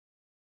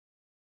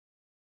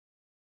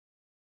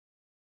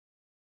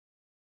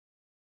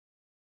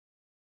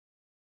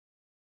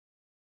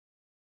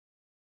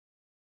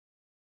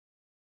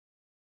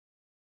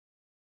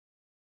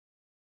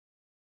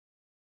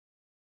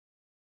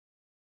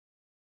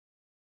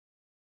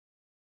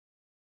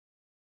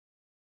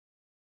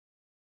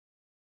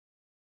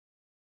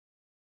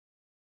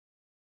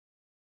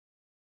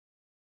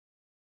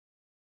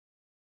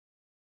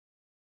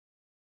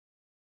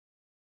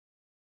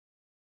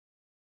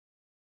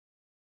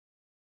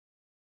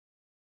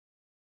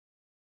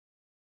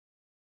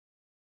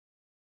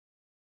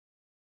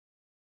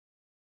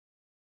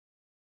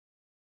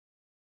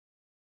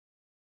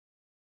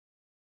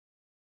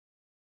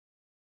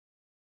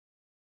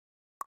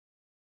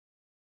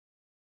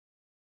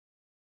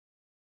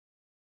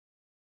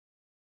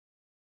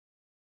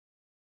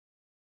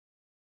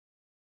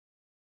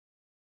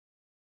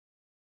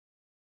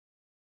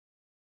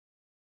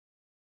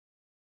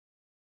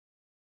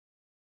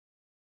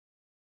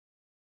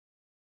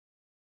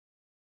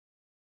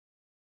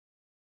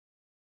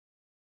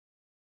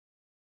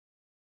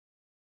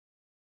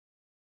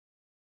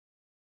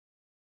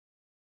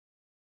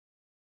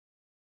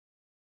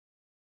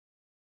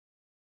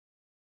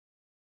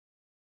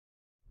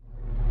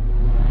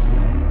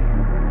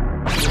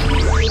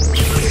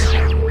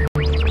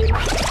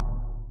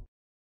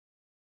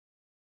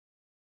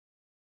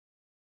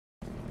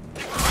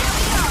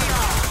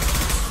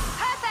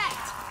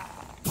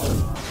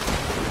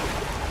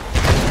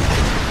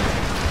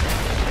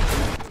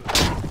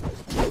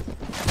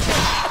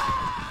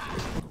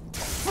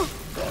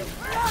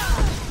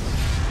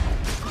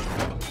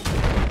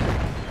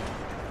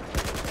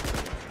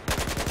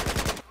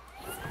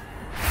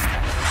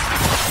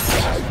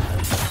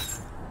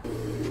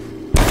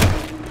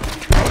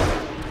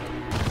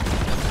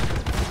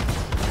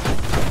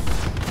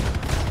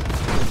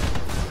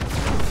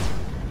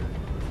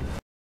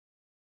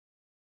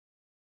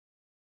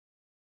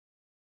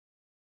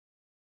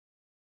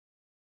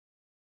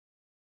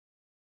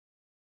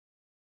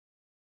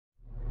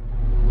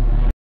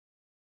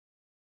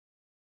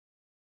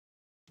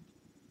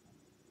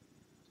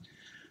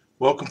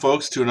Welcome,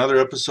 folks, to another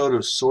episode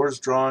of Swords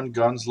Drawn,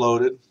 Guns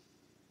Loaded.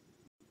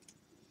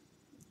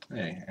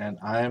 Hey, and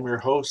I am your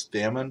host,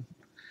 Damon.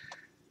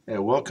 Hey,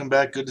 welcome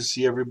back. Good to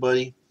see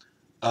everybody.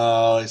 Like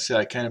I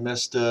said, I kind of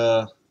missed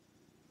 2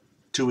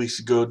 weeks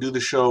ago. Do the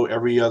show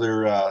every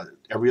other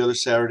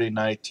Saturday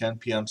night, 10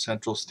 p.m.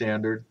 Central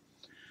Standard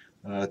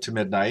to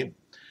midnight.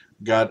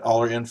 Got all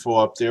our info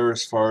up there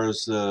as far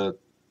as the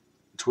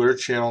Twitter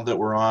channel that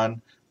we're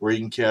on, where you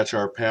can catch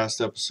our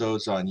past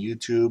episodes on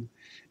YouTube.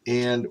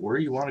 And where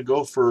you want to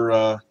go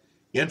for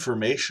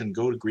information,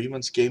 go to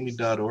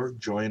grievancegaming.org.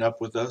 Join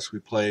up with us. We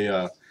play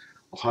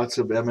lots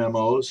of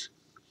MMOs.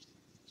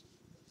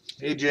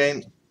 Hey,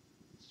 Jane.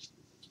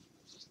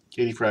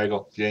 Katie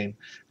Fraggle, Jane.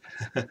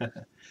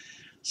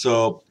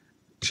 So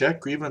check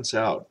Grievance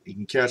out. You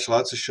can catch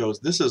lots of shows.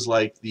 This is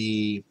like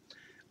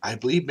I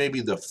believe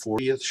maybe the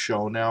 40th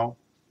show now.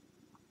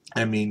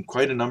 I mean,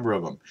 quite a number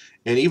of them.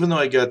 And even though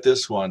I got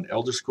this one,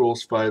 Elder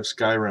Scrolls V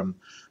Skyrim,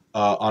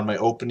 on my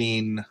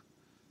opening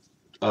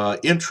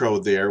intro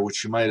there,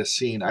 which you might have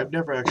seen, I've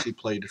never actually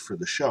played it for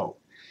the show.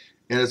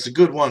 And it's a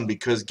good one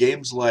because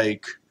games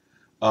like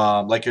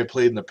I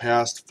played in the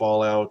past,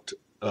 Fallout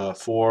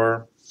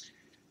 4,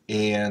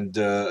 and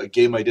a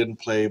game I didn't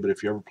play, but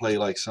if you ever play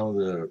like some of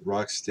the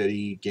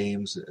Rocksteady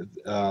games,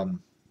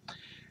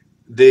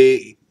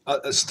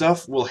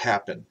 stuff will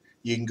happen.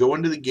 You can go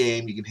into the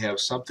game, you can have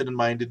something in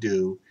mind to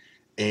do,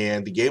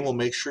 and the game will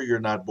make sure you're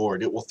not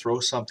bored. It will throw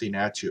something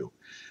at you.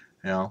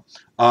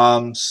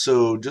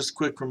 So just a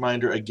quick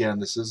reminder, again,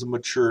 this is a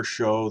mature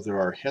show. There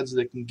are heads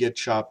that can get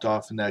chopped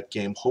off in that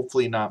game.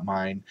 Hopefully not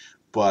mine,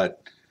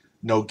 but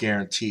no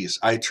guarantees.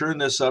 I turn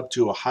this up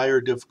to a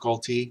higher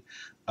difficulty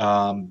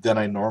than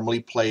I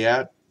normally play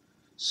at.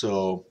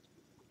 So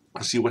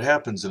I'll see what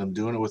happens, and I'm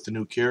doing it with the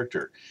new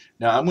character.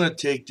 Now I'm going to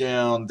take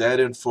down that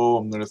info.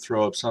 I'm going to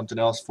throw up something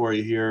else for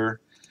you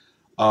here.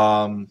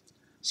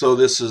 So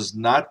this is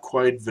not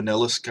quite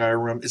vanilla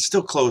Skyrim. It's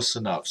still close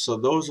enough. So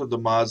those are the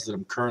mods that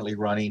I'm currently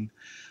running.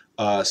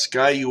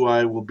 Sky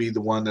UI will be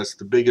the one that's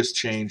the biggest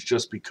change,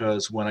 just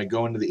because when I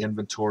go into the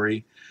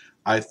inventory,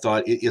 I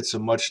thought it's a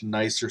much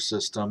nicer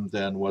system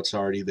than what's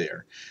already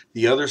there.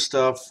 The other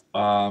stuff,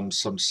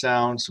 some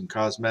sound, some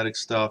cosmetic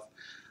stuff,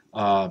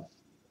 not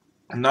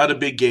a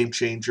big game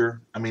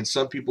changer. I mean,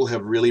 some people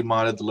have really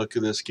modded the look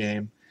of this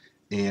game,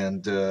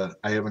 and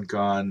I haven't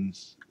gone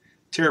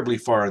terribly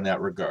far in that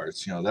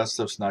regards. That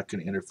stuff's not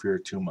going to interfere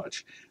too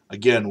much.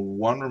 Again,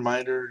 one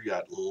reminder, you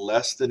got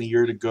less than a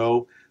year to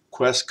go.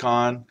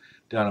 QuestCon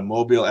down in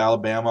Mobile,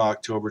 Alabama,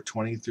 October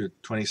 20th through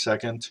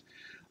 22nd.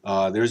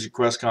 There's your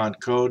QuestCon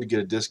code to get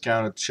a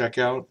discount at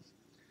checkout.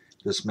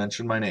 Just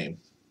mention my name.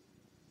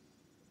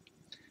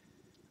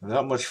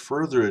 Without much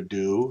further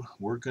ado,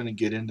 we're going to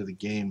get into the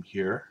game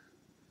here.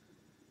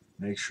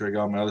 Make sure I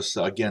got my other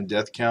stuff. Again,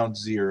 death count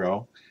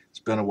 0. It's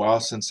been a while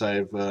since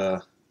I've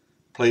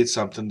played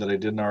something that I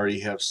didn't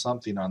already have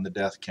something on the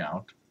death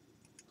count.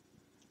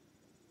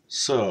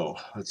 So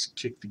let's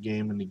kick the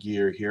game into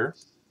gear here.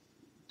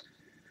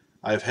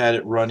 I've had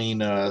it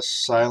running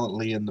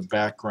silently in the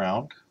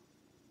background.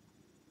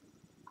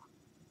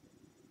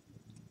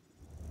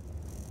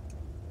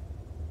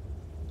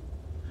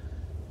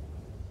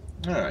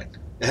 Alright,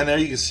 and there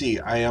you can see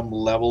I am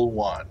level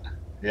 1.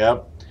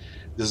 Yep,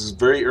 this is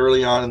very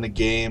early on in the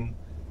game.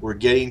 We're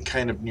getting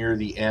kind of near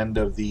the end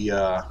of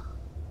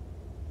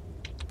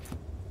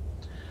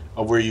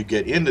where you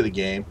get into the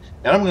game.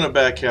 And I'm going to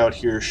back out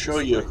here, show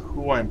you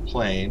who I'm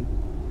playing.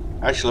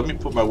 Actually, let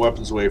me put my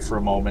weapons away for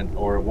a moment,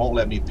 or it won't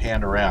let me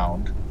pan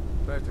around.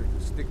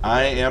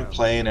 I am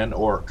playing an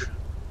orc.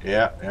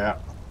 Yeah,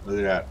 look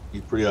at that.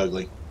 He's pretty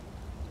ugly.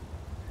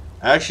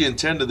 I actually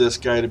intended this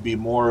guy to be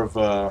more of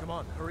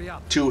a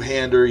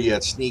two-hander,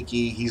 yet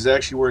sneaky. He's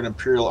actually wearing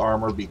Imperial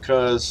armor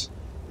because,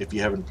 if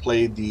you haven't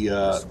played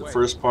the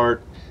first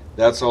part,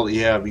 that's all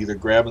you have, either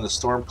grabbing the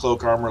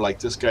Stormcloak armor like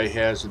this guy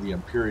has, or the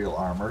Imperial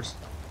armors.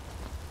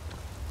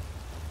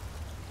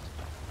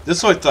 This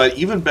is what I thought,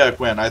 even back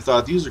when, I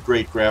thought these are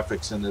great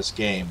graphics in this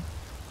game.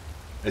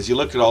 As you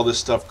look at all this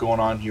stuff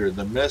going on here,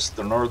 the mist,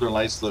 the Northern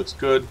Lights looks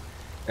good,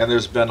 and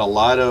there's been a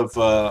lot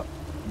of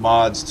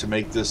mods to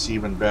make this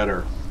even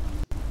better.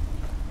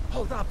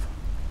 Hold up!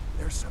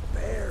 There's a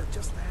bear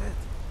just ahead.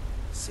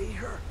 See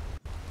her?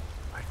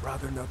 I'd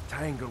rather not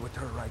tangle with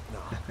her right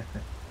now.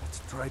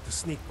 Let's try to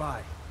sneak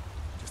by.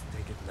 Just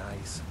take it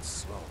nice and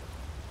slow,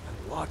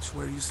 and watch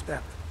where you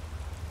step.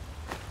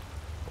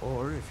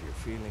 Or if you're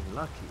feeling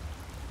lucky,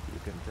 you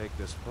can take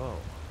this bow.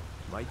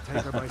 Might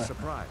take her by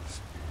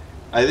surprise.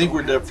 I think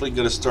we're definitely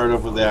going to start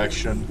off with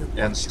action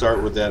and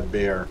start with that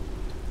bear.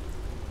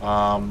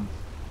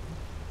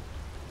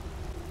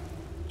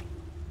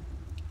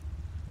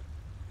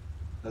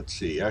 Let's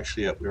see.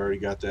 Actually, we already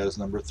got that as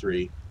number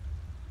 3.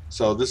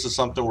 So this is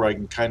something where I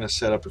can kind of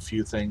set up a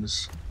few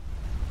things.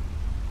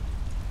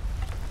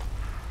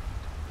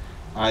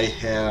 I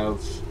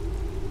have...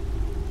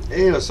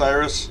 Hey,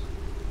 Osiris.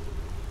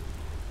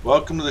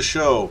 Welcome to the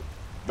show.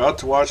 About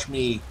to watch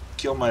me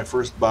kill my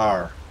first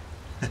bar.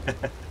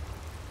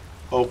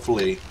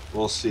 Hopefully.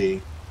 We'll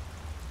see.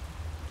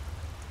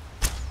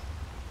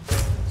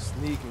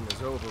 Sneaking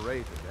is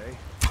overrated, eh?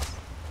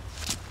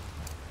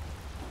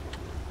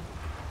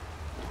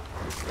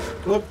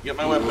 Whoop, get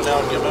my weapon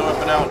out, get my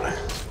weapon out.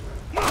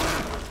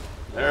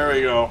 There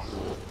we go.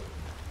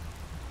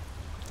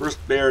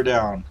 First bear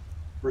down.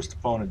 First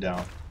opponent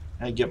down.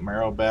 And get my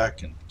arrow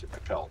back and get my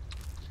pelt.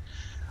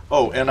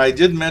 Oh, and I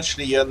didn't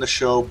mention it yet in the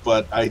show,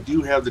 but I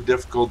do have the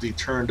difficulty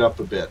turned up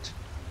a bit.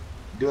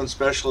 Doing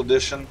special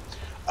edition.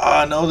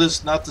 No, this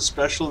is not the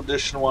special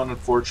edition one,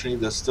 unfortunately.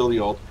 That's still the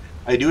old.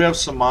 I do have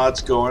some mods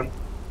going,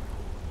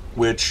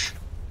 which,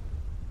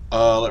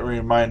 let me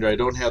remind you, I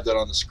don't have that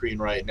on the screen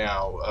right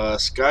now.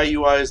 Sky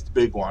UI is the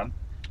big one,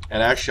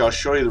 and actually I'll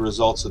show you the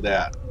results of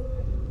that.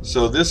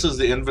 So this is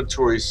the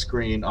inventory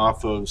screen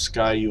off of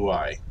Sky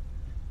UI,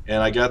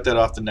 and I got that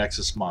off the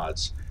Nexus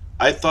mods.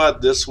 I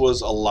thought this was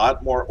a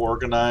lot more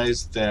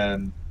organized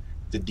than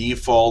the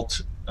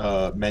default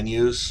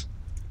menus.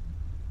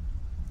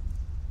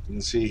 You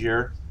can see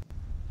here.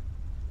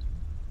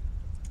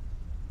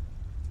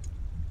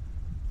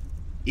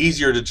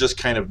 Easier to just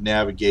kind of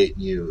navigate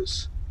and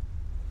use.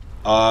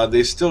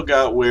 They still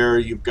got where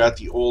you've got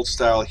the old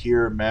style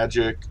here,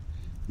 magic.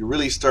 You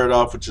really start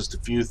off with just a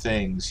few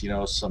things, you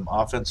know, some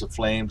offensive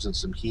flames and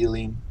some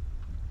healing.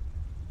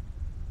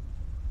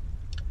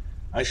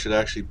 I should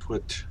actually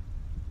put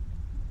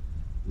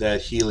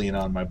that healing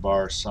on my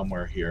bar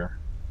somewhere here.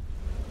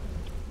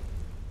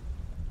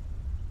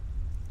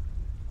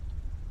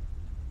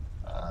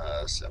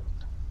 Seven.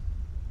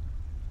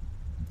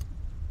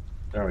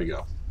 There we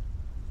go.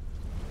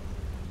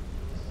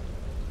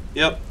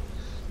 Yep.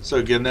 So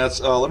again, that's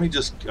let me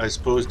just, I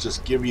suppose,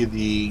 just give you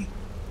the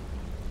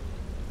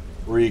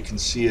where you can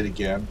see it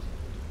again.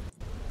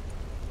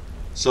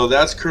 So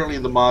that's currently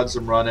the mods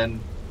I'm running.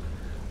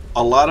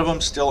 A lot of them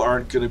still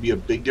aren't going to be a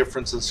big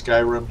difference in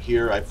Skyrim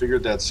here. I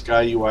figured that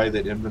Sky UI,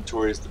 that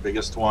inventory, is the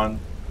biggest one.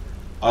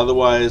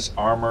 Otherwise,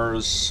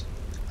 armors,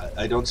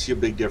 I don't see a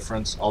big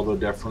difference, although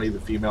definitely the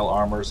female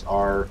armors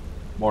are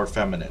more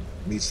feminine.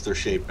 Meets their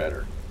shape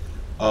better.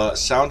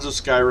 Sounds of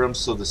Skyrim,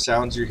 so the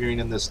sounds you're hearing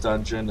in this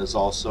dungeon is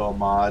also a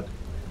mod.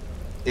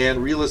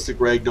 And realistic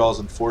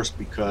ragdolls enforced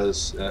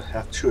because, I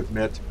have to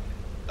admit,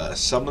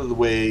 some of the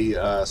way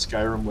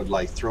Skyrim would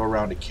like throw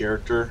around a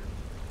character,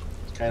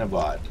 it's kind of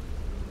odd.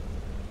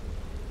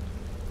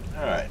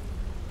 Alright.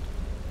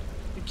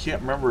 I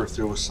can't remember if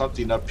there was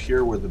something up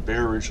here where the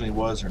bear originally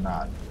was or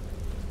not.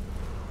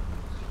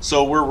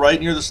 So we're right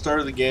near the start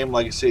of the game.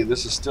 Like I say,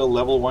 this is still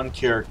level 1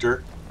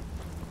 character.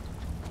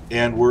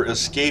 And we're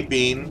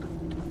escaping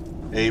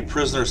a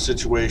prisoner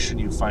situation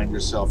you find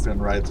yourself in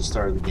right at the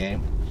start of the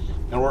game.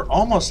 And we're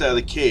almost out of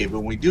the cave.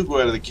 When we do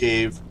go out of the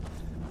cave,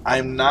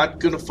 I'm not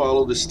going to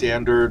follow the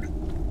standard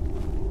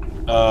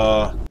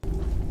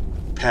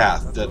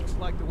path. That looks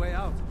like the way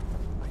out.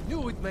 I knew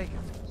we'd make it.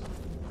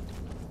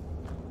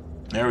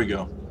 There we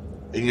go.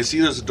 And you see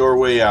there's a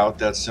doorway out,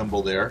 that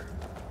symbol there.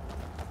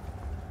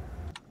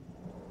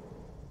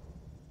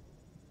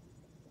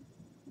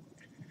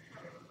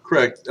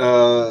 Correct.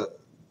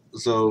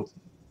 So,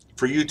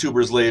 for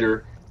YouTubers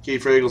later, Kate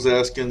Fragel's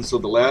asking, so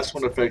the last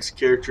one affects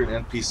character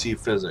and NPC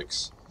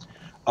physics.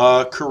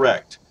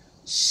 Correct.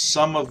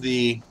 Some of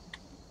the...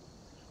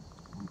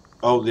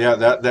 Oh, yeah,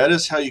 that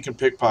is how you can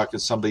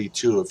pickpocket somebody,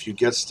 too. If you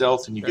get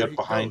stealth and you get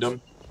behind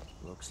them.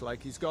 Looks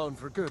like he's gone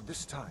for good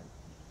this time.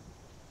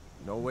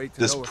 No way to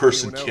This know if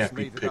person anyone can't else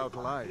be made it out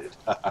alive.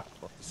 pickpocketed.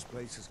 This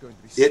place is going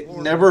to be It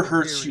swarming never with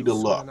hurts you to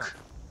Imperials soon look. enough.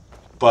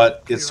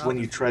 But it's when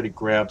you try to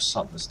grab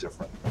something that's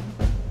different.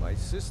 My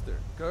sister,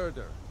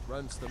 Gerda,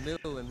 runs the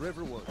mill in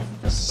Riverwood.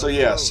 So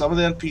yeah, some of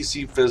the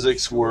NPC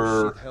physics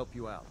were She'd help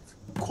you out.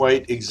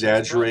 quite It's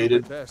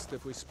exaggerated. probably best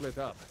if we split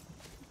up.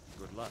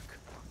 Good luck.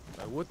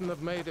 I wouldn't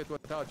have made it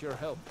without your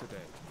help today.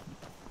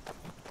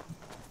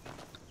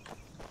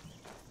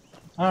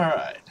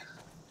 Alright.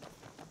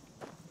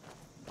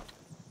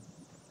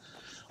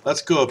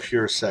 Let's go up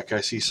here a sec.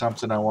 I see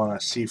something I want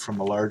to see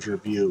from a larger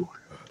view.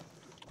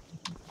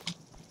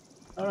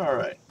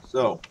 Alright,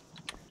 so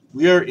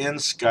we are in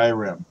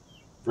Skyrim.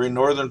 Very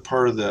northern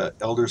part of the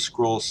Elder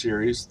Scrolls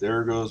series.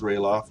 There goes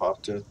Rayloff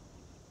off to,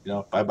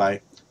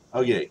 bye-bye.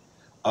 Okay.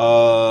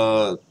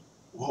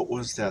 What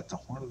was that? The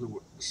horn of the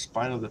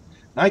spine of the...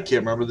 I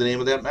can't remember the name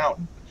of that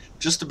mountain.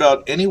 Just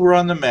about anywhere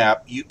on the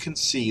map, you can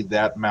see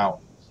that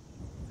mountain.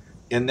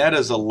 And that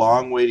is a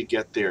long way to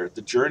get there.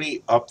 The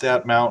journey up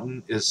that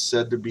mountain is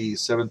said to be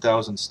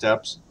 7,000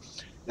 steps.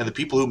 And the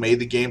people who made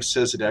the game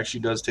says it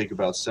actually does take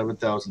about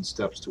 7,000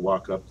 steps to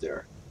walk up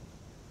there.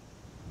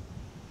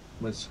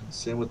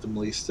 Same with the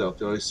melee stealth.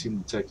 They always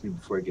seem to detect me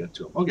before I get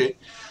to them. Okay.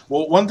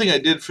 Well, one thing I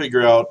did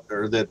figure out,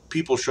 or that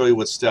people show you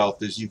with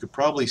stealth, is you could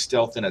probably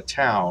stealth in a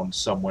town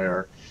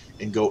somewhere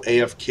and go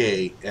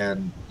AFK,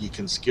 and you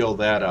can skill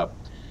that up.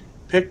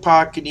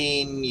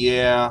 Pickpocketing,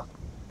 yeah.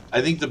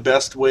 I think the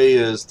best way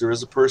is there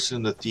is a person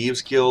in the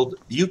Thieves Guild.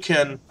 You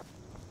can,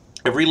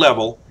 every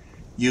level,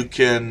 you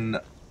can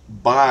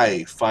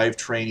buy 5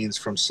 trainings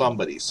from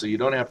somebody. So you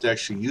don't have to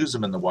actually use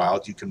them in the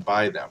wild. You can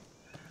buy them.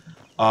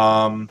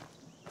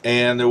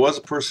 And there was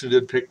a person who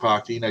did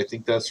pickpocketing. I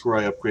think that's where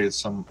I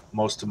upgraded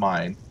most of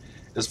mine.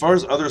 As far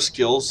as other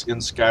skills in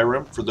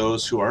Skyrim, for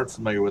those who aren't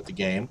familiar with the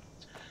game,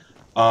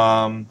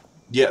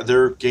 yeah,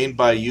 they're gained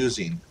by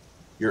using.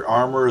 Your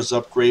armor is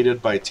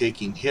upgraded by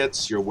taking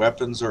hits. Your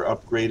weapons are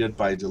upgraded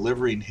by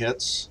delivering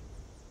hits.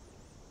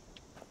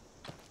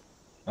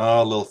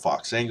 Little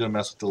fox. I ain't gonna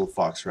mess with the little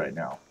fox right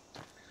now.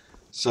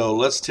 So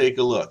let's take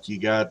a look. You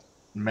got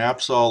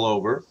maps all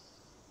over.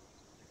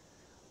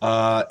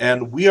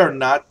 And we are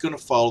not going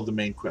to follow the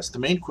main quest. The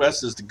main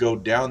quest is to go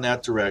down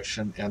that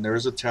direction, and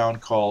there's a town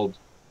called,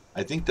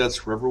 I think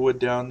that's Riverwood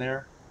down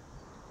there.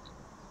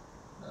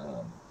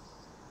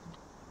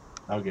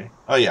 Okay.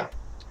 Oh, yeah.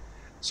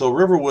 So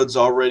Riverwood's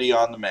already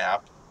on the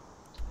map.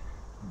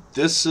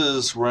 This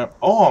is where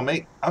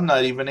I'm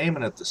not even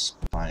aiming at the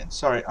spine.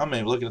 Sorry, I'm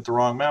maybe looking at the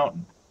wrong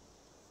mountain.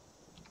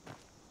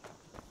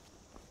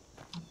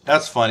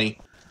 That's funny.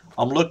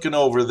 I'm looking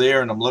over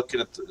there, and I'm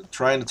looking at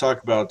trying to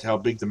talk about how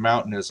big the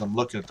mountain is. I'm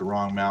looking at the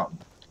wrong mountain.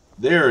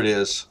 There it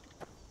is.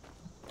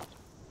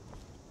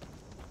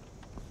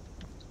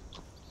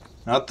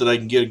 Not that I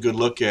can get a good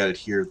look at it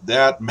here.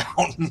 That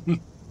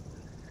mountain.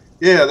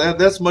 Yeah,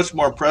 that's much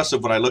more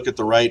impressive when I look at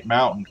the right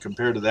mountain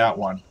compared to that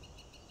one.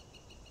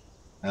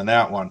 And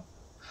that one.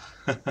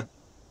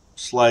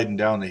 Sliding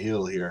down the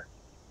hill here.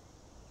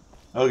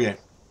 Okay.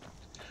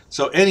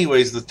 So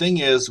anyways, the thing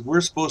is,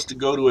 we're supposed to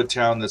go to a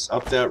town that's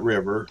up that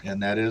river,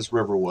 and that is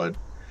Riverwood.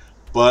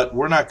 But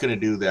we're not going to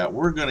do that.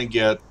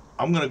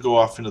 I'm going to go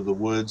off into the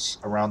woods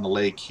around the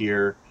lake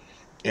here,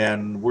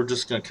 and we're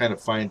just going to kind of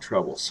find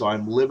trouble. So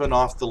I'm living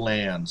off the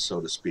land,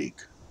 so to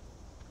speak.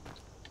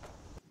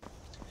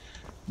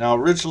 Now,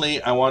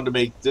 originally, I wanted to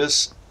make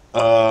this...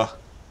 my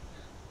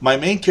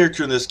main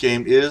character in this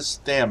game is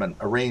Thaman,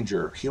 a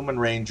ranger, human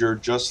ranger,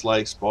 just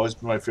like, it's always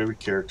been my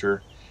favorite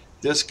character.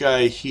 This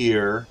guy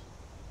here...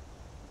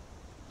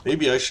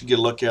 Maybe I should get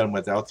a look at him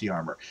without the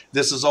armor.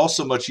 This is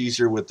also much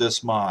easier with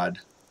this mod.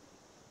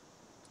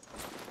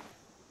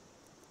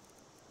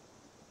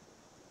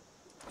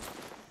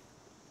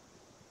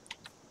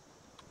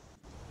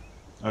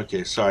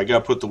 Okay, so I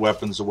gotta put the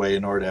weapons away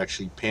in order to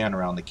actually pan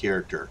around the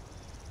character.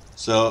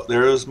 So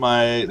there's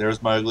my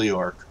ugly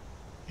orc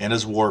and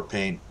his war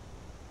paint.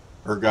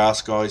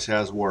 Urgosk always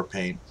has war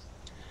paint.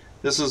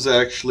 This is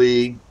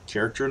actually a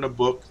character in a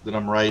book that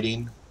I'm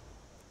writing.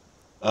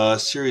 A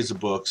series of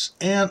books,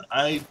 and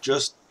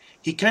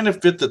he kind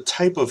of fit the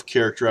type of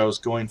character I was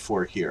going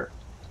for here.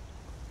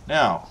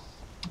 Now,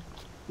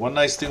 one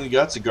nice thing we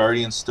got is a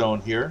guardian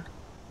stone here.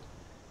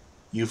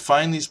 You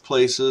find these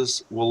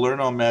places, we'll learn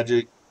all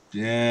magic.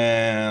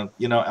 Yeah,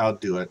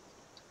 outdo it.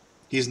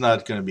 He's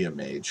not going to be a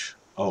mage.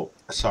 Oh,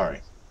 sorry.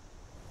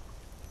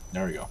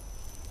 There we go.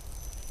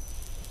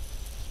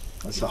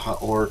 That's a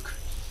hot orc.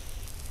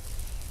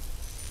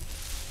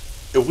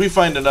 If we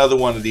find another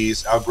one of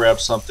these, I'll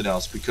grab something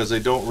else, because I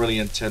don't really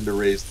intend to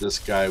raise this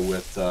guy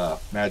with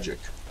magic.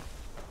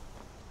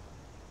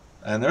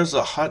 And there's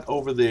a hut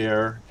over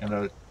there and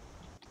a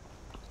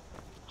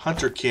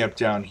hunter camp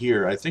down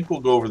here. I think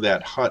we'll go over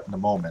that hut in a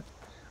moment.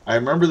 I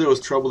remember there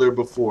was trouble there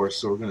before,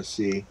 so we're going to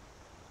see.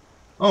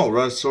 Oh,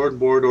 run sword and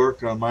board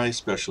orc on my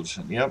special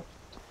edition. Yep.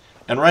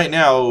 And right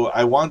now,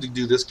 I wanted to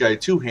do this guy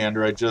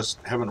two-hander. I just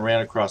haven't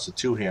ran across a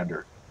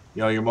two-hander.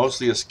 You're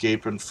mostly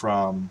escaping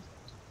from...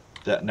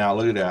 that. Now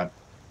look at that.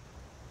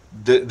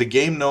 The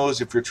game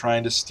knows if you're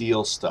trying to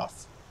steal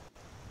stuff.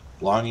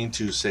 Belonging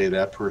to, say,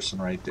 that person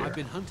right there. I've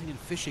been hunting and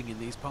fishing in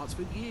these parts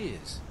for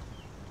years.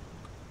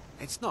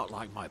 It's not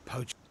like my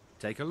poach.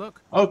 Take a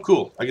look. Oh,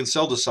 cool. I can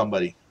sell to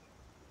somebody.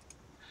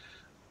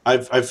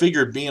 I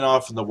figured being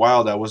off in the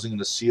wild, I wasn't going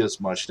to see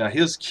as much. Now,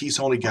 he's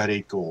only got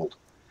 8 gold.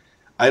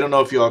 I don't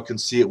know if you all can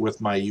see it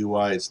with my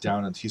UI. It's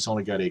down, and he's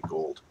only got 8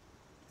 gold.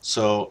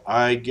 So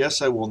I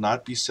guess I will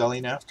not be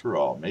selling after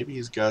all. Maybe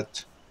he's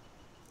got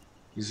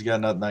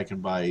nothing I can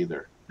buy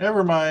either.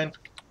 Never mind.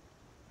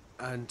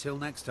 Until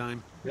next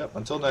time. Yep,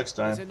 until next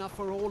time. There's enough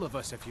for all of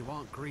us if you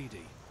aren't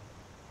greedy.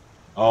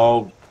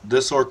 Oh,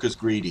 this orc is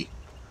greedy.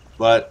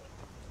 But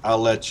I'll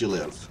let you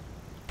live.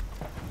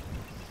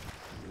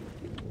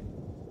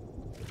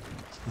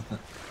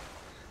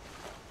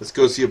 Let's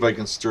go see if I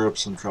can stir up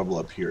some trouble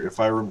up here. If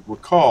I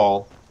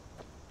recall,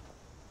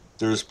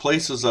 there's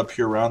places up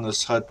here around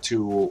this hut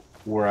too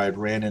where I'd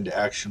ran into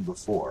action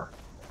before.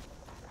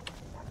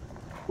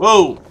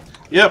 Whoa!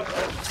 Yep.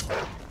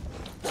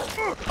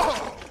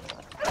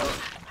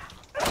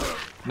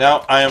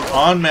 Now I am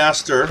on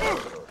master.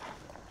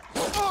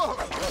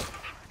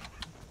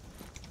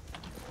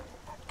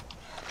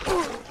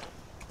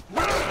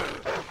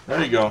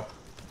 There you go.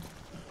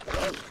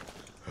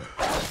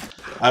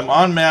 I'm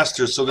on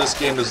master, so this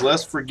game is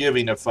less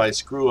forgiving if I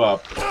screw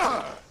up.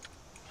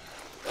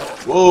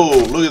 Whoa,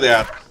 look at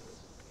that.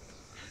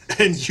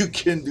 And you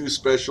can do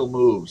special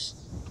moves.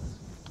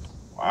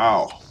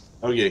 Wow.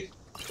 Okay.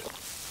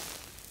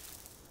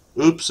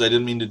 Oops, I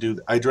didn't mean to do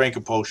that. I drank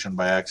a potion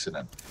by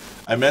accident.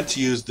 I meant to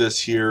use this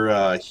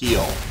here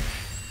heal.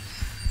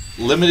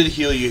 Limited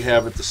heal you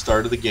have at the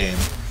start of the game.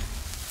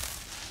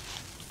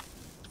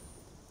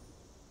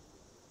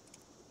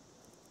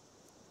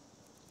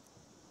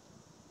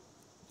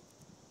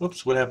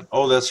 Whoops, what happened?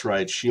 Oh, that's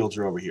right. Shields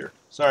are over here.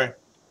 Sorry.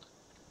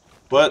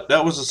 But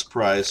that was a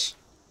surprise.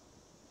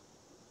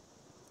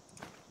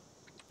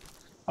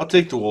 I'll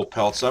take the wool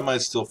pelts. I might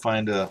still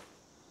find a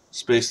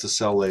space to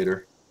sell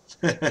later.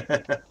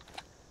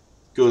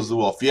 Goes the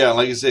wolf. Yeah,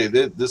 like I say,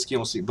 this game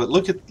will see. But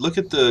look at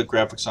the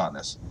graphics on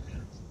this.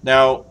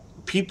 Now,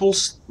 people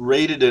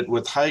rated it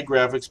with high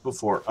graphics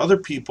before. Other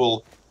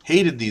people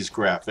hated these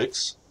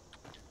graphics.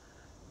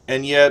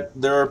 And yet,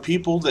 there are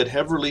people that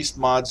have released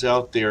mods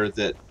out there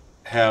that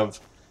have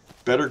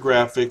better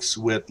graphics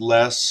with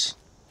less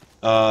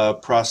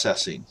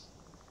processing.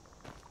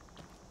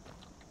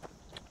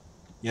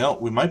 You know,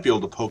 we might be able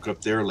to poke up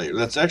there later.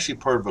 That's actually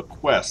part of a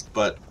quest,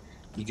 but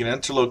you can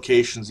enter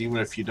locations even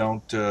if you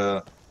don't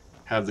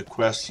have the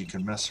quest. You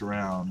can mess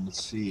around.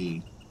 Let's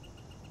see.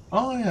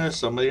 Oh, yeah, there's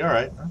somebody. All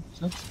right.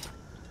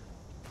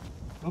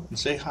 Up and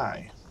say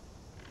hi.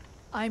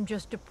 I'm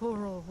just a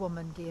poor old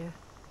woman, dear.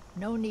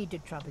 No need to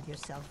trouble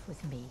yourself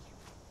with me.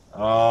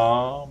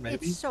 Oh,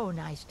 maybe. It's so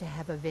nice to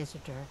have a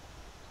visitor.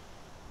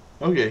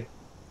 Okay.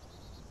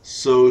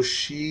 So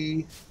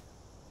she...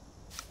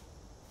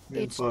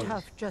 It's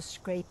tough just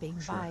scraping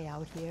by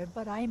out here,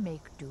 but I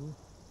make do.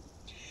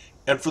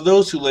 And for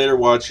those who later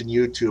watch on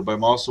YouTube,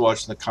 I'm also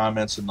watching the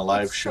comments in the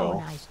live show.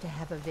 It's so nice to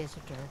have a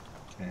visitor.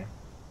 Okay.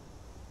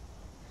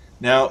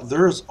 Now,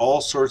 there's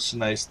all sorts of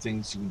nice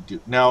things you can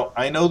do. Now,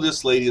 I know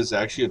this lady is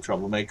actually a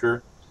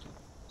troublemaker,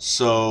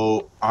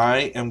 so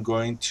I am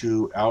going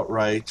to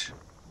outright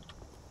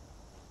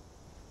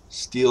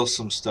steal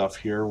some stuff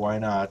here. Why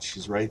not?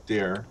 She's right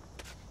there.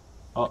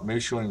 Oh, maybe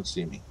she won't even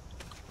see me.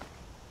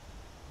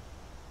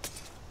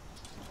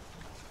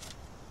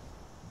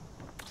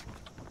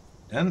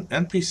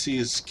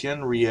 NPCs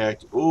can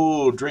react.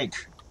 Oh,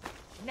 drink.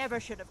 Never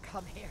should have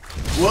come here.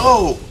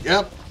 Whoa!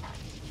 Yep.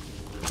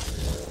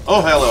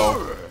 Oh,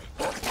 hello.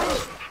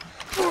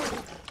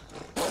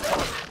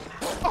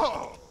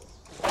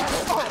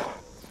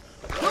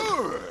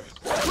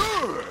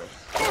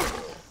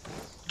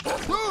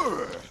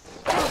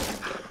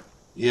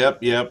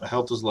 Yep.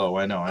 Health is low.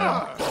 I know.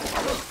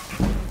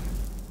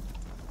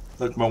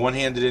 Look, my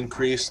one-handed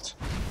increased.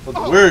 Look,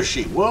 where is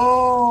she?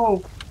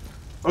 Whoa!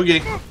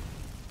 Okay.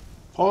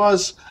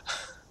 Pause.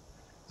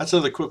 That's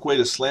another quick way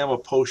to slam a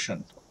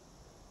potion.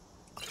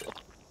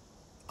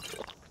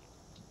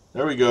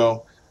 There we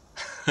go.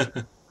 You need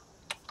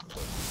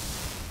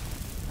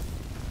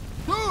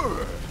to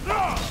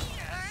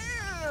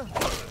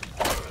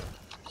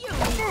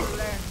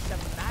learn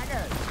some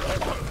manners.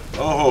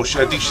 Oh,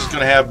 shit, I think she's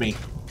gonna have me.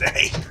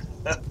 Dang.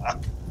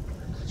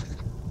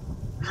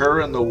 Her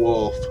and the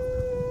wolf.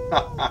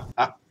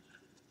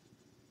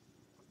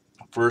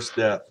 First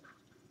death.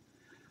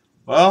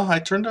 Well, I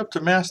turned up to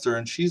master,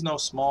 and she's no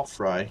small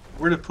fry.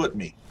 Where'd it put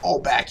me? Oh,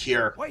 back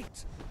here.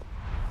 Wait!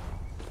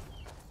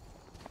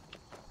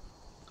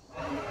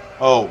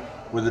 Oh,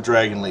 where the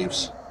dragon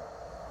leaves.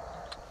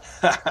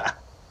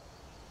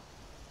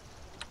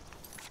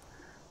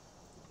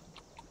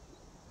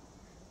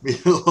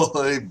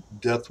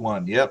 Death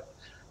 1. Yep.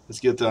 Let's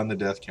get on the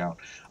death count.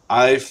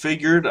 I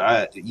figured,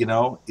 you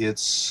know,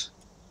 it's...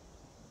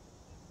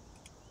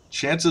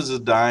 chances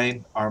of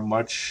dying are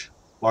much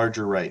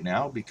larger right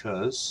now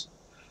because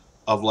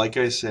of, like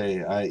I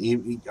say,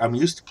 I'm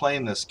used to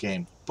playing this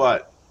game,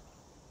 but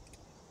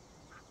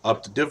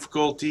up to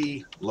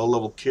difficulty,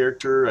 low-level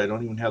character, I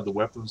don't even have the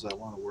weapons I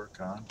want to work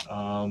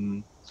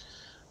on.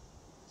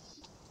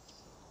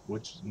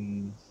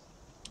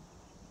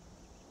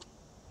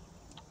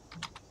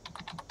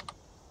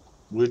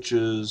 Which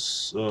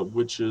is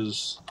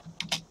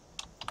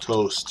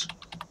toast.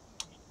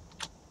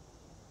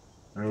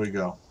 There we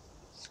go.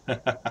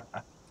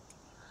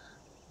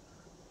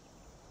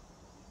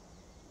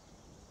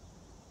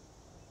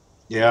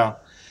 Yeah,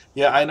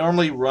 I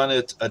normally run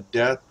it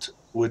adept,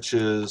 which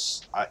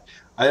is I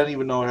don't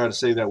even know how to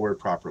say that word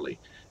properly.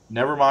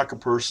 Never mock a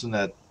person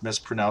that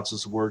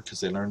mispronounces a word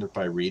because they learned it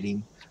by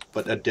reading.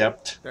 But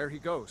adept, There he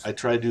goes. I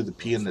try to do the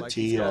P and the Looks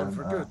like T. he's gone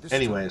for good this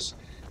Anyways,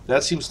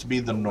 that seems to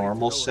be the time.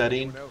 normal Don't like to know if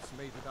setting. anyone else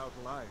made it out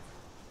alive.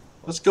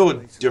 Let's go a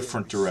This place is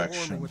different gonna be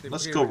direction. swarming with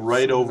Let's go Imperials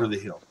right soon over enough.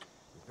 the hill.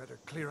 We better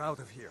clear out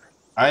of here.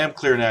 I am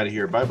clearing out of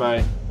here.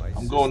 Bye-bye. My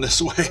I'm going this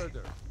sister way.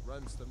 Murder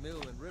runs the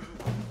mill and river.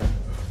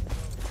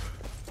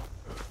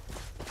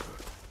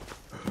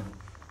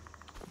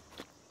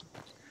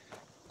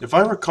 If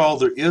I recall,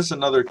 there is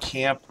another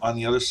camp on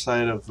the other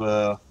side of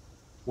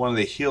one of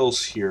the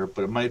hills here,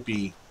 but it might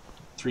be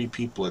 3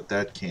 people at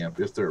that camp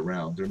if they're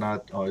around. They're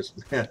not always.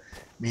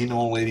 Mean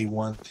old lady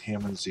 1,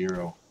 Hammond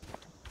 0.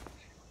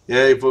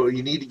 Yeah, but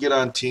you need to get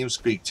on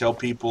TeamSpeak. Tell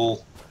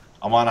people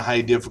I'm on a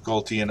high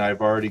difficulty and I've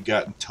already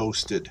gotten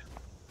toasted.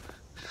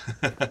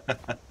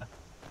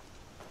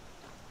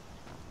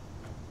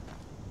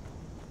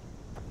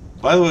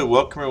 By the way,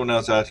 welcome everyone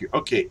else out here.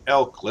 Okay,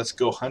 elk. Let's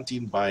go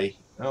hunting by...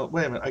 Oh,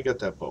 wait a minute. I got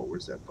that bow.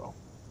 Where's that bow?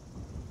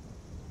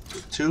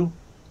 2?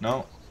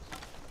 No.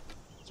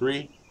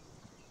 3?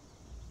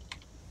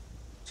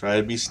 Try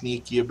to be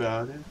sneaky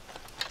about it.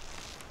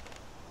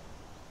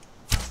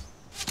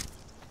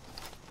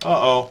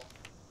 Uh-oh.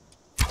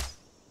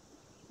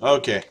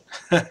 Okay.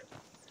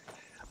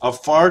 A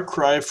far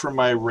cry from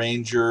my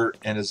ranger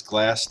and his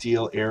glass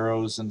steel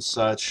arrows and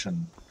such,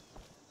 and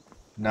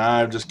now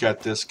I've just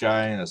got this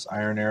guy and his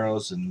iron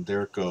arrows, and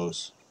there it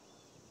goes.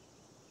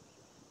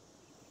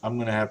 I'm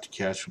gonna have to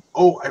catch him.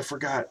 Oh, I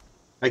forgot.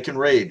 I can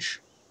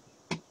rage.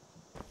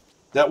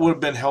 That would have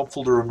been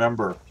helpful to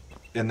remember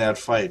in that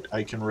fight.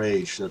 I can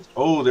rage. That's,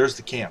 oh, there's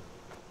the camp.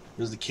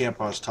 There's the camp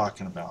I was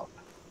talking about.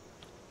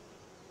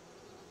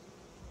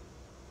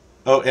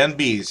 Oh, and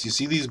bees. You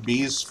see these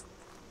bees?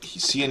 You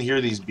see and hear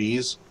these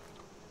bees?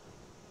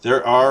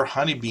 There are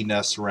honeybee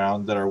nests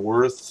around that are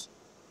worth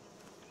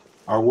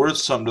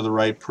something to the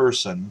right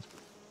person.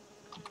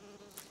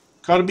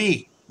 Caught a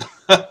bee.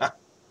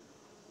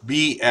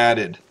 Bee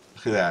added.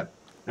 Look at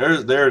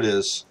that. There it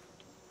is.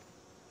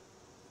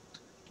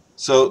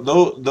 So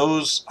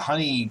those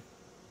hives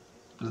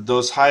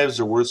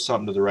are worth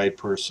something to the right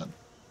person.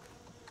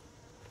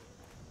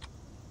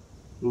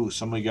 Ooh,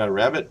 somebody got a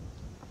rabbit.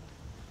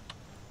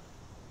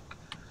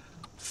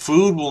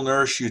 Food will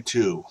nourish you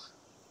too.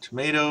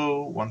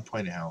 Tomato, 1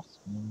 point of health.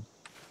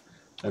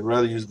 I'd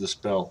rather use the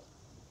spell.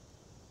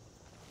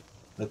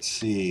 Let's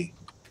see.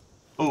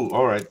 Oh,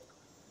 alright.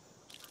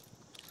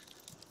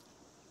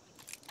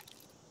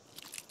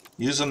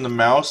 Using the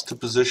mouse to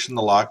position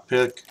the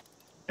lockpick,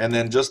 and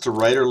then just a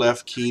right or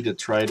left key to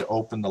try to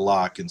open the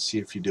lock and see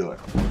if you do it.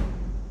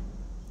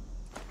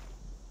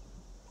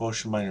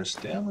 Potion minor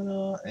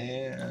stamina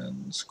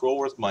and scroll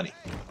worth money.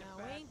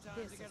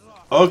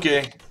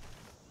 Okay.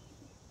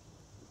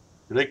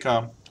 Here they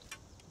come.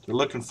 They're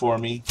looking for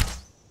me.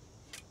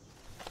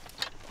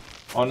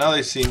 Oh, now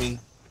they see me.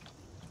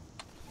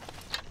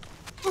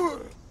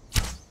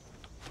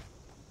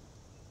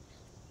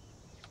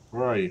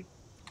 Where are you?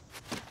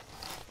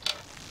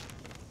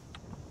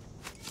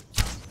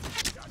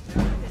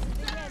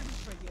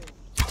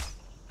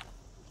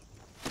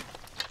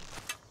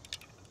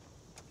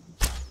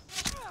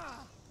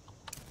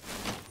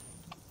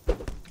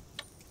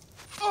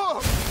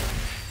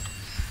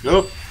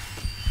 Nope.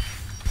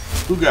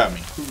 Who got me?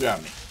 Who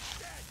got me?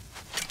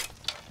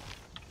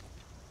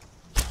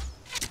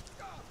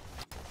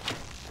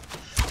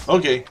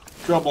 Okay,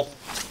 trouble.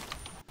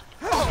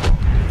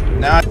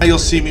 Now you'll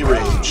see me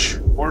rage.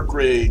 Orc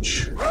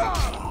rage.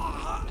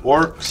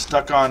 Orc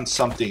stuck on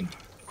something.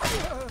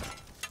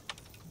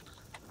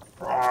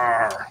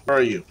 Rawr. Where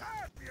are you?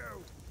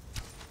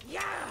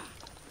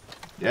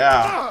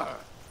 Yeah.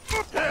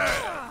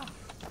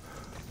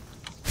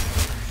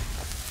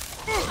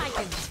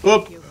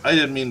 Oop! I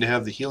didn't mean to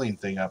have the healing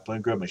thing up. Let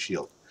me grab my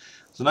shield.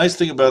 So the nice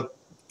thing about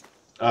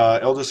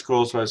Elder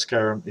Scrolls by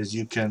Skyrim is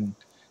you can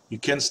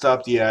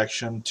stop the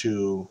action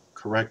to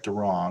correct a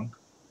wrong,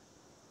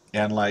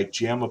 and like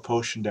jam a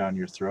potion down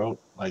your throat,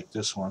 like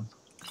this one.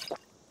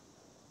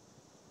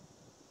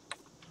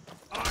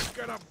 I'm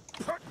gonna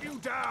put you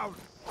down.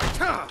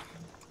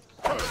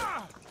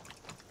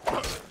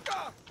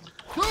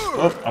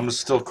 Oh, I'm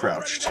still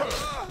crouched.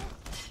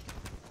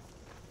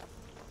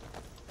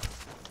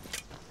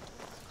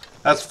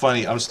 That's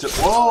funny. I'm still.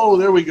 Whoa!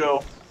 There we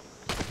go.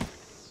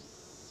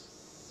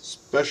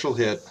 Special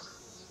hit.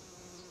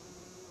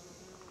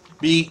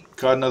 Bee.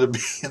 Caught another bee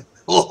in the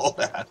middle of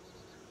that.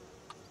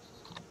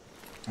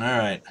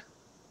 Alright.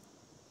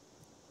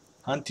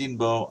 Hunting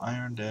bow,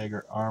 iron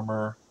dagger,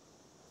 armor,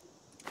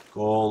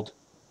 gold.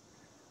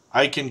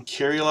 I can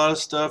carry a lot of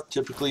stuff.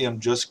 Typically, I'm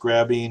just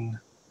grabbing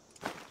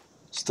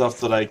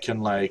stuff that I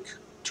can, like,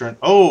 turn.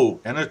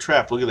 Oh! And a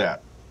trap. Look at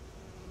that.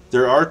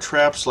 There are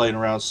traps lying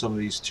around some of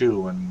these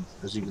too, and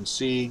as you can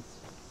see,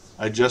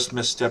 I just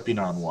missed stepping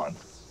on one.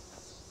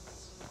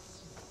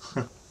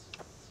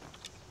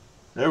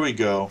 There we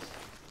go.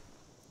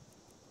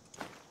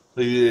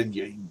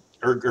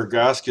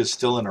 Urgask is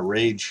still in a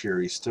rage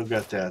here. He's still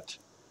got that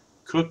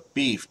cooked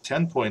beef.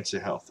 10 points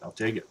of health. I'll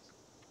take it.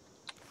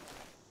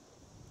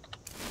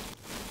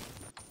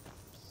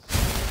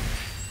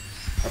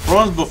 I've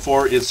promised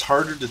before, it's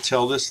harder to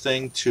tell this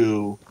thing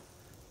to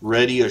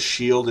ready a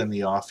shield in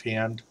the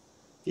offhand.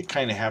 You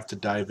kind of have to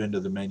dive into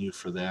the menu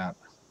for that.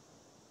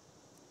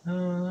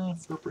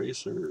 For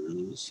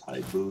bracers,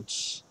 hide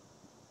boots,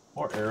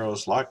 more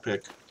arrows,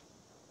 lockpick.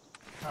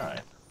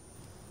 Alright.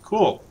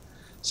 Cool.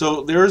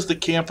 So there's the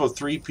camp of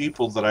 3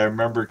 people that I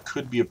remember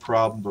could be a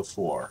problem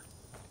before.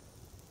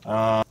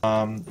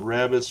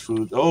 Rabbits,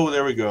 food. Oh,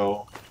 there we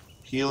go.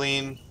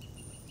 Healing,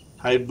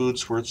 hide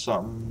boots worth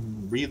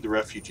something. Read the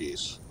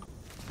refugees.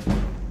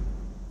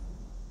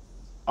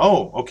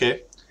 Oh,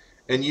 okay.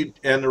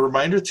 And a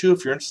reminder too,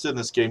 if you're interested in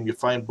this game, you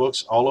find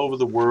books all over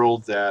the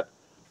world that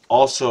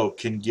also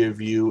can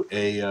give you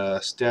a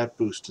stat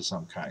boost of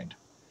some kind.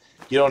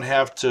 You don't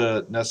have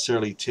to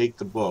necessarily take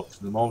the book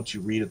the moment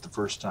you read it the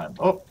first time.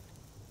 Oh,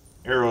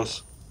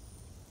 arrows.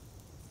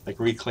 Like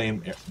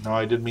reclaim. No,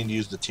 I didn't mean to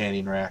use the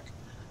tanning rack.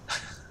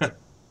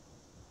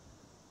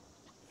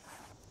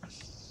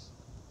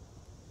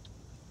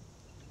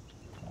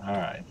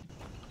 Alright.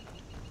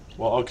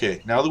 Well,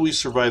 okay. Now that we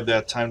survived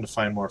that, time to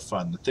find more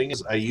fun. The thing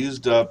is, I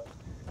used up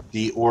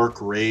the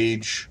Orc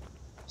Rage,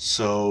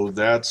 so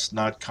that's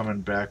not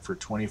coming back for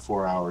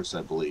 24 hours,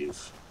 I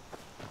believe.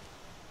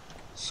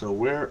 So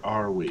where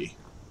are we?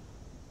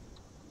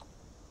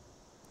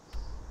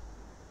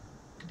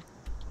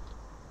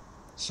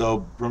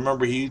 So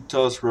remember, he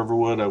told us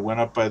Riverwood. I went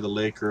up by the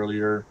lake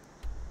earlier.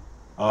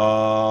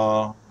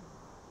 Falkreath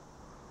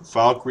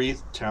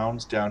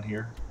town's down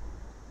here.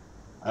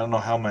 I don't know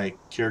how my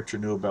character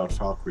knew about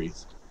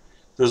Falkreath.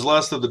 There's a lot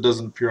of stuff that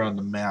doesn't appear on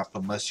the map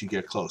unless you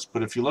get close.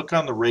 But if you look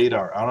on the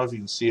radar, I don't know if you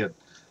can see it,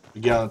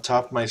 again on the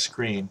top of my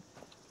screen,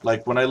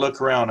 like when I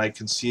look around, I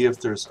can see if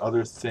there's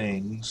other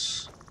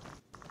things.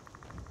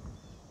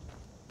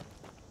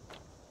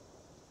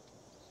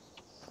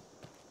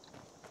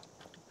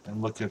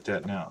 I'm looking at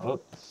that now.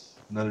 Oh,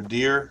 another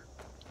deer.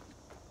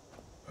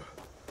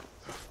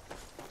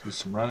 Do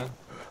some running.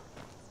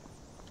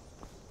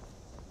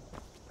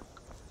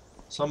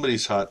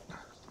 Somebody's hut.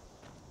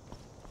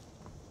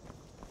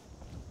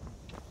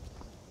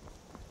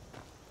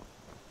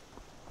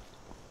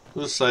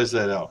 Let's size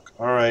that elk.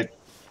 Alright.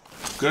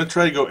 I'm going to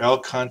try to go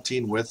elk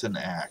hunting with an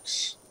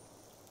axe.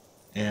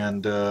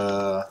 And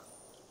there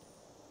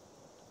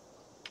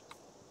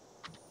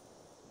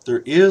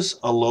is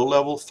a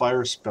low-level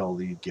fire spell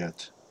that you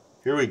get.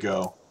 Here we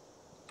go.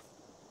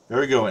 There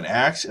we go. An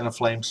axe and a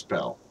flame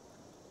spell.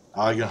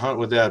 I can hunt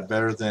with that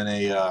better than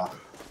a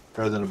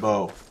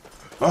bow.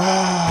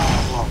 Ah!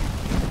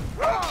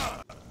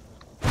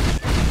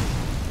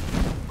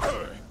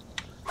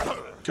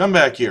 Come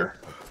back here.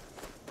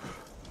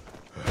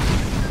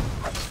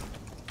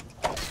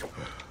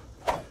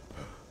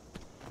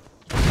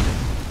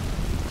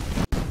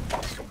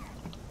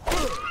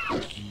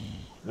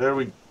 There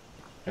we...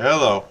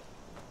 Hello.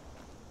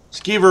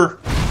 Skeever.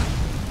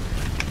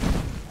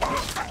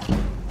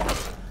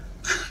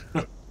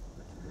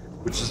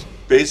 Which is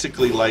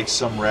basically like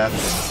some rat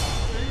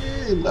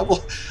thing. Hey,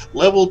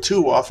 level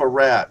 2 off a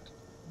rat.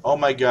 Oh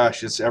my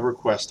gosh, it's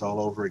EverQuest all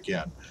over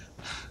again.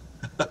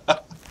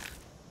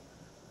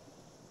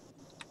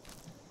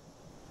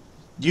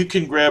 You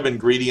can grab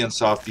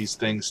ingredients off these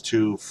things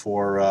too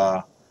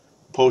for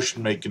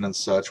potion making and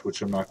such,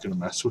 which I'm not going to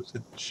mess with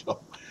in the show.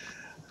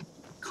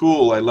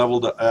 Cool, I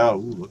leveled up. Oh, ooh,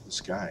 look at this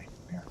guy.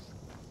 Yeah.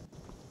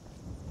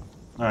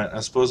 Alright,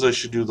 I suppose I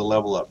should do the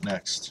level up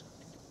next.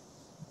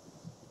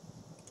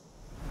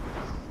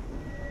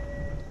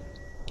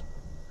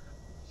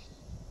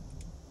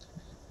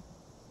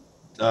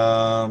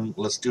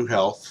 Let's do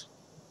health.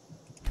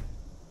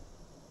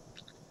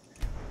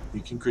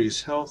 You can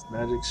increase health,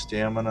 magic,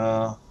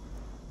 stamina.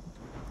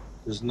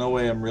 There's no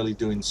way I'm really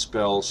doing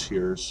spells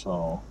here,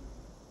 so...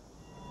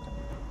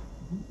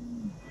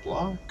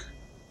 Block?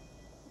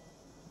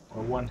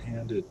 Or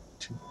one-handed?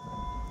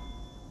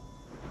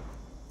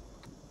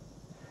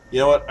 You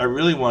know what? I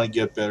really want to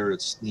get better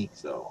at sneak,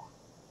 though.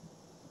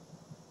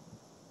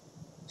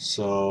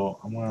 So,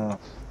 I'm gonna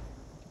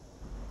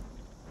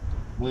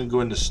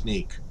go into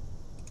sneak.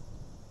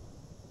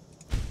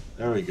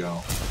 There we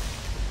go.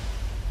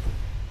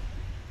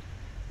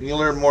 And you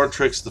learn more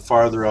tricks the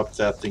farther up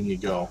that thing you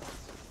go.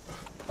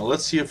 Now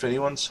let's see if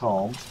anyone's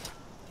home.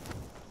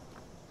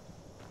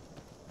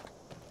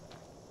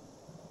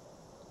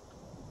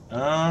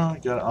 I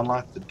gotta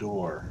unlock the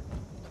door.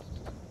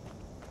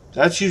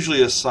 That's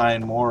usually a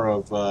sign more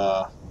of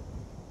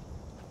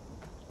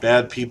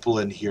bad people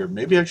in here.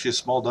 Maybe actually a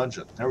small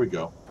dungeon. There we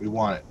go. We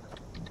want it.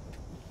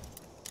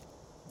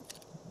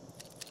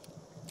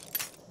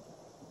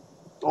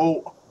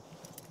 Oh,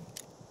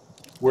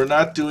 we're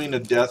not doing a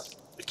death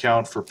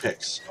count for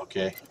picks,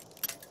 okay?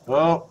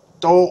 Oh,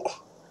 oh.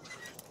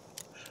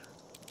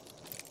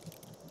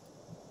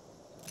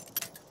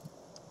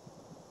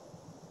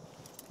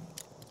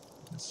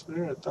 I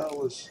swear I thought it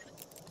was...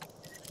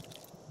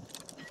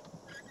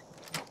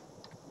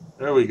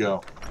 There we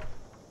go.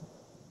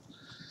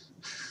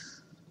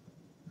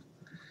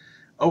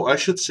 Oh, I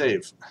should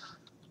save.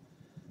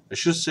 I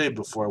should save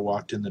before I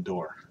walked in the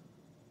door.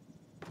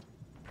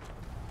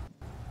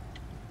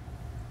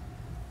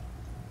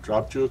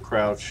 Drop to a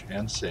crouch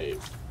and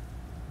save.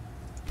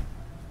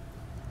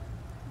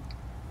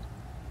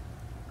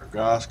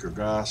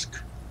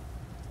 Gergosk.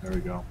 There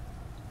we go.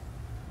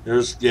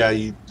 There's, yeah,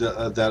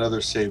 that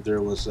other save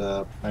there was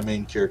my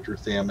main character,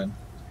 Thamin.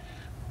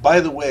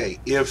 By the way,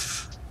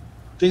 if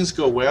things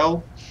go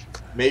well,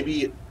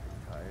 maybe...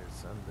 Tired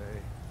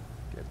someday,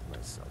 get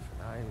myself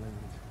an island.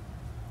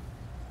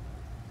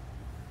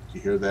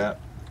 You hear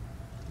that?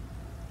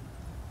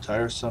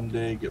 Tire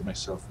someday, get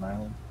myself an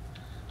island.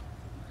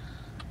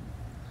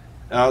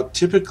 Now,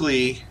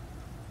 typically,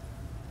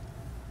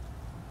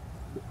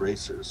 the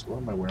bracers. What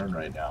am I wearing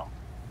right now?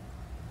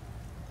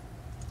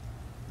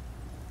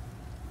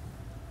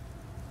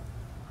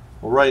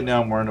 Well, right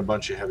now I'm wearing a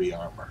bunch of heavy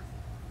armor.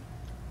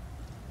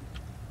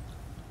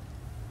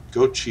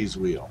 Goat cheese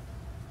wheel.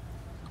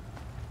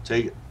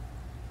 Take it.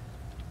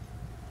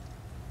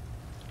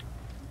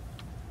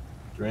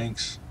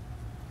 Drinks.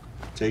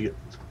 Take it.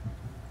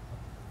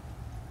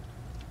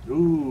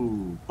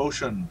 Ooh,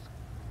 potion.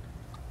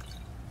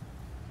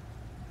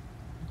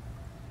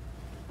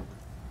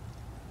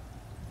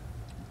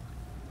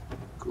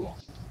 Cool.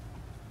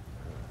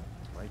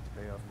 Might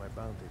pay off my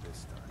bounty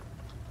this time.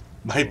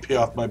 Might pay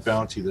off my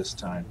bounty this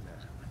time.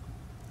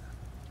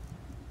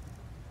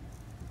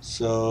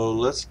 So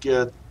let's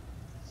get...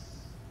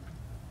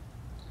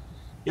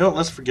 You know what,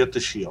 let's forget the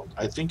shield.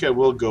 I think I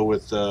will go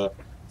with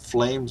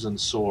flames and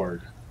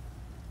sword.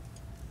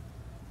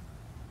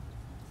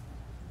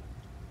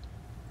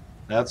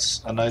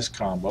 That's a nice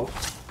combo.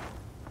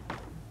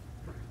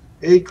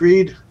 Hey,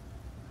 Greed.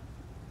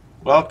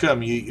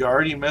 Welcome. You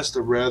already missed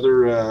a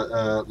rather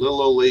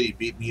little old lady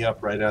beat me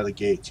up right out of the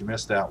gate. You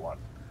missed that one.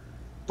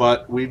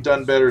 But we've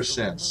done better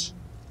since.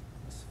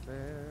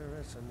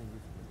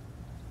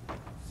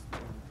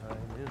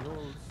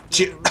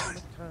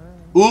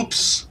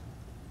 Oops!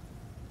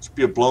 Should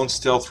be a blown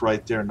stealth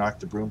right there. Knock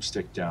the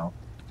broomstick down.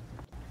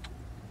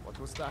 What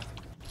was that?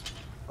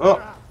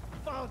 Oh!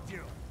 Found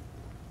you.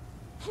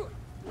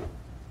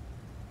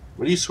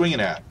 What are you swinging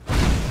at?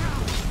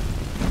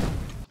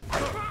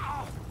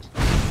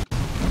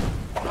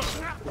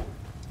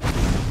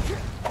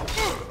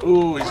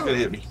 Ooh, he's gonna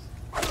hit me.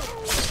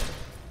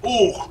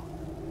 Ooh!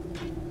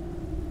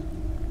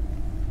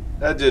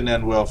 That didn't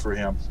end well for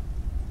him.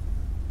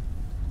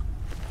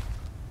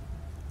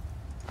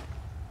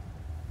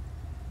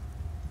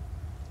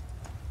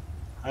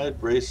 Hide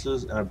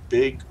braces and a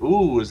big...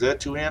 Ooh, is that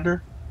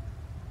two-hander?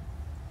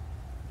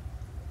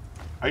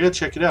 I gotta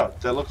check it out.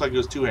 That looked like it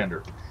was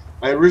two-hander.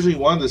 I originally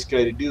wanted this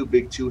guy to do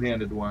big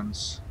two-handed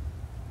ones.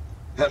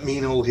 That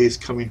mean old lady's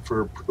coming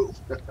for a broom.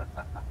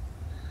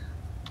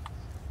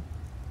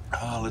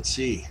 Let's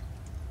see.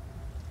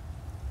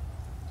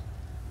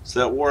 So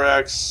that war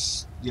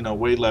axe, you know,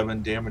 weight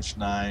 11, damage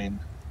 9.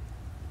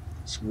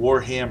 It's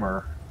war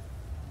hammer,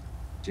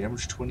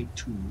 damage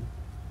 22.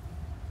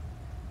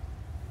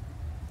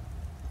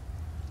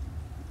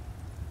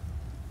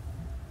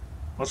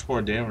 Much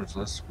more damage,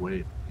 less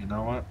weight. You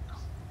know what?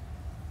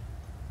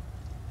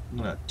 I'm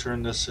gonna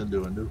turn this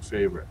into a new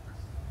favorite.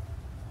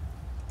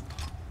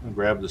 I'm gonna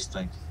grab this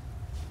thing.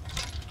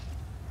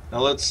 Now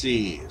let's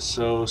see.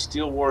 So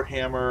steel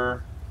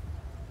warhammer.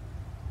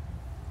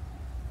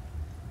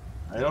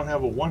 I don't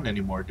have a 1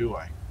 anymore, do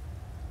I?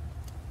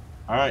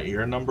 Alright,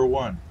 you're number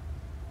 1.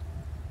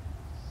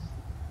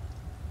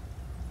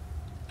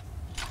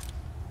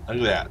 Look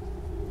at that.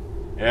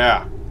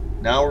 Yeah.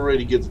 Now we're ready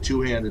to get the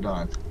two-handed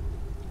on.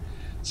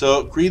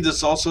 So Creed,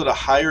 this also at a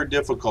higher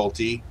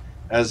difficulty,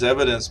 as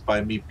evidenced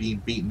by me being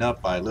beaten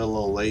up by a little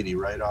old lady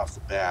right off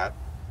the bat.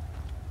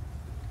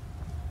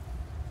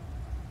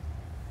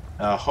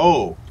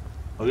 Ho!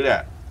 Look at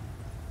that.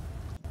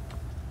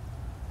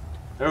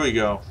 There we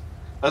go.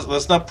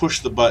 Let's not push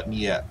the button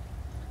yet.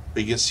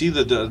 But you can see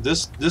that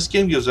this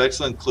game gives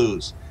excellent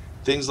clues.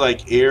 Things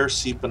like air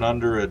seeping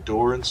under a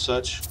door and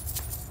such.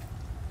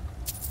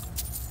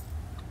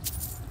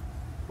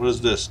 What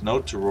is this?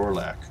 Note to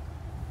Rorlach.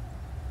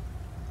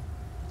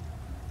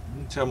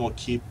 Meantime, we'll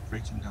keep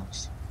breaking down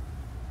this.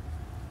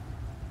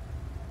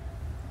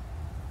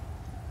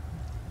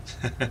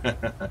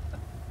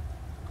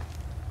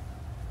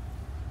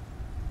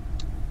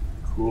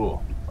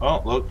 Cool.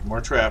 Oh, look,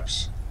 more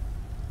traps.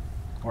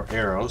 More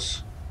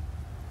arrows.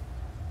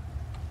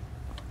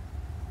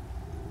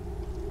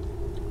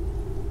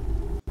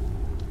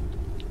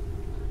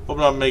 Hope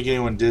not make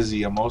anyone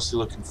dizzy. I'm mostly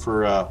looking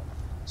for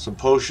some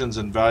potions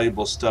and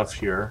valuable stuff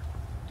here.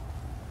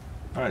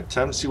 Alright,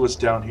 time to see what's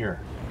down here.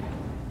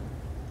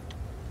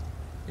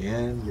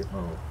 And you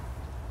know,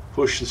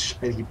 push the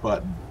shiny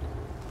button.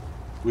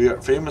 We are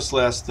famous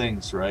last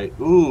things, right?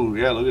 Ooh,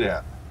 yeah, look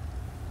at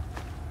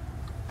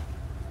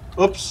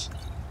that. Oops.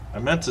 I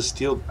meant to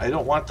steal. I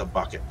don't want the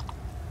bucket.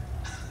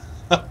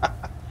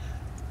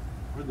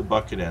 Where'd the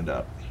bucket end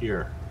up?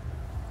 Here.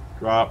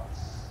 Drop.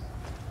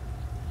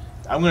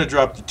 I'm going to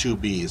drop the 2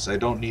 bees. I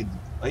don't need...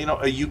 You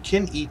know, you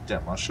can eat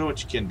them. I'll show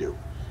what you can do.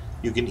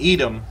 You can eat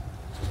them.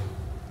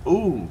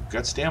 Ooh,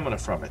 got stamina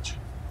from it.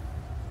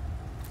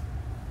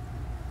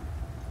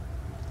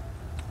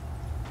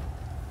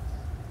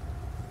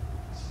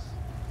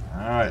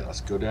 Alright,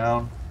 let's go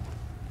down.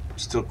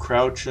 Still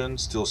crouching,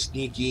 still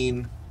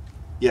sneaking.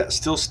 Yeah,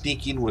 still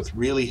sneaking with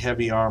really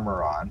heavy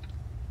armor on.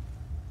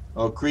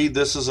 Oh, Creed,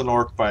 this is an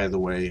orc, by the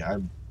way. I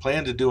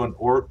plan to do an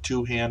orc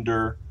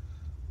two-hander.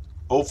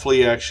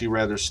 Hopefully, actually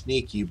rather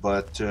sneaky,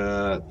 but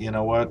you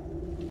know what?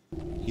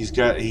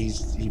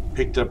 He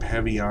picked up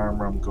heavy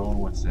armor. I'm going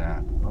with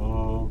that.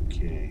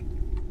 Okay.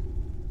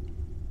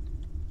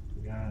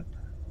 We got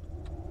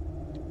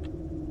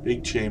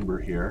big chamber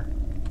here.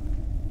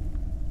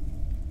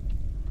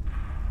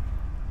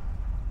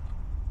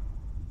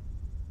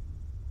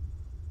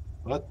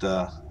 What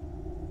the?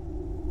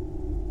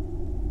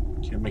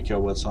 Can't make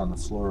out what's on the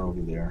floor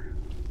over there.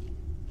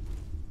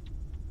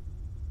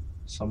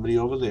 Somebody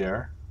over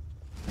there.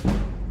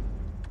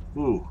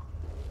 Ooh.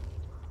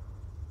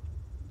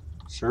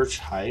 Search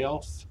high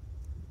elf?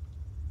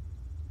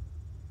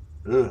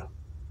 Ugh.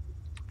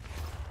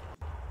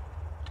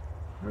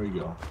 There we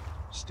go.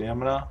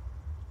 Stamina.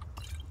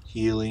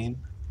 Healing.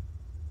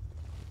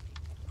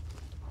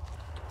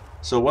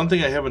 So one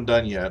thing I haven't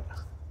done yet.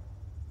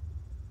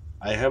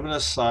 I haven't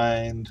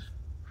assigned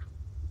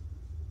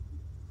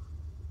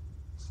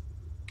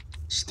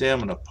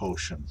Stamina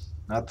potion.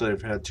 Not that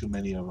I've had too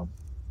many of them.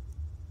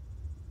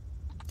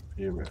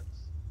 Favorite.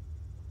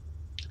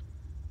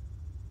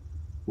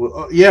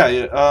 Well,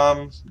 yeah,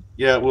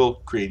 well,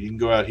 Creed, you can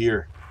go out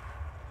here.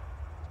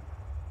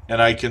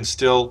 And I can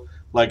still,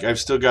 like, I've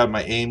still got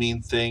my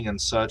aiming thing and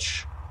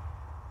such.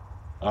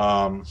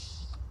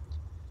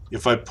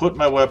 If I put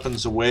my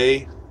weapons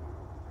away,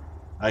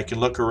 I can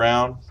look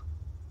around.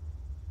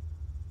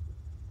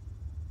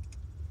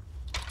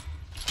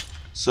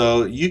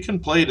 So you can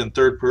play it in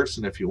third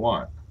person if you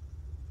want.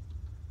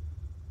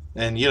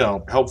 And, you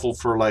know, helpful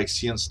for, like,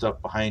 seeing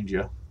stuff behind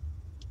you.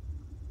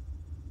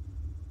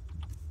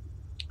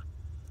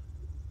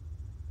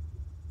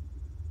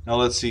 Now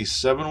let's see,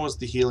 7 was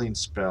the healing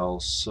spell,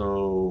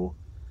 so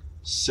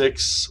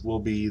 6 will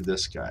be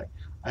this guy.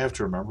 I have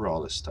to remember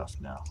all this stuff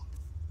now.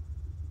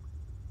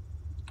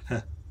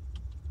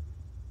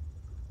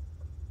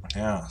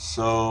 Yeah,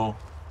 so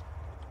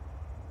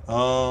 2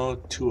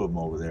 of them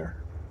over there.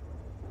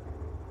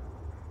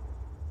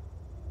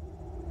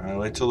 Alright,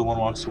 wait till the one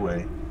walks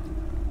away.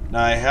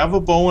 Now I have a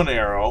bow and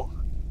arrow,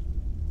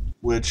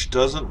 which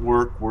doesn't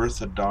work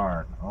worth a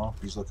darn. Oh,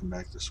 he's looking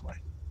back this way.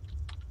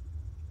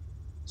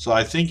 So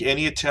I think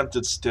any attempt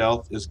at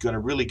stealth is going to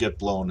really get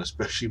blown,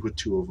 especially with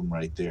 2 of them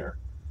right there.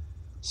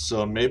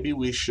 So maybe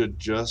we should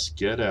just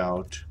get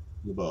out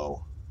the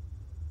bow.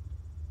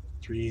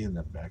 3 and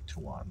then back to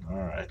 1.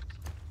 Alright.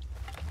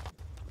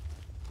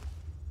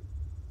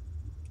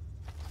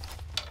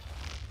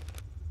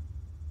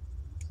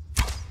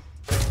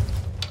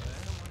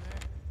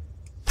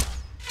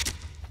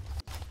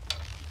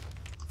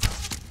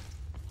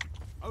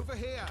 Over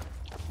here.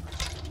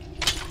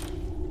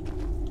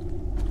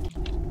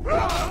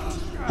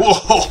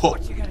 Whoa!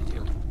 What you gonna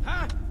do?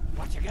 Huh?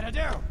 What you gonna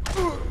do?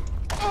 Ooh.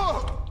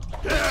 Oh!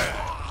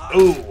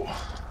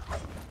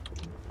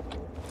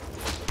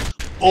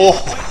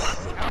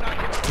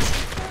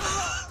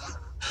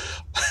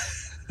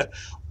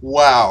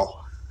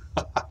 Wow.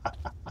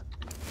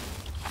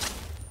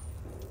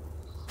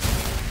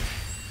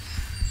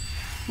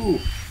 Ooh.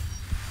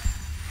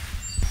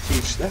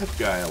 Teach that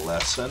guy a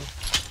lesson.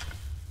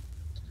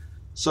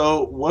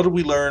 So, what do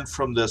we learn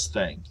from this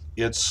thing?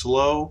 It's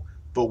slow,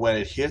 but when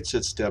it hits,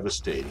 it's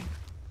devastating.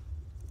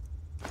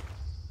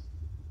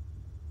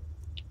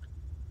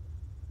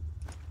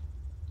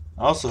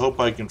 I also hope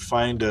I can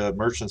find a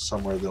merchant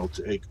somewhere that'll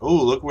take... Oh,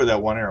 look where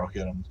that one arrow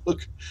hit him.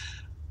 Look,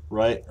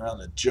 right around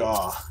the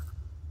jaw.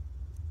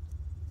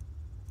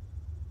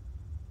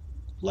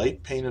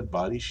 Light painted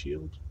body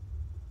shield.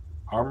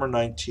 Armor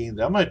 19.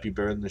 That might be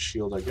better than the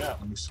shield I got.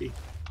 Let me see.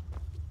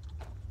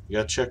 You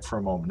gotta check for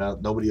a moment. Now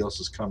nobody else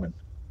is coming.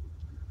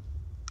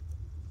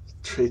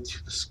 Straight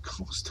through the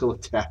skull, still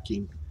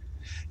attacking.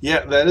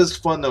 Yeah, that is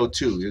fun though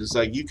too. It's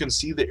like you can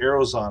see the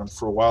arrows on him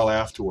for a while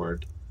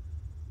afterward.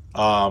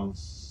 Not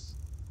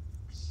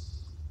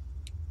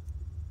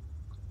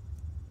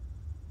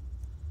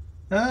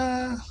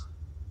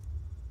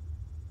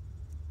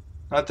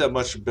that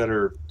much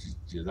better.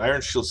 The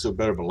Iron Shield's still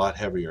better, but a lot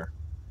heavier.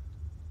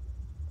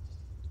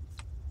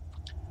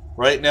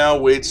 Right now,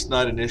 weight's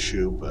not an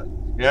issue, but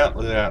yeah,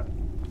 look at that.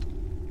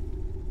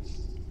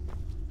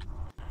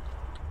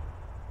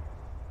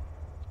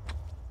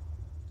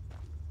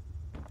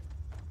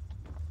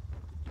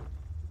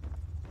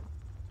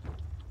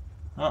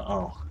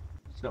 Uh-oh.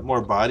 Is that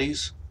more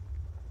bodies?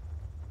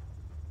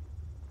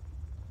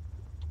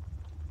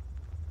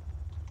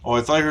 Oh,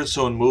 I thought I heard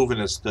someone moving.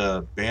 It's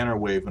the banner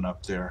waving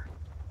up there.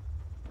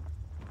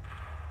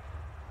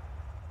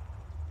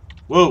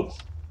 Whoa!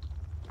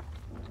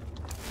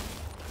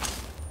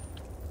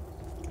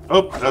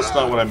 Oh, that's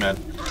not what I meant.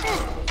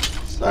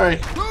 Sorry.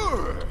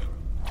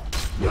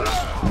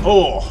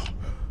 Oh!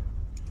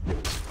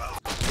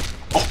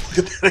 Oh, look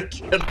at that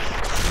again.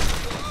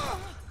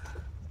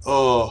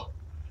 Oh.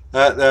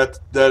 That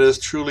is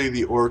truly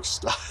the orc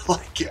style,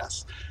 I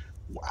guess.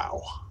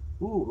 Wow.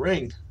 Ooh,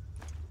 ring.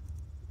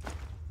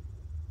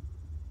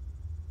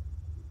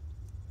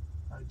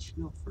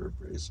 Shield for a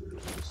bracer.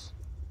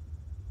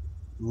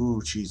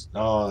 Ooh, cheese.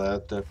 Oh,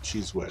 that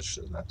cheese wedge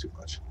does not too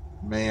much.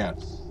 Man.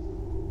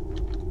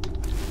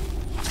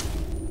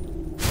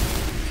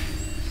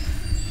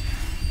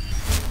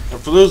 And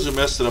for those who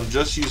missed it, I'm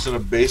just using a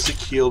basic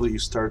heal that you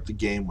start the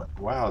game with.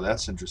 Wow,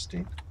 that's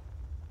interesting.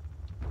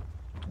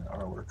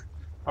 Artwork.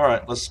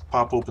 Alright, let's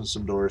pop open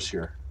some doors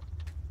here.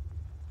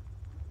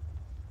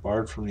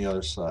 Barred from the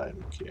other side.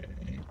 Okay.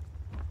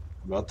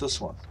 How about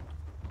this one?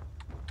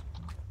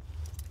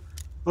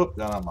 Oh,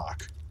 got a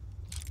mock.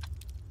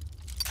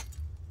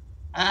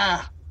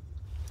 Ah!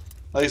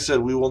 Like I said,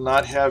 we will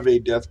not have a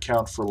death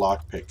count for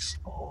lockpicks.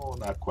 Oh,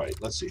 not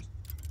quite. Let's see.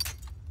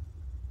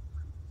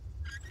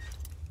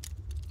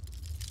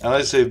 And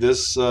I say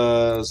this,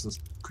 since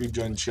Creed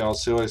joined the channel,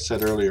 see what I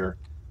said earlier.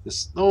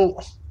 This, no.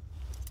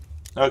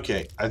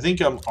 Okay, I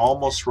think I'm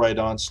almost right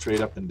on, straight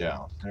up and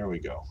down. There we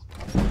go.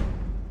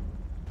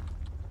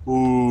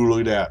 Ooh, look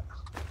at that.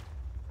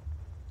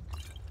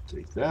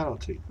 Take that, I'll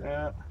take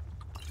that.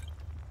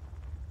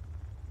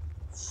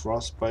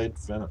 Frostbite,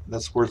 venom,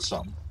 that's worth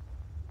something.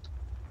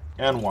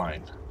 And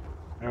wine.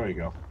 There we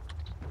go.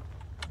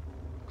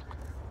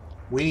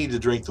 We need to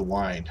drink the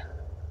wine.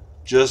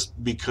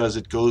 Just because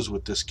it goes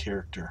with this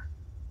character.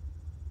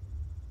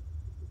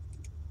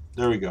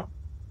 There we go.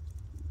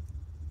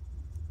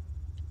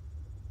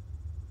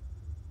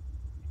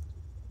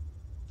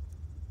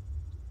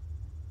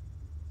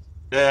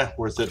 Yeah,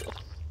 worth it.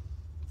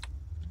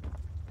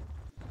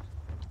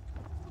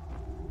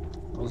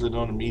 As long as I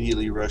don't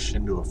immediately rush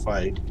into a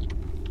fight.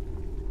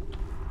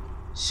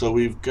 So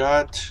we've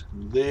got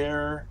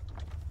there,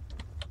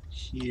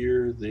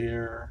 here,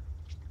 there.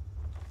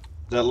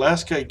 That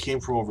last guy came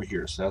from over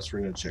here, so that's what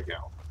we're going to check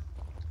out.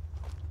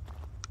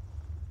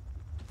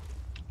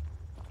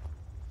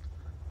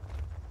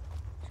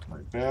 My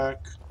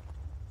back.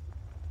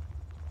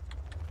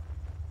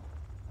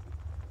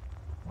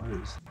 What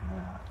is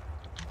that?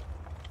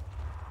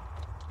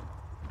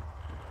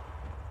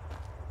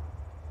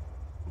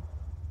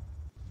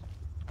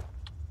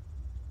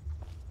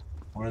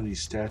 One of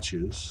these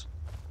statues.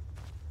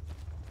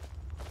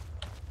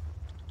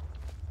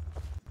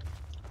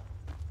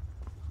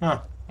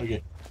 Huh,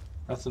 okay.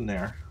 Nothing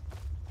there.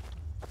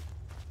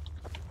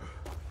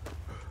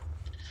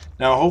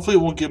 Now, hopefully it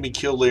won't get me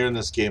killed later in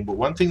this game, but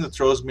one thing that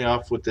throws me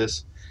off with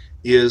this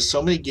is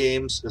so many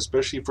games,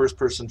 especially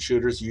first-person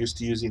shooters, used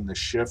to using the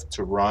shift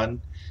to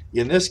run.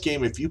 In this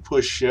game, if you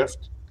push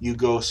shift, you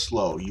go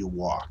slow, you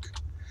walk.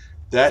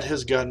 That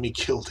has gotten me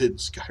killed in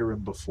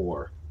Skyrim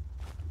before.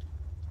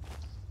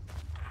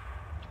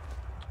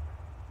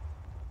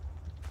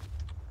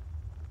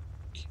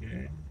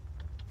 Okay.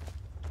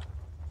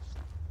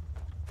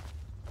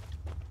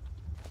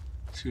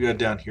 So we got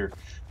down here.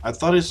 I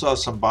thought I saw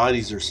some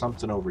bodies or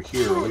something over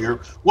here earlier.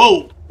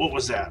 Whoa! What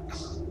was that?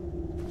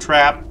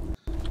 Trap.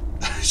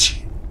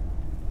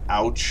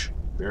 Ouch.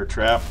 Bear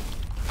trap.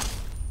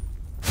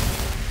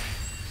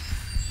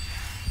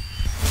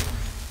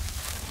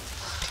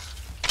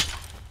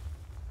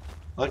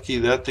 Lucky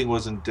that thing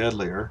wasn't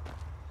deadlier.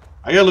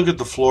 I gotta look at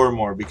the floor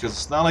more because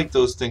it's not like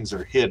those things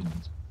are hidden.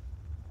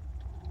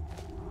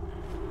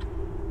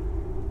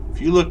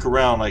 If you look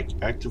around, like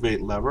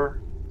activate lever.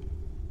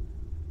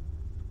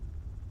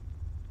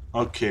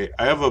 Okay,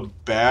 I have a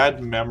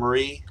bad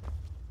memory.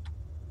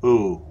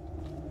 Ooh.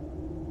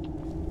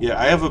 Yeah,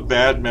 I have a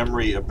bad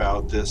memory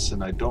about this,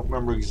 and I don't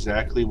remember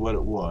exactly what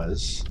it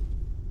was.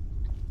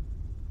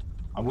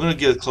 I'm going to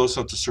get close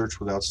enough to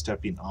search without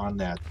stepping on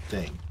that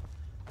thing.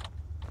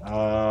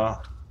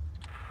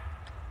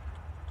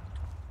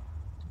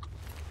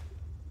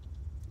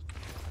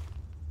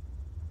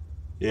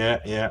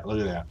 Yeah, look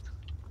at that.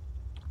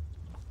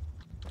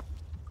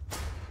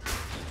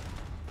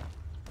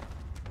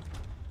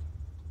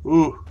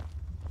 Ooh.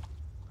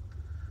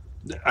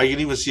 I can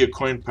even see a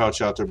coin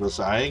pouch out there, but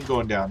I ain't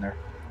going down there.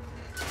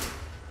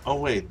 Oh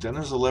wait, then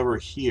there's a lever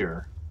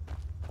here.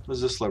 What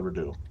does this lever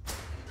do?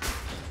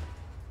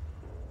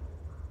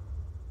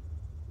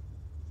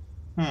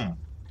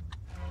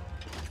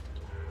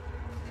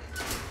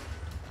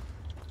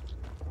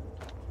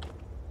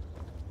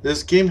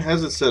 This game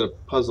has a set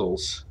of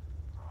puzzles.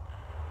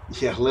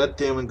 Yeah, let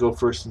Damon go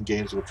first in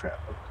games with trap.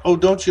 Oh,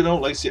 don't you know?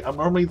 Like, see, I'm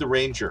normally the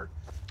ranger.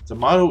 The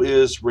motto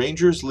is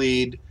rangers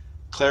lead,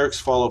 clerics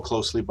follow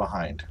closely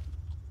behind.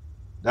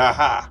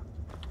 Aha!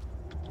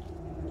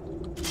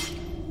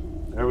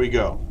 There we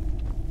go.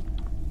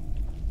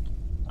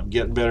 I'm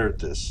getting better at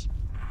this.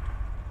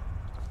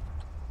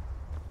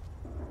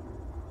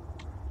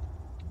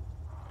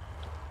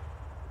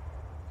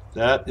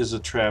 That is a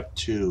trap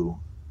too.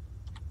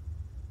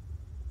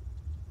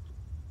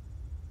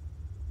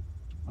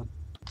 What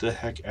the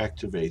heck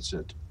activates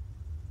it?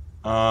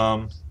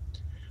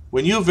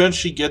 When you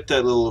eventually get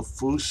that little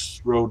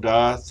Fus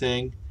Roda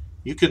thing,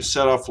 you can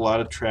set off a lot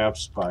of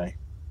traps by...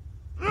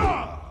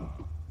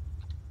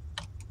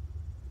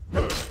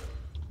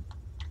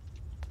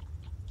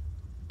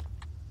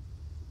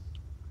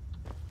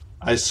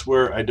 I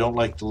swear I don't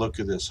like the look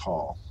of this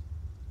hall.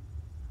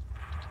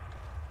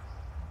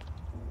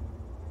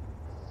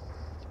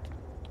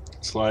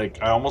 It's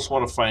like, I almost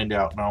want to find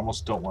out, and I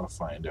almost don't want to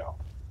find out.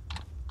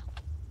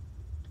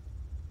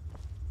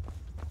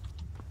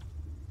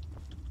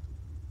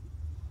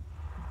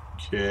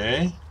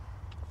 Okay.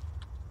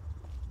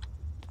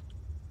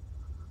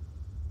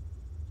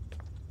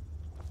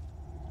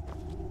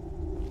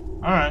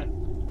 Alright.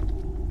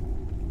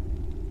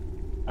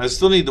 I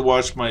still need to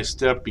watch my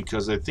step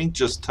because I think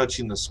just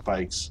touching the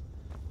spikes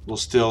will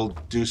still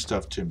do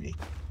stuff to me.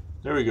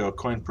 There we go,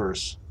 coin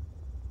purse.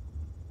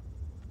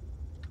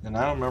 And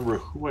I don't remember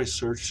who I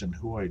searched and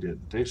who I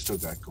didn't. They've still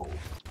got gold.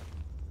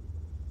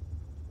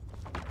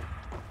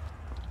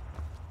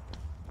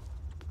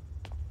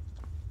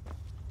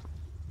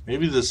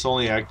 Maybe this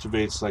only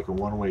activates like a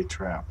one-way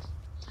trap.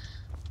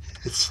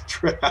 It's a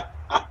trap.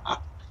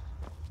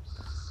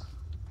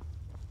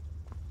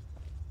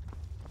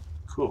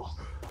 Cool.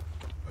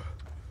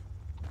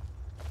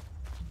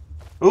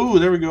 Oh,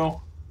 there we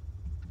go.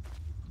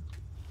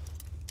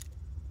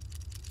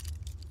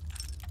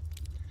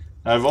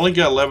 Now, I've only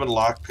got 11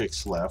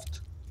 lockpicks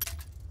left.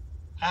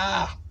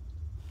 Ah!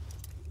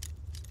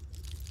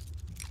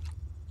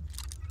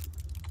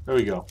 There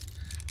we go.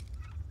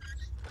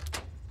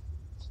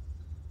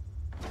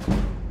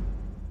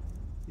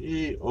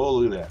 Hey, oh,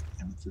 look at that.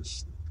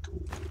 Amethyst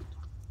gold.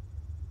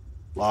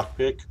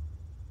 Lockpick.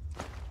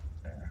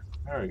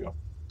 There we go.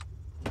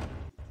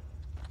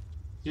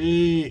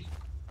 Yay!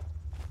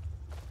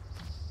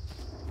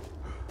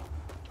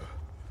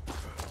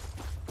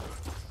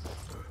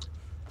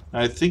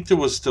 I think there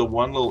was still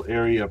one little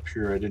area up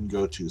here I didn't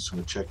go to, so I'm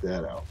going to check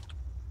that out.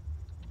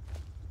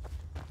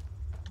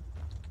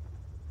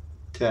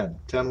 10.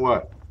 10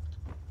 what?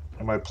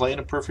 Am I playing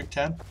a perfect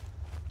 10?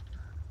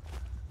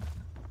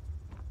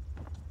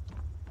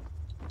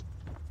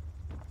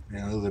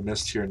 Yeah, look at the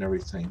mist here and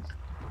everything.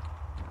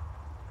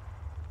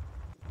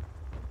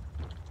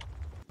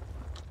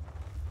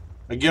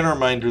 Again, a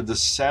reminder, the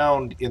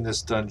sound in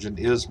this dungeon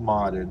is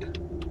modded.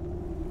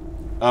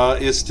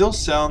 It still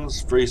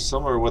sounds very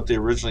similar to what they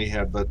originally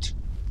had, but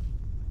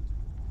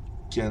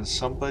can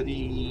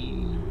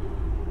somebody...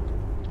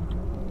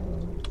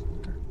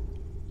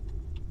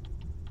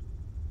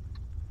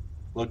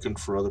 Looking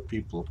for other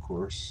people, of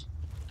course.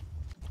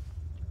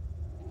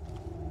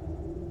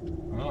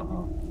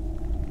 Uh-oh.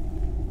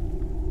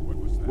 What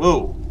was that?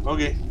 Whoa,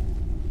 okay.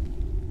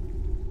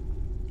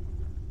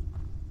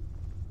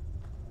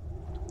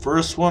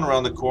 First one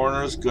around the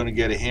corner is going to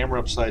get a hammer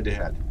upside the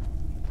head.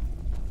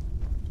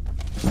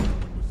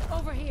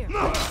 Over here.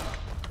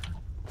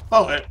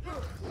 Oh,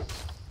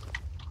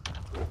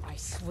 I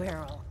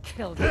swear I'll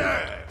kill you. Go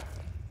ahead.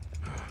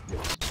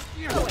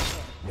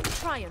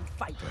 Try and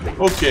fight back.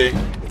 okay,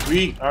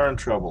 we are in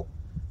trouble.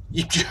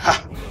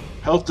 Yeah,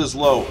 health is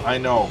low, I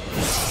know.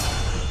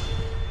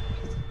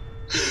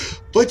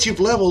 But you've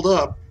leveled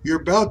up.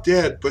 You're about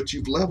dead, but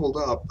you've leveled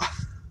up.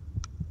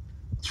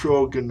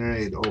 Throw a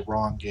grenade. Oh,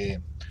 wrong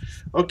game.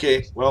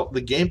 Okay, well,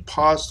 the game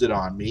paused it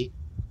on me,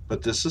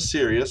 but this is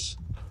serious.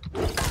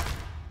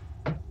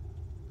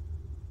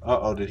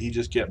 Uh-oh, did he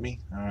just get me?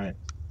 Alright.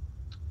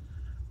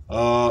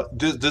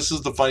 This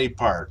is the funny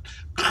part.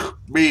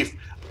 Beef.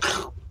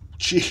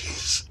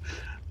 Jeez.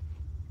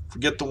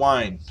 Forget the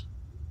wine.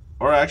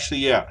 Or actually,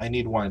 yeah, I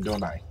need wine,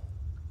 don't I?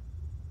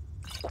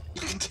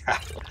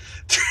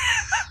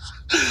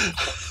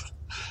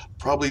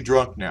 Probably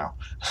drunk now.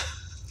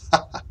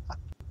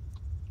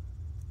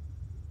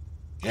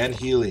 And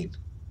healing.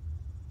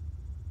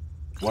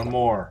 One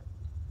more.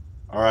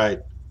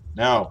 Alright.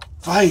 Now,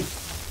 fight!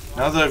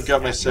 Now that I've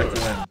got my second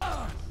win.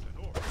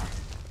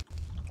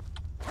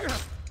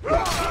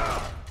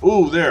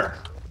 Ooh, there.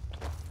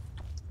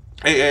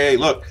 Hey, hey, hey,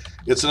 look.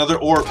 It's another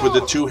orc with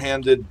a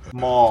two-handed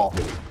maul.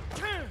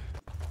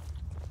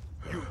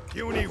 You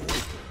puny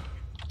weak.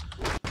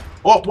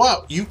 Oh,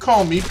 wow. You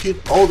call me puny...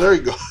 Oh, there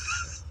you go.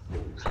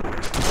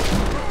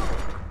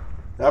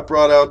 That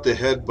brought out the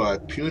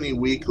headbutt. Puny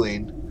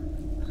weakling.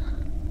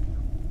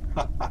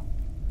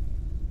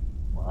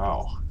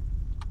 Wow.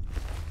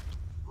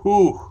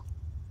 Whew.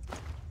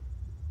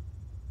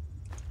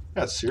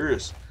 That's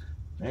serious.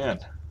 Man.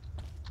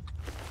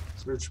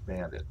 Search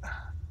bandit.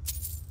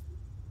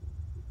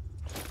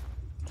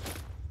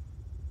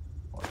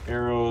 More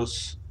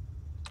arrows.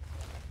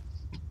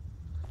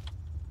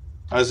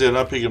 I say I'm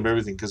not picking up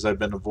everything because I've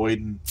been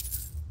avoiding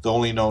the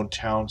only known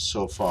towns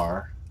so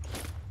far.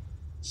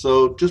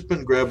 So just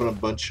been grabbing a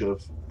bunch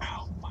of...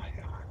 Oh my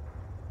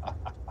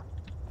god.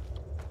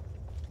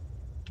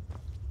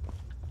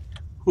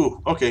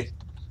 Whew, okay.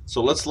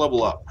 So let's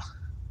level up.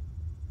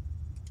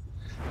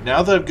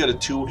 Now that I've got a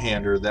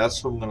two-hander,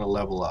 that's what I'm going to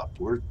level up.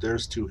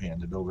 There's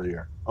two-handed over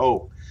here.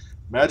 Oh,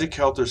 magic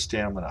health or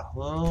stamina.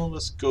 Well,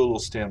 let's go a little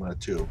stamina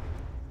too.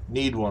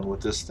 Need one with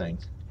this thing.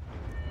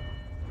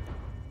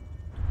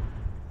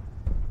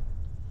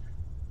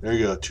 There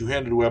you go.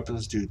 Two-handed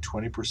weapons do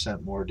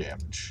 20% more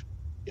damage.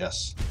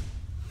 Yes.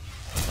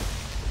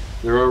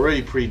 They're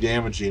already pretty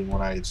damaging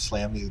when I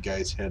slam these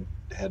guys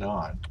head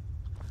on.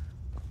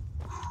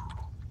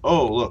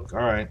 Oh, look. All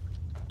right.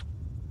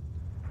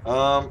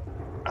 I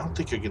don't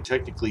think I can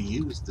technically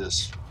use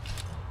this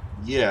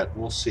yet.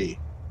 We'll see.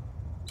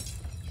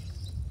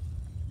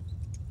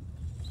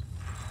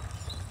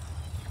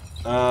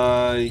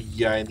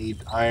 Yeah, I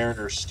need iron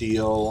or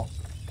steel.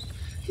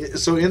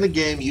 So in the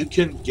game, you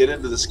can get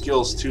into the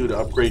skills too to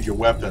upgrade your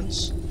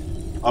weapons.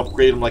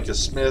 Upgrade them like a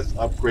smith,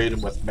 upgrade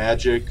them with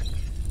magic.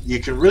 You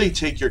can really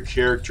take your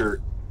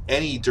character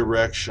any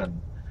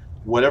direction.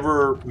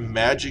 Whatever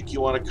magic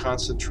you want to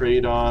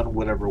concentrate on,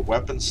 whatever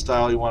weapon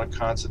style you want to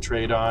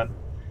concentrate on,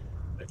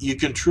 you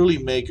can truly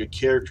make a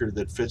character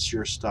that fits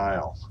your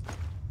style.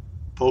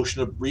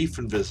 Potion of brief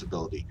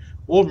invisibility.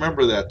 We'll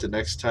remember that the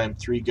next time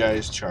three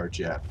guys charge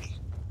at me.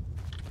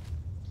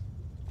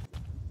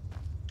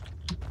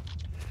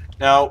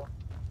 Now,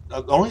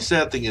 the only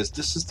sad thing is,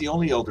 this is the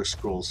only Elder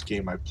Scrolls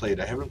game I played.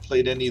 I haven't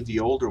played any of the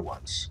older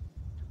ones.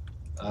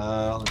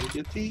 Let me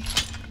get the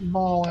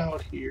mall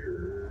out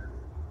here.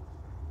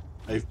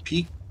 I've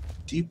peeked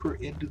deeper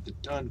into the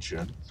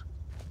dungeon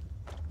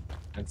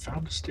and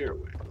found a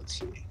stairway. Let's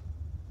see.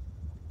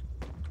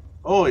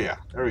 Oh yeah,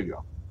 there we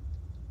go.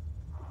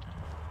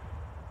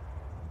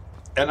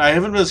 And I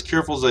haven't been as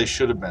careful as I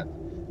should have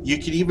been. You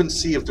can even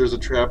see if there's a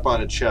trap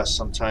on a chest.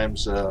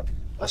 Sometimes a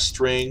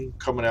string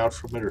coming out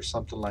from it or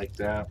something like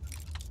that.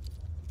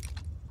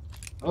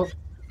 Oh.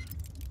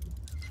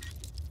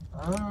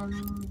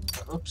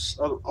 Oops.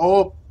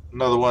 Oh,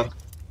 another one.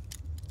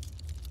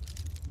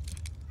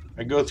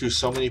 I go through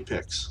so many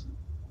picks.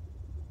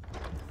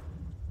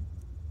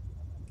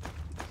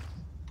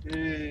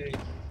 Yay.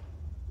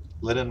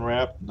 Linen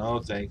wrap? No,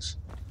 thanks.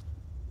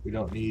 We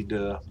don't need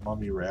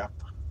mummy wrap.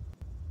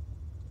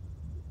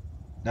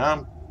 Now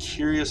I'm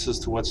curious as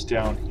to what's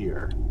down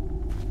here.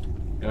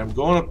 And I'm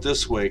going up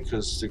this way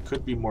because there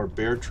could be more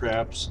bear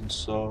traps and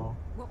so...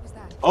 What was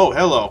that? Oh,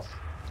 hello.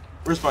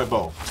 Where's my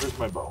bow? Where's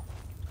my bow?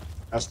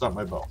 That's not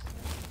my bow.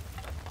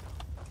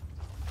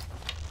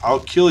 I'll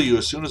kill you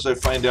as soon as I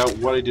find out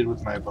what I did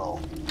with my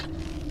bow.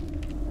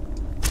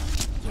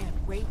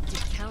 Can't wait to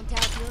count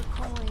out your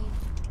coin.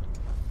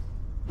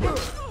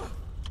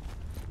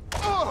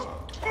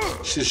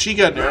 She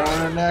got an arrow in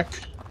her neck.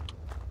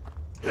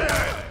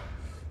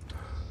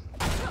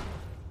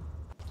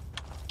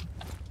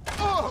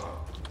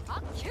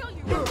 I'll kill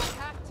you if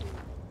I have to.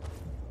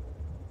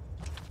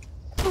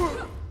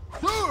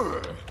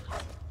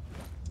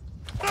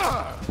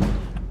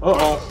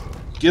 Uh-oh.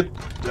 Get...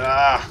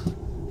 Ah.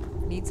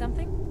 Need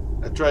something?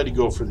 I tried to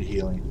go for the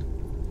healing.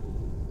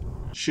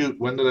 Shoot,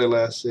 when did I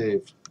last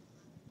save?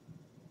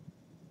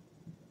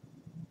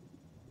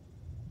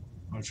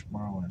 Much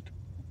Morrowind.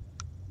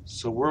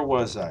 So where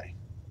was I?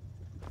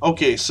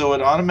 Okay, so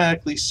it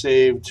automatically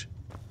saved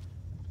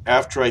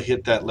after I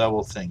hit that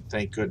level thing.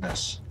 Thank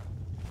goodness.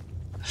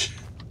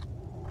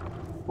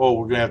 Oh,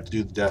 we're going to have to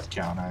do the death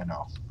count, I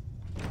know.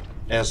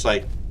 And it's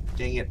like,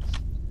 dang it.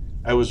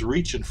 I was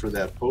reaching for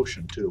that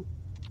potion, too.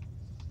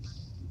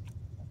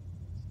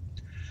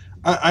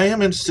 I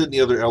am interested in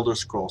the other Elder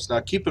Scrolls. Now,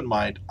 keep in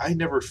mind, I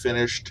never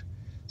finished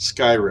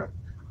Skyrim.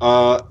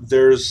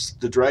 There's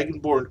the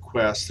Dragonborn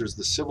quest, there's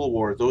the Civil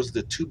War, those are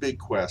the two big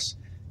quests,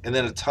 and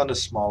then a ton of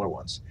smaller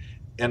ones.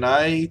 And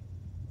I've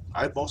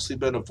mostly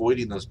been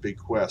avoiding those big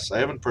quests. I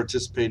haven't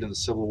participated in the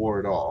Civil War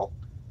at all.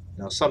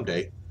 You know,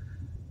 someday.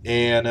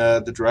 And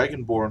the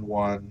Dragonborn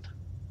one,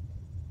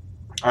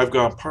 I've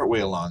gone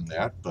partway along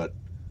that, but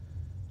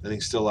I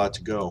think still a lot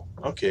to go.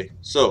 Okay,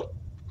 so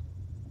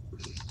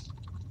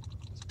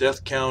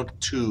death count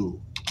 2.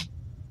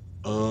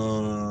 I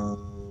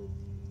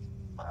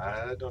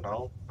don't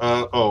know.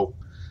 Oh.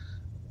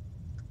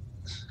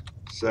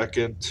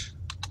 Second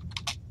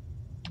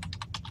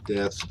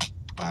death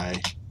by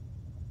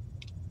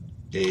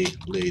a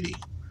lady.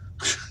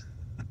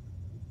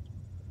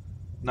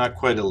 Not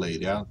quite a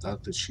lady. I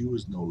thought that she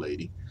was no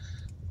lady.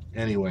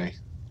 Anyway.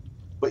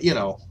 But you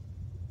know.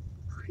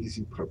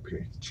 Crazy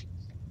barbarian.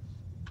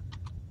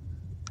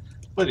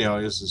 But you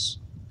know, this is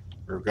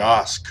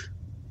Urgosk.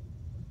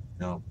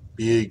 You know,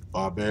 big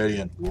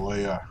barbarian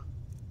warrior.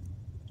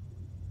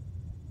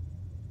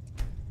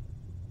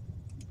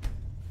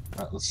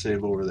 Alright, let's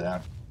save over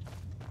that.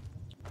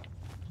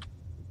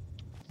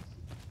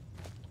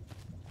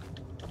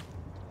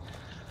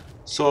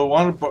 So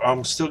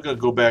I'm still going to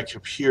go back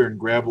up here and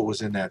grab what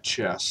was in that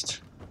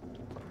chest.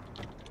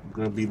 I'm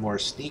going to be more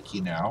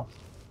sneaky now.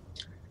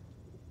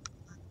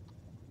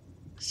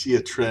 See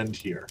a trend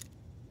here.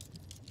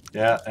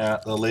 Yeah,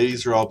 the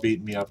ladies are all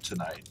beating me up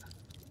tonight.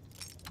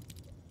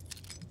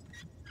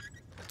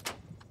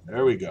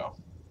 There we go.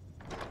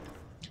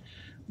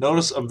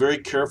 Notice I'm very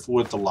careful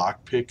with the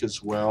lockpick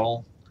as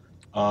well.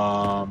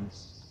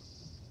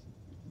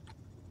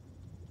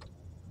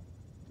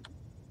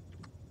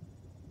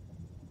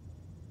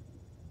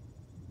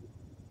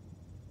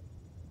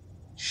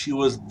 She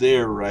was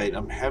there, right?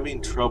 I'm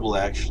having trouble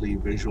actually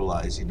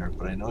visualizing her,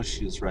 but I know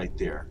she is right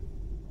there.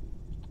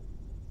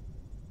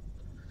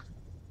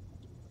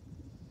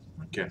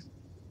 Okay.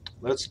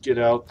 Let's get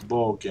out the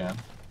bow again.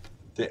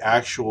 The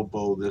actual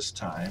bow this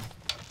time.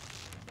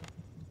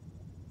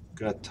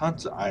 Got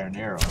tons of iron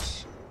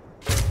arrows.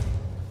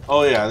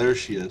 Oh yeah, there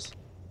she is.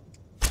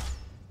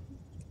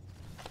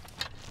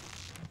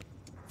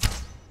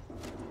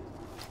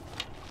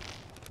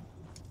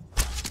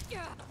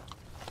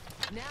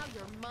 Now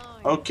you're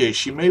mine. Okay,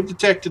 she may have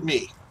detected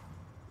me.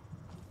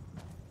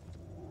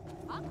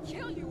 I'll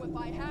kill you if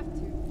I have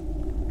to.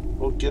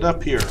 Well, get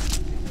up here.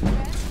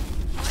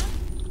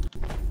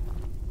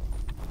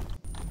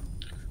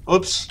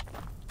 Oops.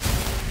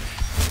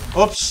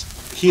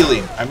 Oops.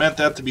 Healing. I meant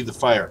that to be the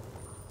fire.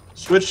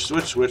 Switch,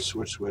 switch, switch,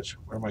 switch, switch.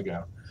 Where am I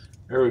going?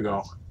 There we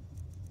go.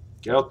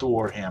 Get out the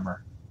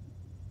warhammer.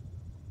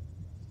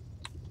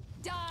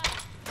 Die.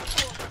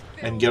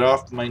 And get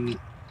off my knee.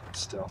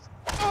 Still.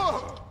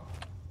 Time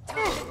to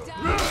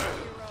die,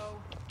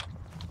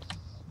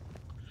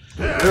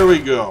 hero. There we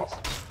go.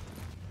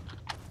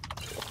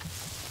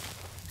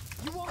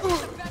 You won't get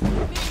the best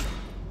of me.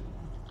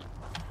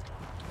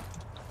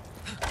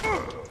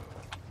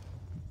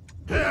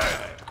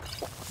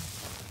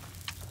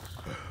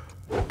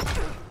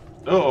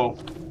 Uh-oh.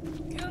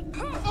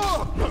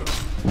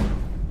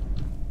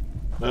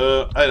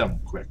 Item,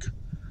 quick.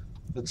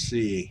 Let's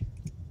see.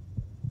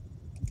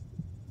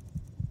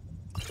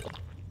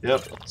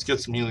 Yep, let's get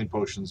some healing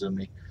potions in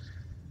me.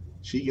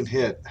 She can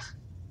hit.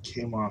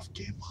 Game off,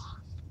 game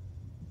on.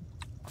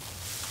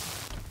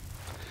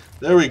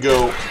 There we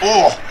go.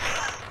 Oh!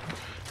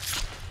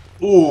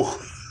 Ooh.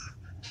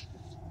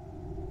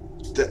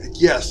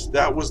 Yes,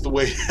 that was the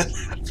way to end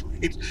that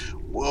fight.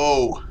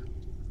 Whoa.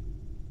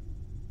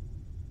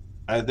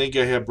 I think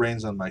I have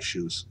brains on my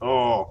shoes.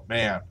 Oh,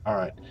 man.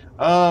 Alright.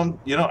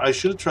 You know, I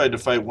should have tried to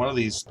fight one of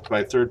these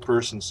by third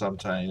person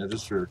sometime, you know,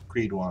 just for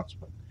Creed once.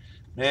 But,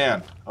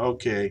 man,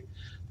 okay.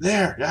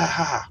 There!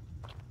 Ah!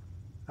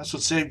 That's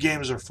what save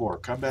games are for.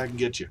 Come back and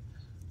get you.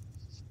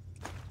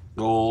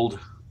 Gold.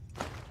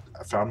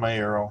 I found my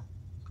arrow.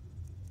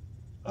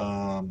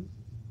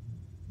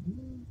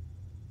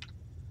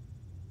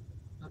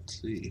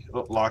 Let's see.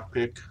 Oh,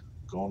 lockpick.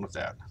 Going with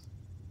that.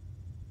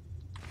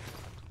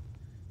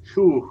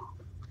 Whew.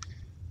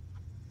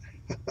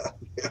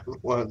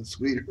 One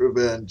sweet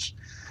revenge.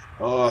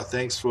 Oh,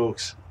 thanks,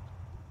 folks.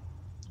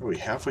 Are we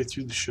halfway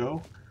through the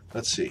show?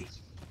 Let's see.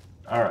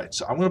 All right,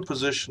 so I'm going to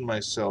position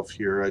myself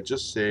here. I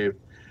just saved.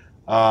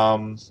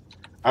 I'm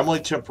only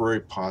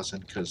temporarily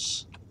pausing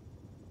because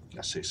I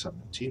gotta say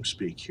something in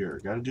TeamSpeak here.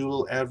 Got to do a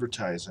little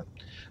advertising.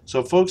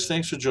 So, folks,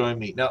 thanks for joining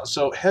me. Now,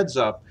 so heads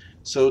up.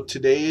 So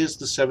today is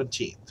the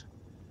 17th.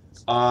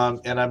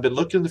 And I've been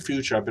looking in the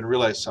future. I've been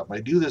realizing something.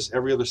 I do this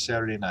every other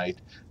Saturday night.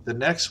 The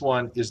next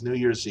one is New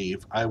Year's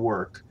Eve. I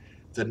work.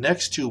 The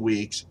next 2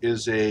 weeks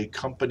is a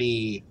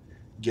company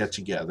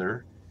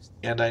get-together.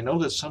 And I know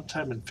that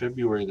sometime in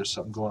February there's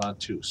something going on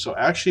too. So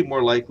actually,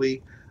 more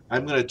likely,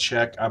 I'm going to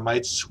check. I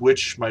might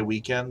switch my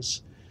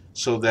weekends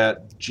so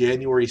that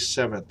January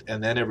 7th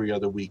and then every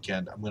other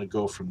weekend, I'm going to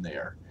go from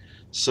there.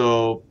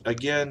 So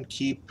again,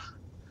 keep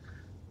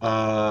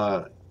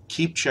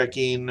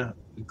checking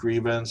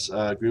grievances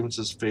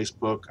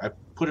Facebook. I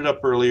put it up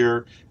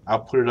earlier.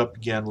 I'll put it up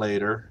again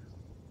later.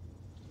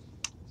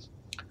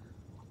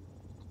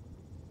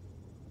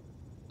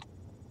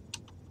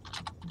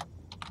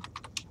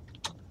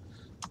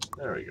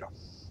 There we go.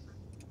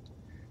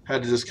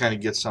 Had to just kind of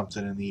get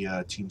something in the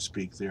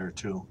TeamSpeak there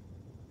too.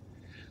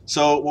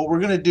 So what we're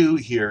going to do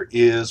here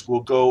is we'll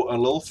go a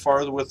little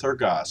farther with our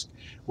Gosk.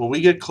 When we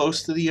get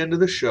close to the end of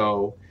the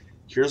show,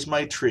 here's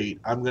my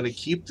treat. I'm going to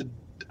keep the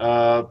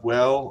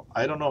well,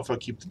 I don't know if I'll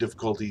keep the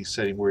difficulty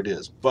setting where it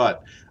is,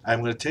 but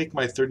I'm going to take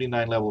my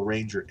 39 level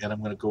ranger and I'm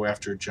going to go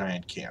after a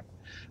giant camp.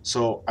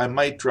 So I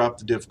might drop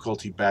the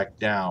difficulty back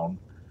down,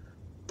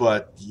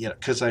 but you know,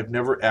 because I've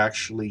never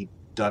actually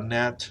done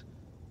that,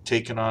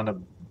 taken on a,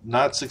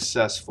 not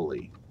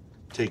successfully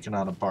taken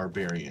on a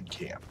barbarian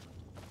camp.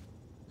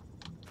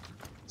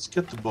 Let's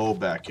get the bow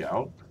back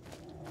out.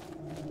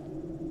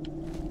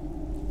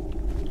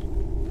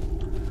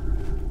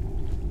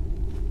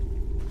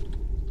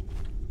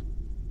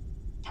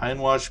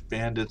 Pinewash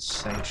Bandits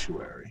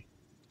Sanctuary.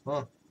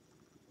 Huh.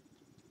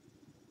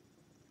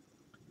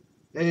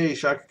 Hey,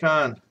 Shaka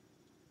Khan.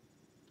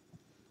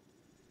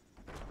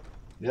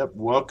 Yep,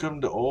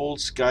 welcome to old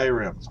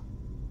Skyrim.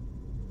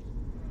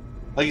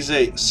 Like I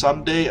say,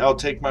 someday I'll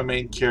take my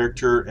main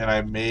character and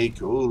I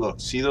make... Oh, look,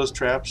 see those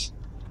traps?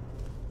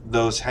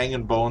 Those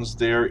hanging bones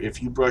there?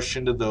 If you brush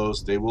into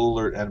those, they will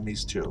alert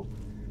enemies too.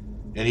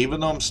 And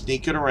even though I'm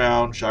sneaking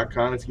around, Shaka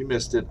Khan, if you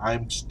missed it,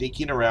 I'm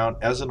sneaking around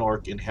as an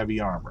orc in heavy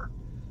armor.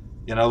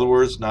 In other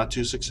words, not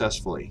too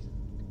successfully.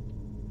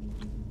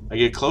 I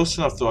get close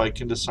enough, though, I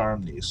can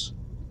disarm these.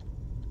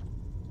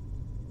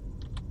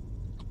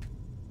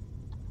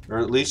 Or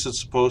at least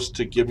it's supposed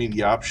to give me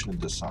the option to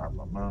disarm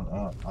them.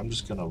 I'm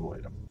just going to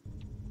avoid them.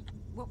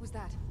 What was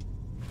that?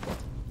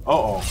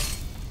 Uh-oh.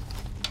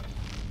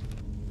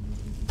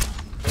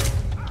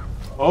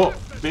 Oh,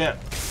 man.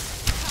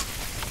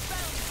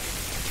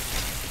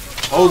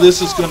 Oh,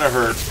 this is going to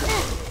hurt.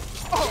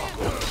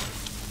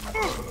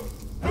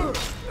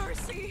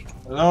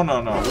 No,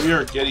 no, no. We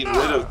are getting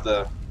rid of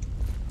the...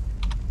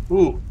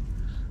 Ooh.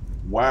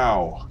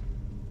 Wow.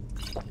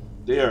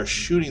 They are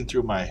shooting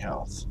through my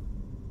health.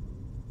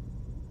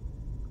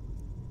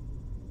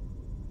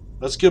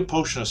 Let's get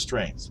Potion of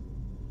Strength.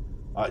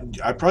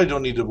 I probably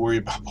don't need to worry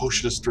about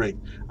Potion of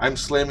Strength. I'm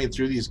slamming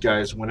through these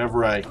guys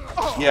whenever I...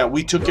 Yeah,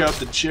 we took out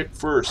the chick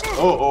first.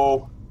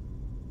 Uh-oh.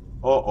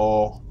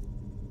 Uh-oh.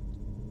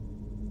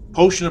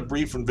 Potion of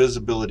Brief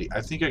Invisibility.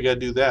 I think I gotta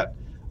do that.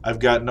 I've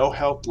got no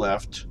health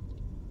left.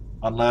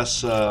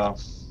 Unless,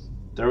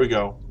 there we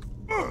go.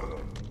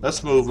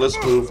 Let's move, let's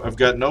move. I've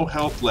got no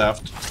health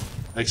left,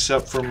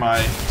 except for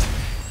my,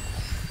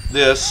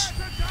 this.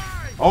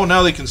 Oh,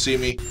 now they can see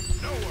me.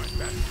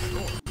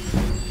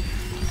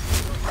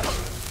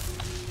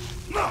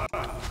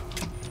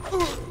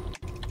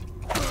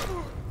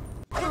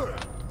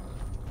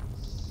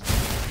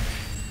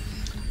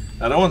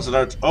 Now that one's an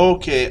arch.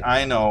 Okay,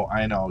 I know.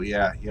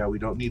 Yeah, we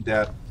don't need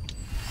that.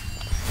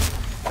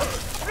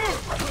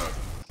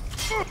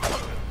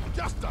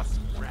 Just a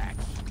scratch.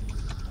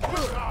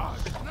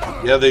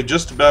 Yeah, they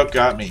just about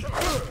got me.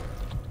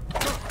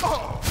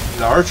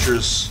 The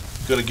archer's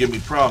gonna give me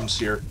problems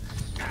here.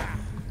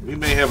 We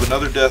may have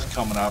another death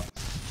coming up.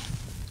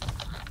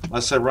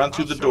 Unless I run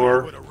through the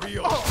door.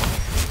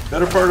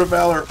 Better part of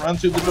valor. Run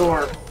through the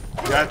door.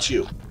 Got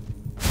you.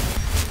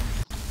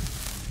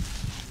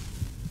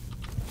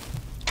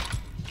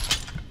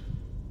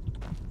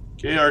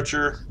 Okay,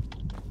 Archer.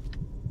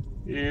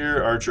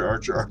 Here, Archer,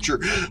 Archer, Archer.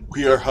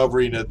 We are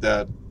hovering at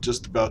that.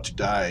 Just about to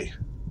die.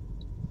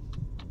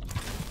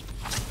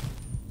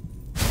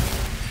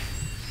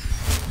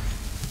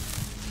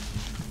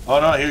 Oh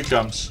no, here he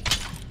comes.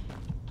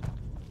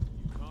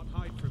 You can't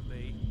hide from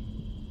me.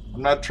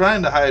 I'm not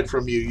trying to hide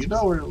from you. You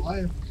know where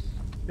life.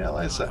 Yeah, like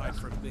I Can't said. hide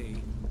from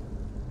me.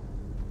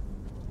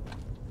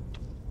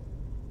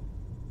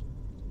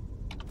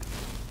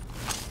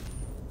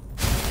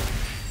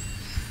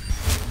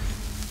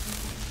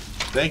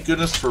 Thank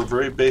goodness for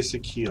very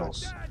basic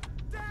heals.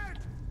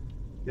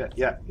 Yeah,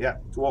 yeah, yeah.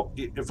 Well,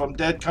 if I'm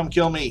dead, come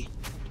kill me.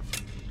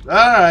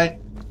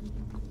 Alright.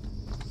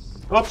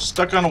 Oops,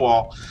 stuck on a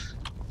wall.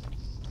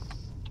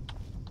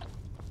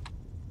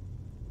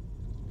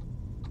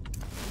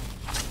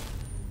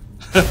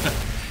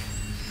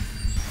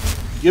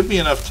 Give me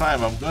enough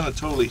time, I'm gonna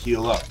totally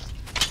heal up.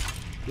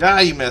 Yeah,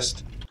 you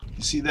missed.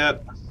 You see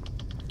that?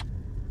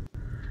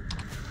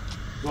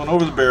 Going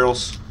over the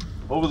barrels.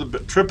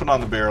 Tripping on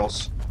the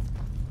barrels.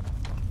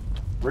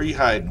 Where are you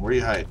hiding? Where are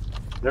you hiding?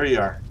 There you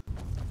are.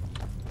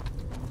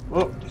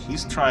 Oh,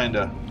 he's trying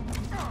to...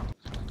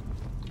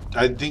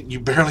 I think you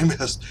barely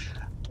missed.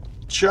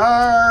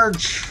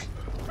 Charge!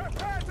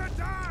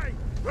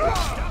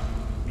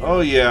 Oh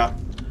yeah.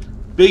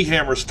 Big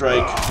hammer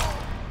strike.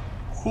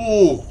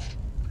 Ooh.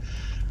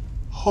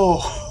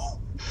 Oh.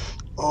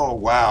 Oh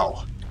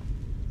wow.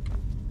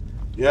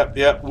 Yep,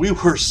 yep. We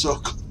were so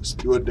close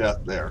to a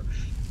death there.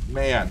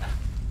 Man.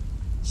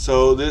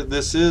 So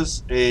this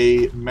is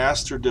a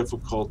master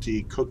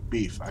difficulty cooked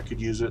beef. I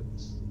could use it.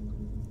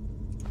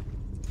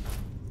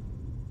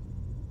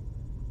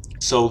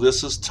 So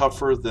this is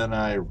tougher than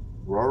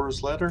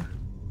Rora's letter.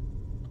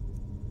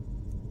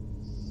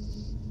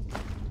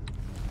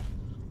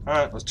 All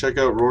right, let's check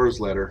out Rora's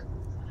letter.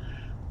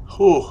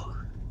 Whew.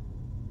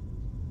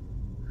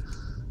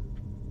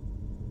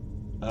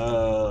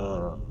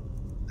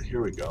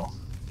 Here we go.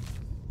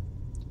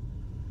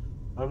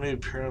 I mean,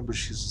 apparently, but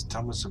she's as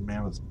dumb as a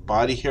man with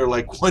body hair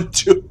like one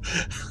too.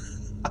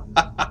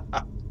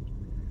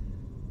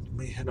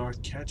 May head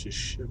north, catch a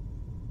ship.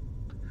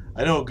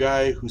 I know a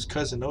guy whose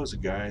cousin knows a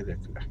guy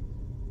that could.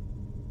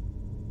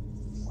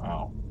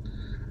 Wow.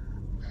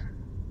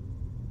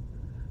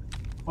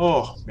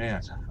 Oh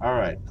man! All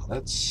right,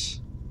 let's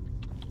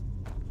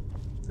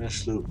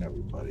finish looting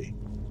everybody.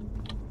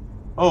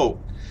 Oh,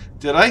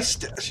 did I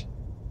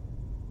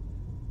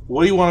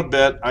what do you want to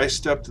bet? I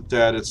stepped at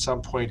that at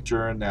some point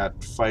during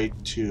that fight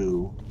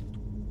too.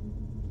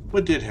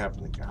 What did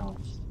happen to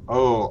Gauss?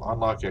 Oh,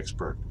 unlock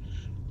expert.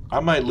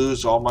 I might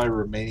lose all my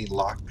remaining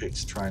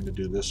lockpicks trying to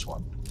do this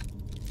one.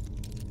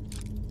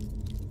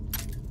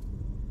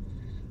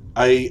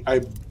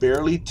 I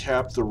barely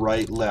tap the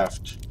right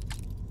left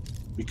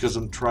because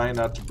I'm trying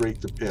not to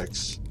break the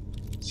picks.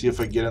 See if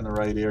I get in the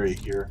right area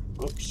here.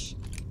 Oops.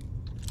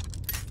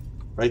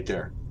 Right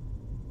there.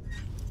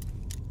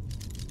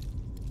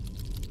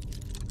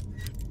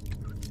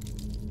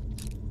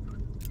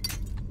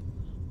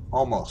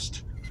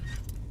 Almost.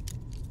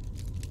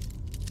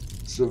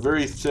 It's a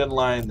very thin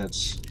line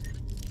that's...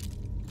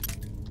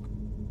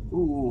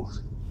 Ooh.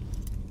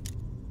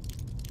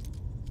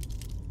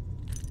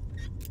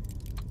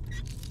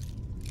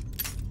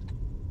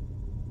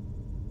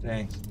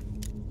 Dang.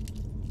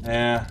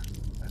 Yeah.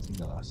 I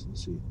think I lost.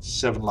 Let's see.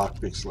 7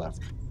 lockpicks left.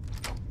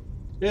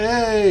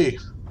 Yay!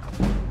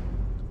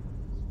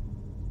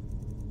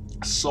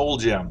 Soul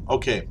gem.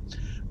 Okay.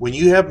 When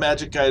you have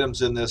magic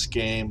items in this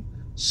game,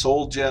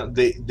 soul gem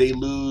they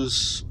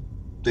lose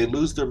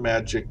their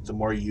magic the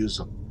more you use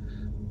them.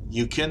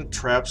 You can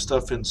trap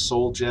stuff in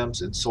soul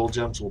gems, and soul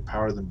gems will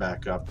power them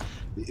back up.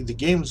 The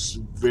game's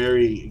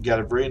got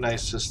a very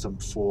nice system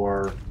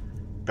for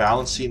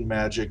balancing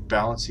magic,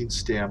 balancing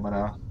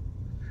stamina.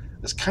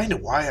 That's kind of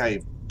why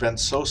I've been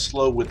so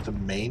slow with the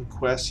main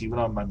quests, even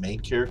on my main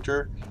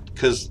character,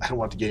 because I don't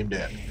want the game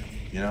dead.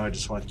 You know, I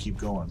just want to keep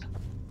going.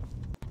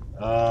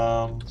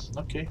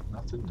 Okay,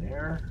 nothing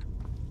there.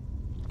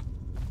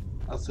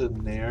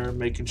 Nothing there.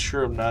 Making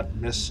sure I'm not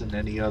missing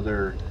any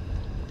other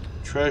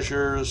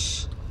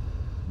treasures.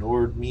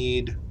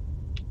 Nordmead.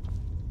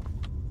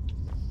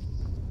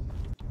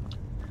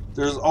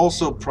 There's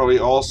also probably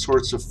all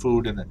sorts of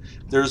food in it.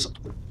 There's...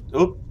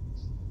 Oop.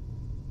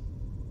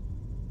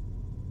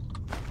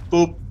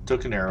 Boop.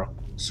 Took an arrow.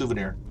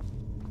 Souvenir.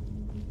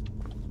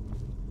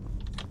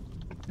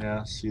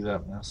 Yeah, see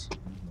that mess?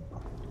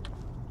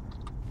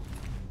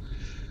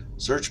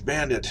 Search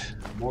bandit.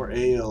 More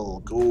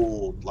ale.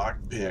 Gold.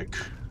 Lockpick.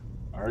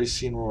 Already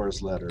seen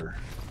Roar's letter.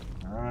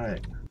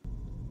 Alright.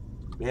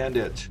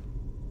 Bandit.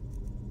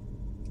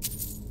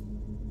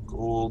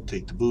 Gold.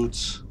 Take the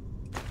boots.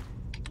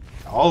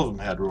 All of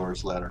them had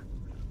Roar's letter.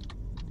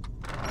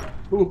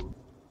 Ooh.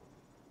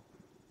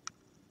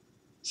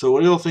 So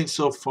what do y'all think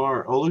so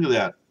far? Oh, look at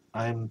that.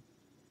 I'm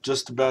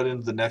just about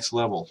into the next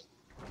level.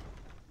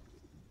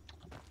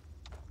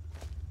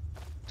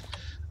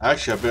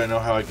 Actually, I better know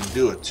how I can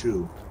do it,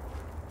 too.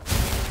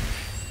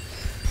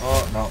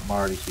 Oh, no, I'm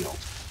already healed.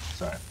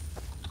 Sorry.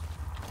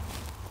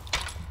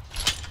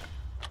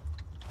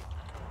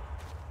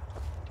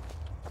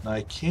 Now,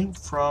 I came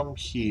from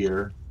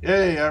here.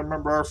 Hey, I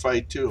remember our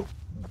fight, too.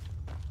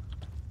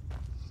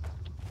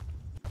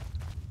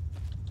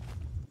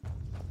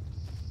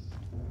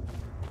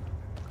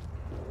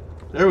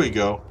 There we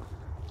go.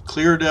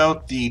 Cleared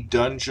out the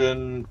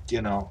dungeon,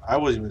 you know, I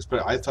wasn't even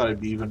expecting, I thought it'd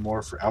be even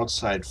more for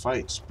outside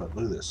fights, but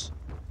look at this.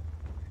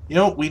 You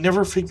know, we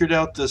never figured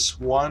out this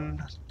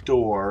one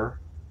door.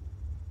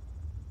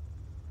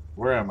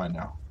 Where am I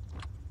now?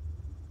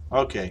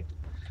 Okay.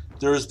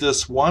 There's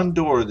this one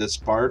door that's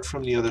barred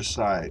from the other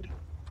side.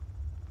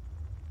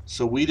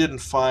 So we didn't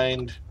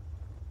find,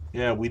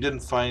 yeah, we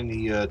didn't find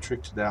the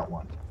trick to that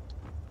one.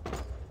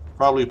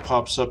 Probably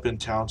pops up in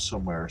town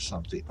somewhere or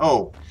something.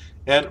 Oh,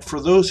 and for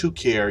those who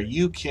care,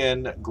 you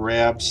can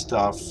grab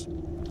stuff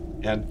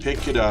and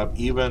pick it up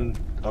even...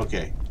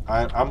 Okay,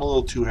 I'm a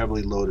little too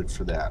heavily loaded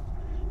for that.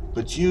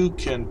 But you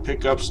can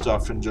pick up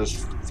stuff and just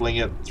fling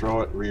it,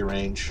 throw it,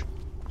 rearrange.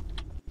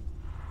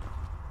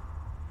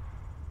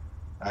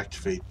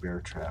 Activate bear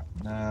trap.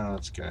 Now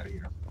let's get out of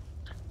here.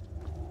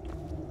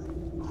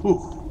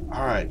 Whew.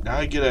 Alright, now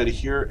I get out of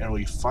here and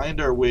we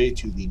find our way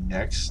to the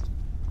next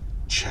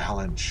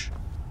challenge.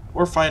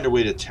 Or find our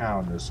way to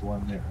town. There's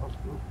one there. Oh,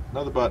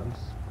 another button.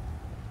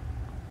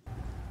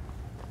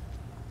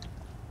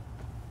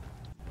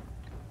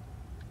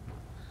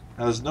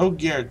 Now there's no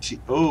guarantee.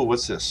 Oh,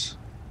 what's this?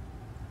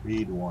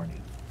 Read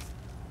warning.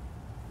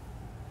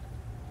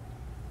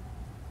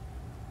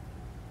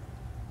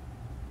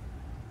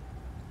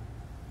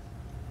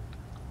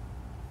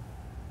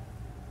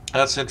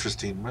 That's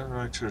interesting.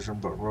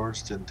 But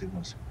roars didn't think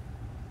was.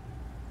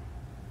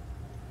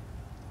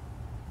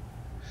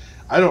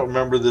 I don't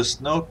remember this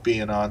note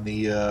being on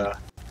the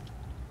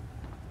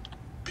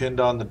pinned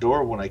on the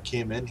door when I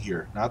came in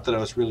here. Not that I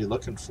was really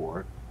looking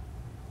for it.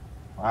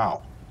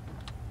 Wow.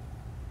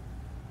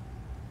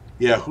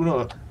 Yeah, who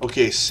knows?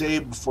 Okay,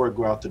 save before I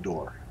go out the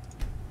door.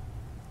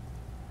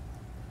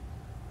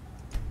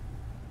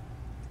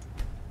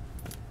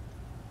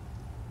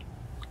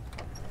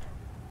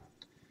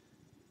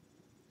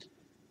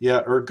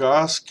 Yeah,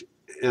 Urgosk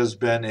has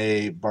been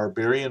a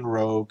barbarian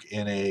rogue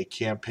in a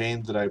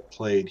campaign that I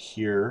played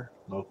here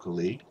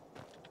locally.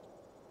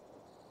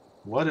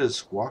 What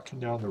is walking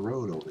down the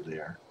road over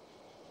there?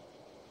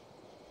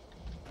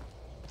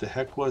 What the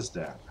heck was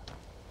that?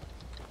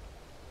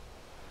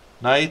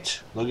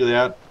 Night, look at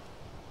that.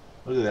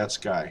 Look at that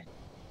sky.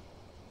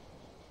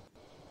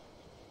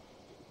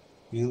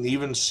 You can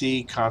even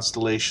see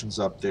constellations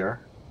up there.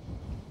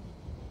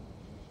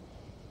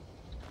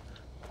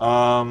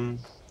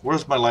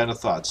 Where's my line of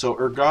thought? So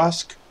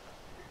Urgosk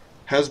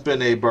has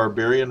been a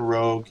barbarian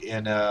rogue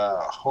in a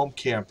home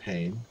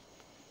campaign,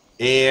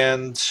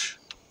 and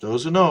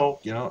those who know,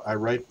 you know, I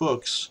write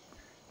books,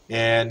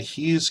 and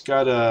he's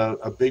got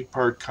a big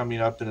part coming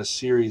up in a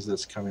series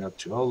that's coming up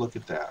too. Oh, look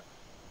at that.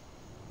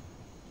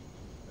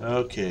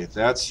 Okay,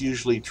 that's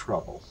usually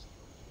trouble.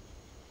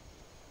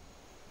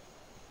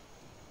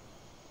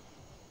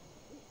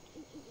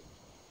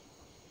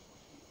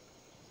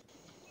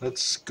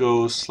 Let's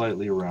go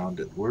slightly around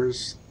it.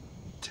 Where's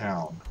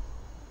town?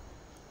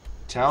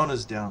 Town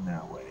is down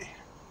that way.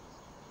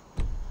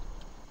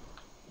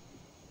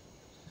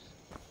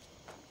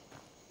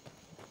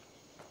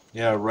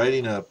 Yeah,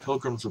 writing a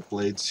Pilgrims of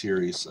Blade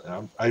series.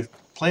 I've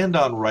planned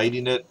on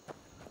writing it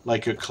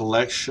like a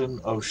collection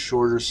of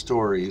shorter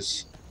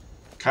stories.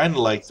 Kind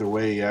of like the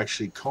way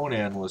actually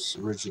Conan was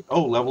originally...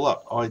 Oh, level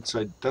up. Oh,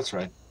 that's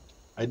right.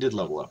 I did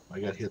level up. I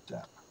got hit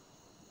that.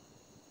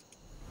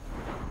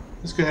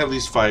 Let's go have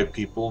these 5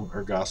 people.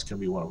 Urgosk can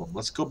be one of them.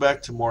 Let's go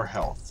back to more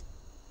health.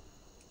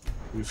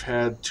 We've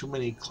had too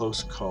many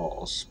close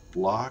calls.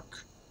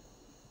 Block.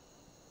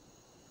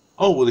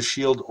 Oh, with a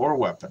shield or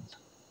weapon.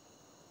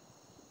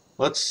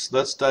 Let's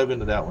dive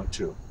into that one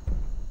too.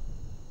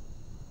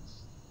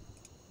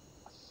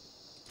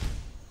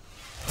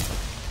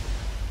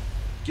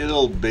 Get a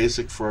little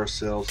basic for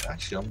ourselves.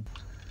 Actually,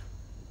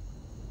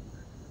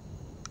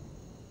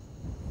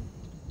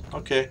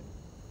 okay.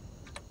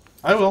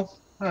 I will.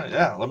 All right,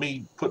 yeah. Let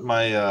me put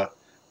my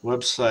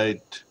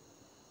website.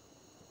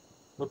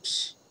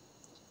 Whoops.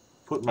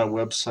 Put my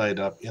website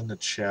up in the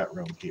chat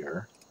room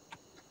here.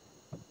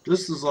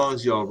 Just as long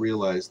as y'all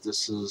realize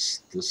this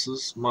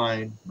is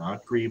mine,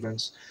 not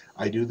Grievance.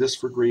 I do this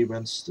for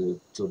Grievance,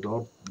 so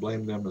don't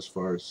blame them as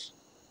far as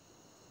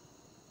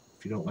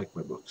if you don't like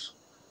my books.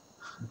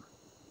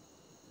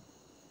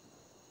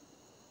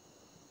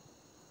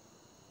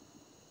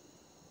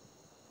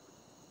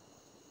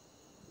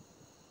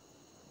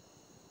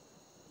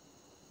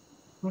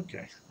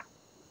 Okay.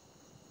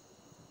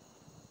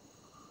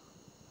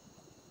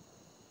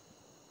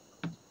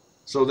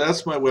 So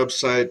that's my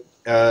website.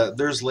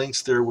 There's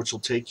links there which will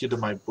take you to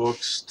my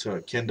books,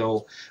 to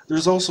Kindle.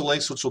 There's also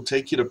links which will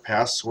take you to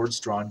past Swords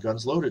Drawn,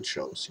 Guns Loaded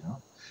shows. You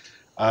know,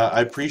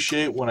 I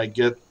appreciate when I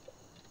get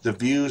the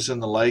views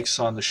and the likes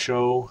on the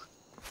show.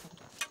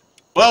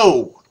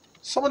 Whoa!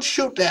 Someone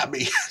shooting at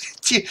me.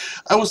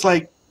 I was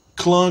like,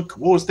 clunk.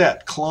 What was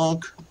that?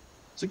 Clunk.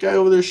 There's a guy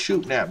over there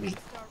shooting at me.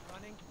 Start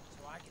running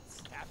so I can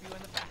stab you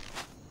in the back.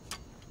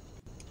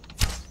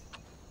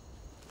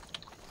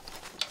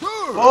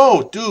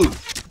 Oh, dude.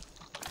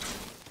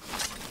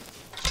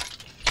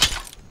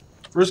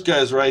 First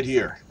guy's right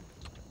here.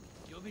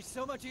 You'll be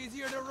so much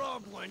easier to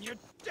rob when you're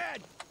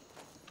dead.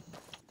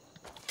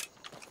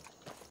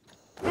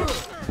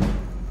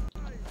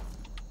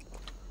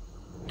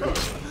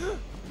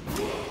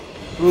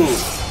 Ooh.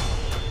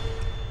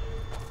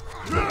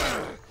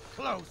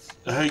 Close.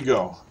 There you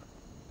go.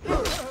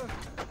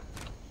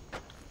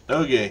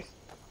 Okay.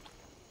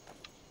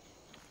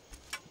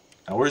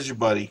 Now where's your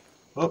buddy?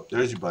 Oh,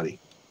 there's your buddy.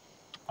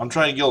 I'm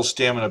trying to get a little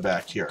stamina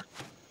back here.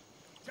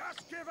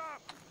 Just give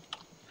up.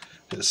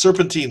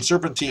 Serpentine,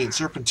 serpentine,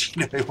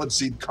 serpentine. Everyone's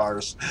seen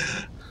cars.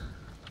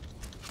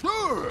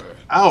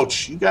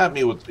 Ouch! You got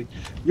me with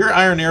your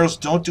iron arrows.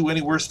 Don't do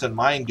any worse than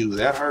mine do.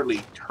 That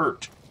hardly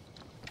hurt.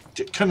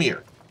 Come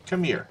here,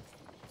 come here.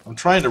 I'm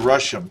trying to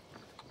rush him,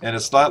 and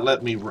it's not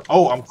letting me.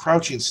 Oh, I'm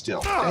crouching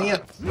still. Dang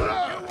it! You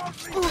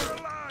want me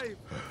alive?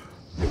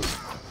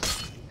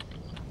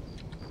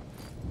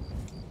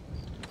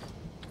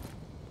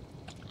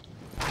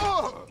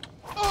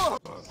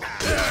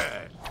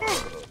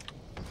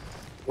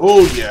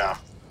 Oh yeah.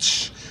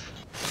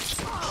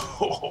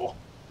 Oh,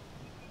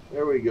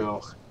 there we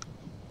go.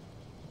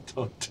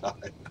 Don't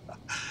die.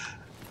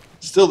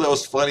 Still, that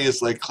was funny.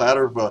 It's like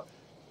clatter of a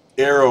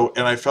arrow,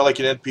 and I felt like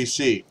an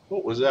NPC.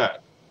 What was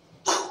that?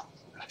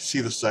 I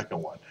see the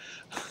second one.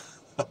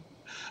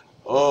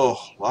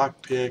 Oh,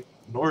 lockpick,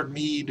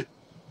 Nordmead.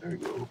 There we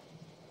go.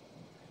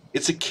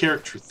 It's a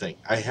character thing.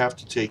 I have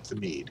to take the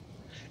mead.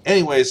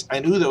 Anyways, I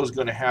knew that was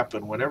going to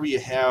happen. Whenever you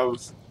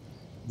have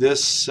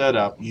this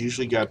setup, you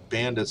usually got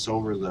bandits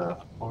over the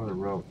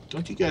road.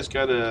 Don't you guys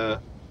got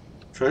a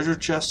treasure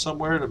chest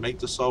somewhere to make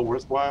this all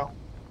worthwhile?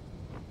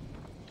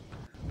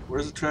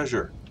 Where's the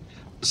treasure?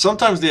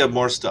 Sometimes they have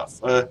more stuff.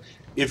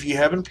 If you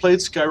haven't played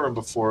Skyrim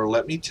before,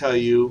 let me tell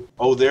you.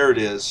 Oh, there it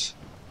is.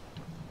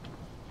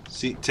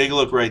 See, take a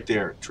look right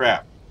there.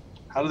 Trap.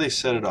 How do they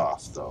set it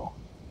off, though?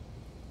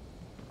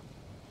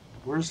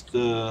 Where's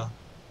the...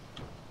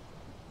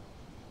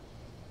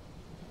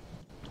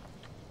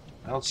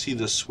 I don't see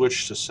the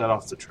switch to set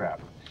off the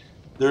trap.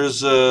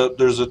 There's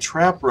a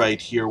trap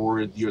right here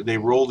where they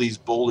roll these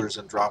boulders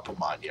and drop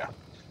them on you.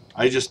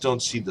 I just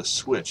don't see the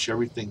switch.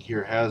 Everything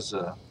here has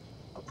a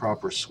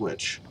proper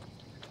switch.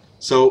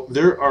 So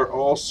there are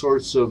all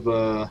sorts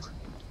of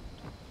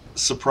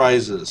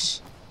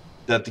surprises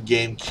that the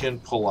game can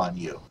pull on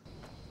you.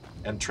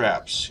 And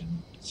traps.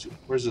 Let's see.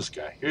 Where's this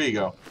guy? Here you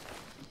go.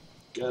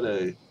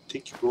 Gotta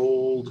take your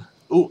gold.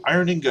 Oh,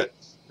 iron ingot.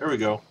 There we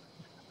go.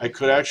 I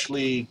could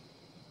actually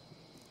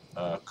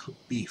cook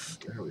beef.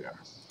 There we are.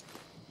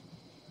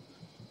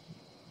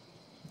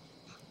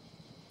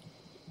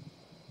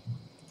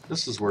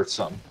 This is worth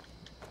something.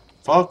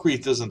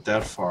 Falkreath isn't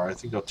that far. I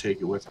think I'll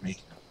take it with me.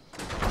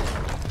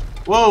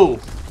 Whoa!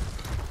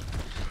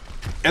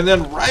 And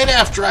then right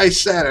after I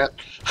said it...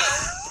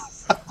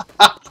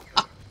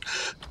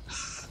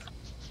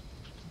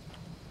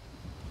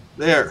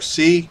 there,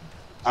 see?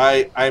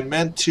 I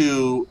meant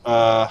to...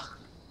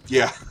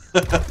 yeah.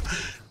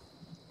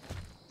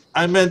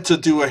 I meant to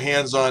do a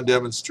hands-on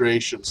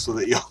demonstration so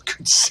that y'all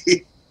could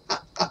see.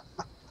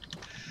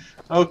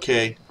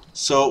 Okay.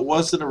 So it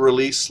wasn't a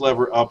release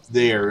lever up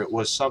there. It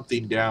was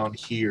something down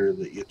here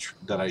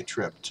that I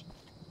tripped.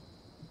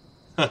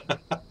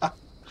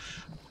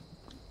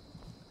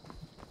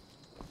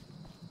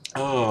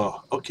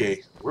 Oh,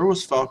 okay. Where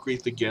was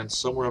Falkreath again?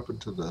 Somewhere up and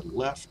to the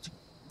left.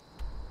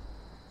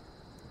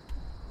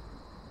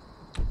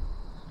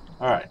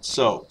 Alright,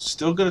 so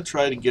still going to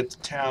try to get to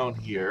town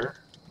here.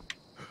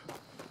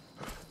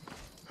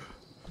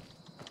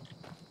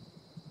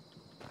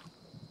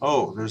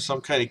 Oh, there's some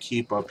kind of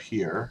keep up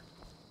here.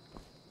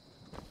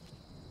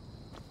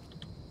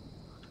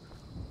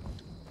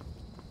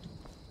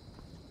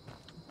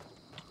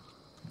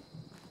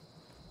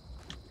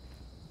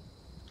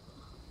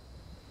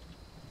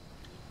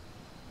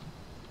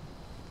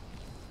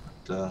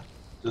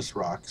 Just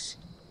rocks.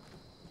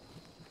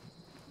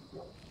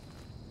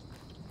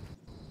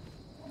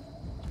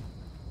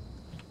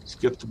 Let's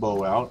get the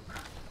bow out.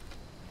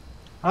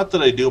 Not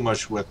that I do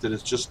much with it,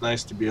 it's just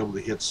nice to be able to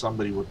hit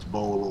somebody with the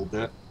bow a little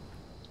bit.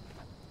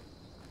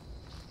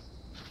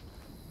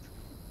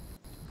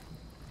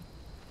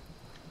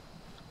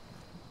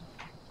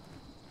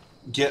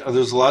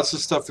 There's lots of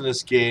stuff in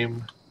this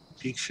game.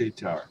 Peak Shade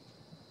Tower.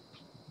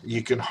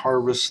 You can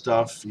harvest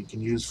stuff, you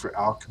can use for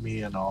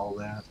alchemy and all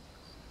that.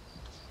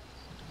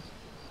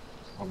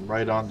 I'm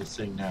right on the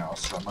thing now,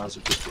 so I might as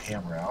well get the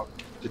hammer out.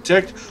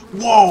 Detect.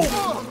 Whoa!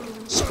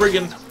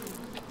 Spriggan!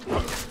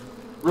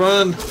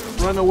 Run!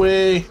 Run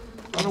away!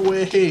 Run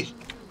away!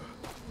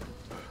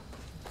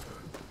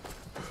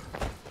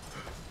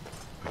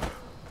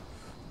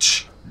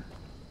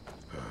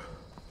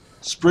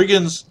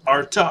 Spriggans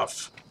are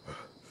tough.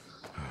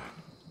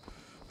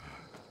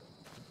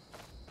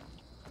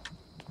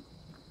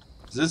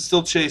 Is it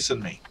still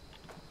chasing me?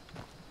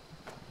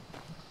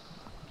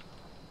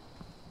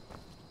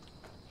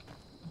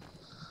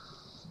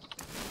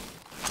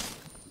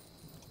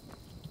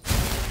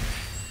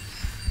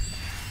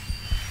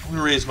 I'm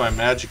gonna raise my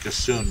magicka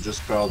soon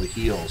just by all the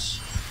heals.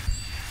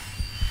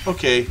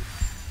 Okay,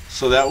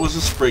 so that was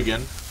a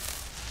Spriggan.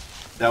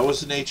 That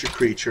was a nature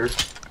creature.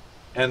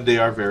 And they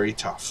are very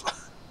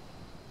tough.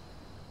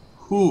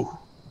 Whew.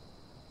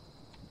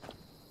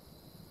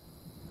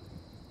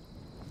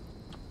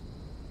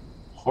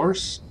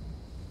 Horse?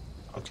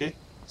 Okay,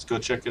 let's go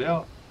check it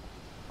out.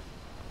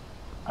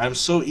 I'm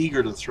so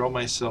eager to throw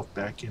myself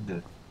back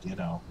into, you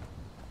know,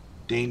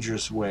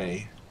 dangerous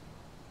way.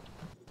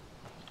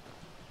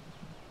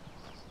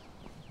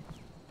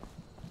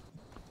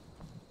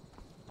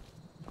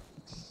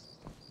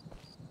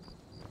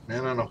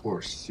 Man on a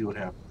horse, see what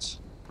happens.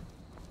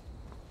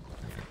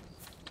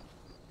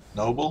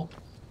 Noble?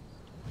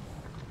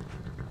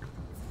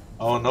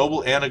 Oh,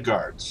 noble and a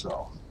guard,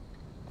 so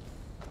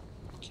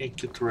can't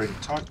get to right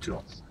and talk to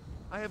him.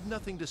 I have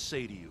nothing to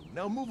say to you.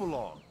 Now move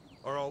along,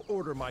 or I'll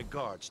order my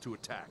guards to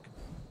attack.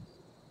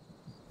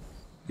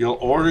 You'll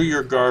order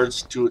your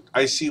guards to...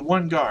 I see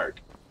one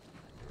guard.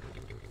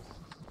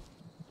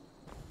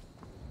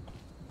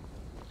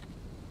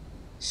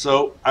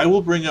 So, I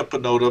will bring up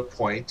another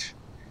point.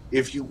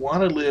 If you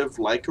want to live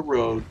like a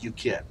rogue, you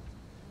can.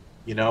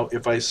 You know,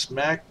 if I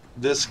smack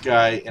this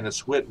guy and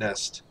it's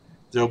witnessed,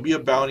 there'll be a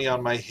bounty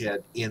on my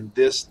head in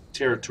this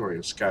territory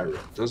of Skyrim.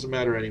 Doesn't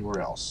matter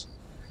anywhere else.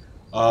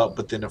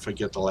 But then if I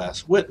get the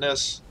last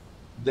witness,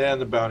 then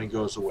the bounty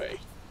goes away.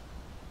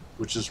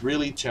 Which is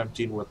really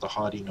tempting with the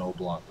haughty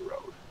noble on the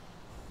road.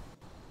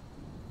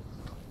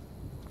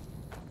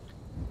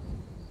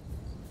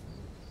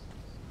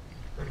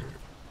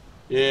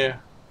 Yeah.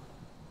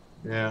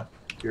 Yeah.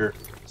 Here.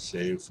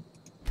 Save.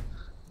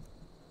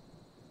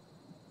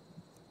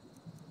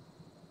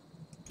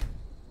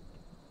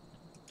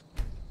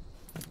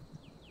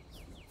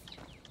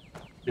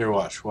 Here,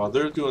 watch. While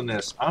they're doing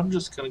this, I'm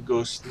just going to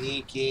go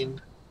sneaking.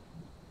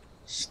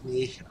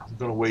 I'm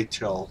going to wait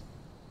till...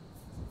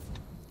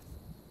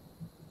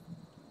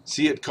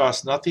 See, it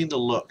costs nothing to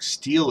look.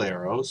 Steel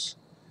arrows.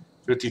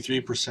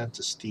 53%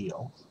 to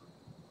steel.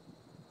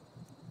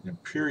 An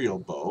Imperial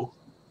bow.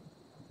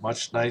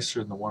 Much nicer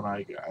than the one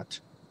I got.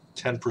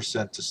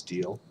 10% to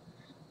steel.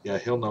 Yeah,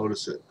 he'll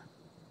notice it.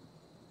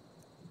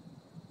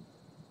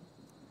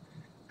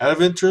 Out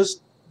of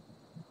interest,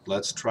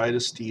 let's try to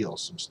steal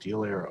some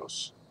steel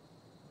arrows.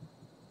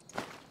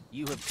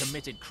 You have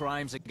committed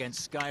crimes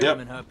against Skyrim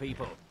and her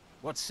people.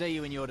 What say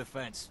you in your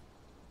defense?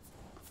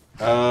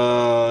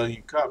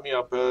 You caught me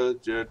up.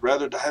 I'd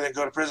rather die than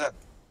go to prison.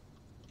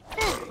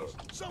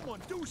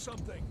 Someone do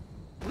something!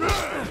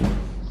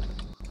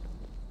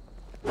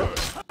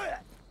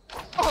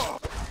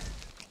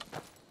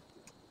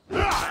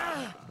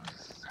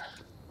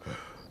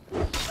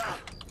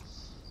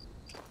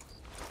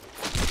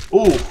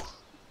 Ooh.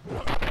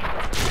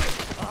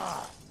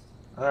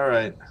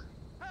 Alright.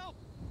 Help!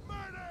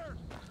 Murder!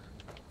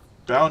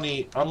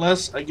 Bounty,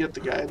 unless I get the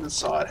guy that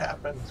saw it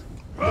happen.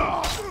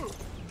 Oh!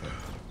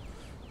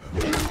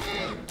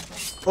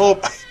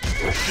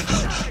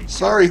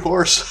 Sorry,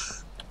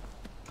 horse.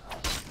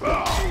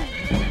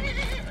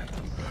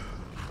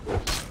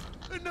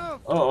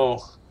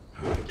 Uh-oh.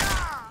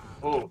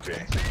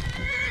 Okay.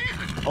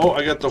 Oh,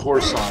 I got the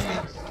horse on me.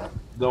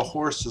 The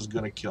horse is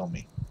gonna kill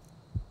me.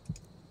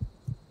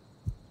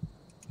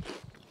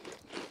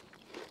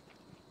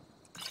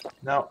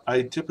 Now,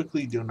 I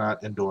typically do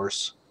not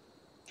endorse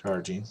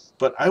charging,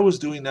 but I was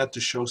doing that to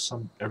show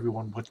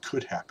everyone what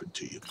could happen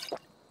to you.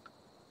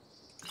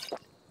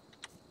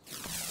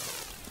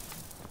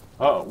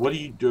 Oh, what are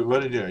you doing?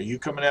 What are you doing? Are you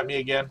coming at me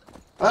again?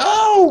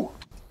 Oh!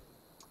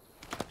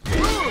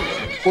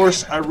 Of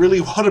course, I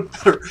really want a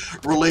better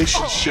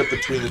relationship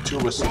between the two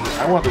of us.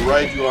 I want to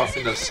ride you off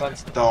into the sun.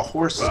 The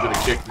horse is going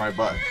to kick my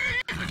butt.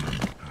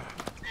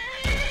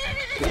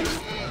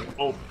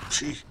 Oh,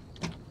 gee.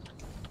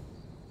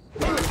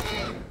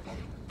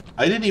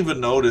 I didn't even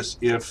notice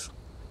if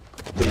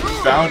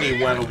the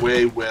bounty went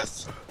away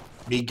with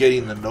me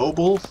getting the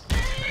noble.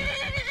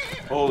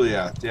 Oh,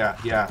 yeah.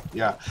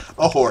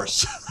 A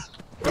horse.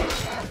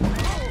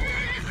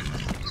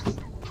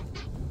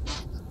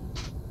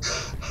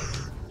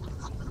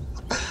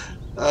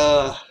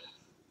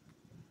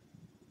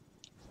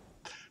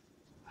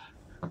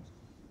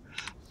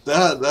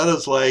 That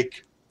is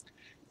like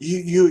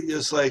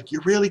it's like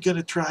you're really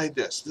gonna try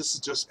this. This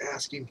is just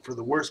asking for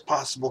the worst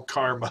possible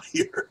karma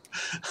here.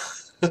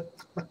 I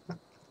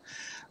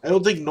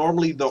don't think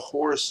normally the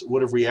horse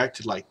would have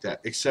reacted like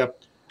that,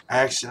 except I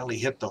accidentally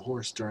hit the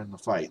horse during the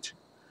fight.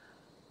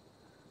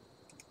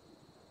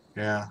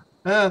 Yeah.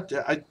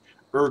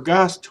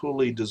 Urgast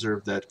totally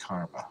deserved that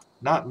karma.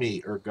 Not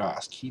me,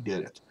 Urgast. He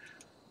did it.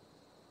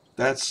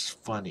 That's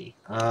funny.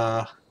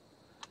 Death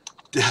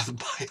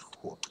by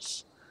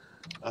horse.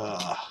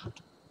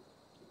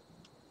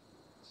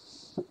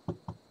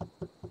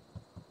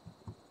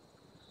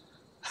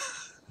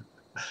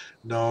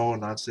 No,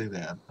 not say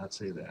that. Not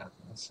say that.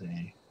 Let's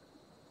see.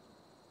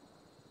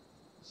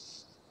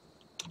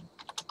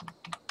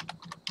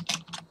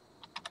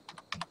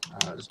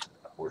 Just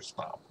a horse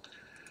mouth.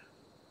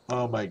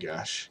 Oh my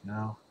gosh, you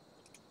know.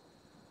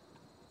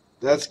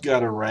 That's got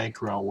to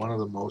rank around one of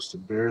the most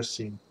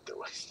embarrassing.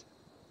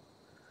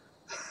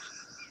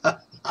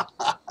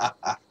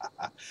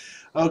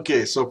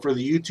 Okay, so for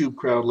the YouTube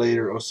crowd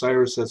later,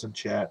 Osiris says in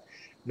chat,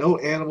 no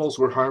animals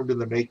were harmed in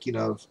the making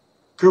of.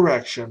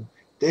 Correction,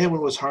 Damon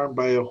was harmed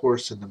by a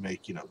horse in the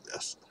making of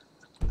this.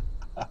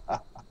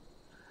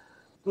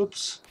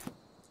 Oops.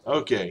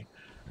 Okay,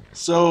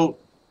 so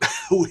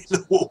we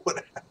know what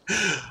would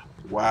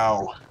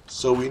wow.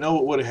 So we know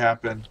what would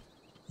happen.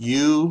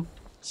 You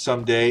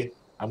someday,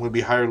 I'm going to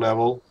be higher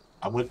level.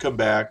 I'm going to come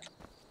back,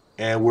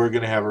 and we're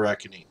going to have a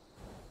reckoning.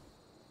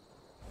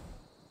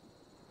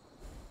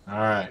 All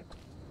right.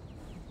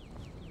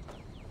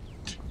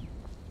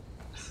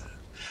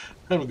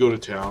 I'm going to go to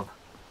town.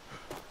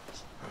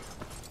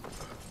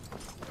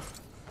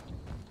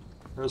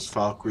 There's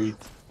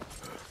Falkreath.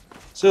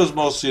 So it was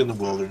mostly in the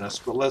wilderness,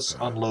 but let's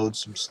unload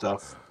some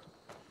stuff.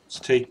 Let's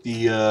take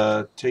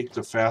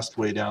the fast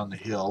way down the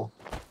hill.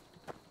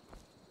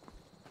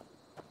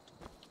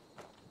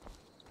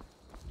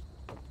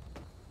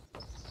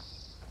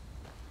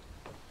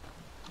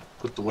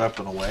 Put the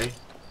weapon away.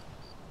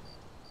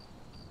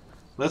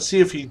 Let's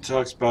see if he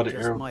talks about it.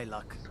 Just my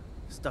luck.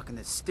 Stuck in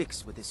the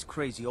sticks with this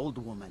crazy old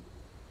woman.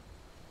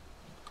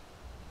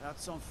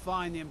 That's some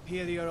fine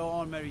Imperial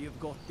armor you've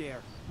got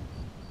there.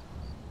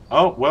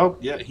 Oh, well,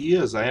 yeah, he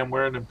is. I am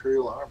wearing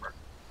Imperial armor.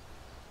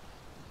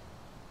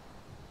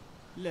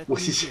 Let me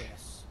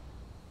guess.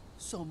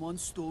 Someone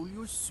stole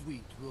your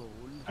sweet roll.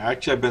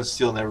 Actually, I've been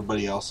stealing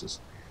everybody else's.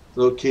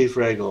 Little Cave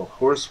Fraggle.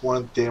 Horse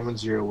 1, Damon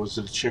 0. Was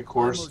it a chick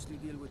horse? I mostly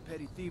deal with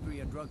petty thievery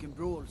and drunken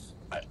brawls.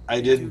 I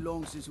didn't. Too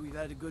long since we've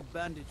had a good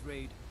bandit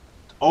raid.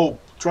 Oh,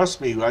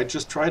 trust me, I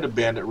just tried a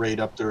bandit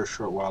raid up there a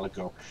short while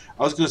ago.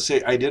 I was going to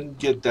say, I didn't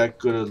get that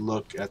good a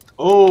look at...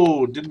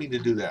 Oh, didn't mean to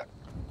do that.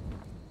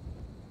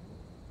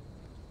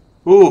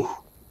 Ooh.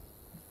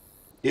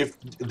 If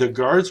the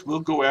guards will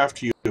go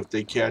after you if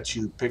they catch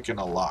you picking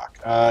a lock.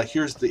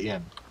 Here's the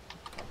inn.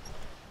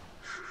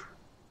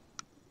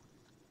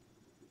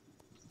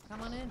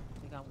 Come on in.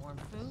 We got warm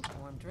food,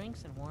 warm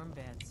drinks, and warm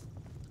beds.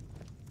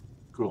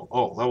 Cool.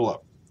 Oh, level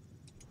up.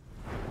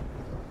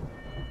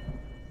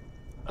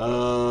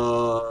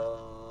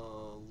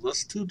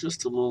 Let's do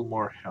just a little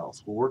more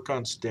health. We'll work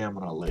on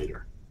stamina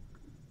later.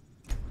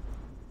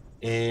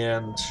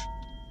 And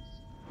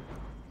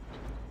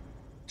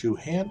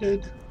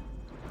two-handed,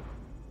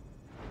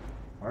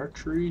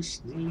 archery,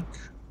 sneak.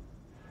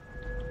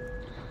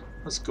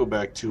 Let's go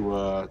back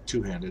to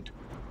two-handed.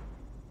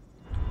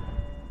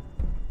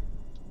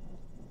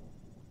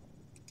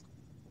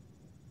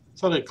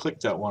 Thought I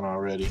clicked that one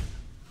already.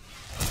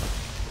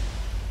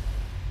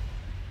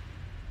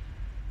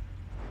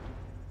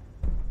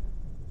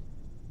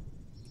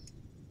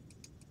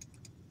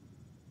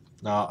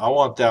 No, I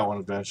want that one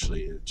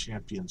eventually. A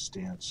champion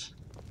stance.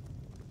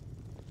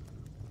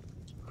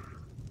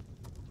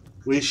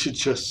 We should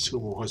just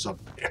assume it was a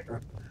bear.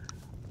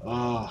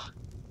 Well,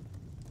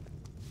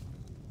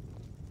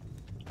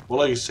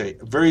 like I say,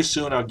 very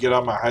soon I'll get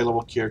on my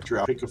high-level character.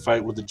 I'll pick a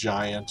fight with a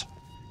giant,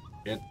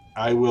 and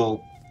I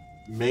will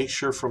make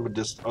sure from a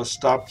distance. Oh,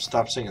 stop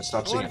singing!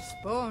 Stop singing!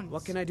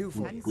 What can I do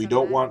for you? We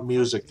don't want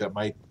music that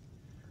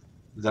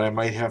I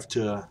might have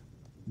to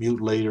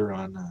mute later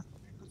on.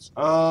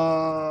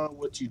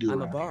 What you do?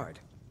 I'm a bard,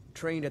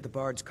 trained at the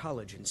Bard's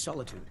College in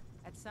Solitude.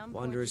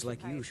 Wanderers like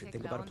you should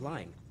think about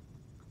applying.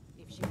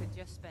 If she could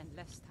just spend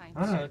less time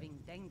serving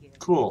dengue.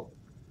 Cool.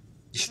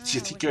 Do you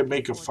think I'd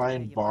make a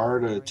fine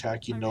bard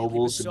attacking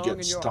nobles and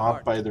get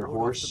stomped by their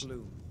horse?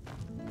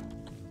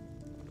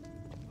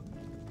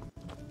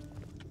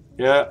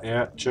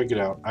 Yeah, check it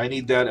out. I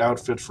need that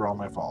outfit for all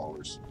my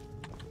followers.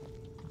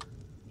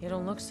 You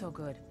don't look so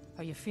good.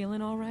 Are you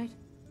feeling all right?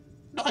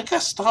 No, I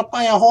got stomped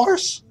by a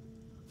horse.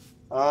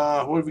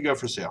 What have we got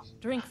for sale?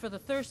 Drink for the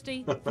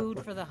thirsty,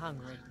 food for the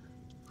hungry.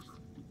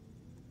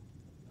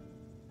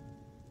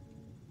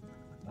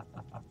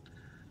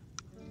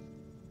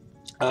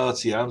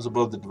 Let's see. Items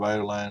above the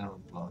divider line.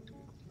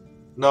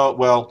 No,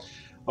 well,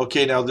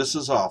 okay, now this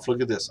is off.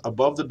 Look at this.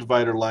 Above the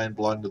divider line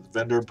belong to the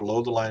vendor.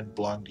 Below the line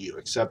belong to you.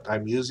 Except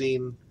I'm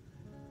using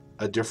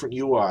a different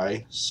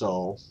UI,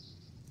 so...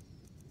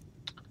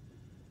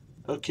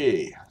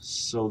 Okay,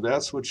 so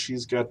that's what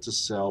she's got to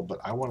sell, but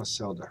I want to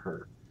sell to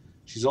her.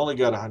 She's only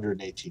got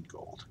 118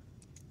 gold.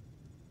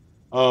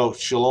 Oh,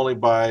 she'll only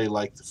buy,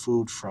 like, the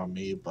food from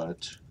me,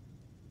 but...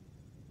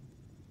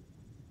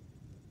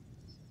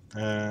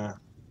 How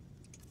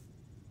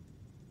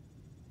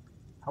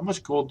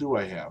much gold do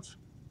I have?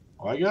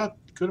 Oh, I got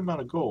a good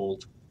amount of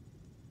gold.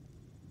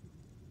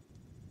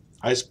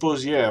 I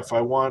suppose, yeah, if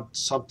I want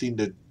something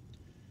to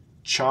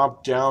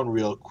chomp down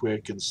real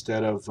quick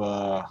instead of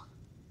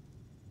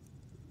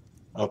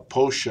a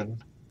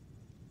potion,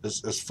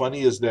 as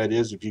funny as that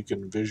is, if you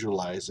can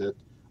visualize it,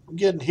 I'm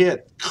getting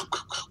hit.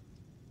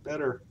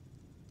 Better.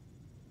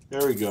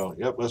 There we go.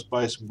 Yep, let's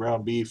buy some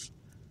ground beef.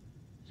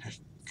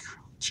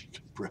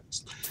 Chicken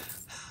breast.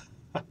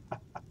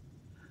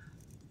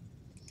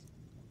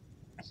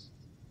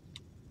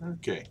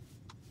 Okay.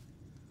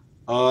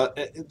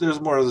 There's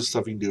more other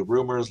stuff you can do.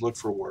 Rumors, look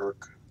for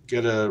work,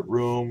 get a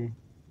room.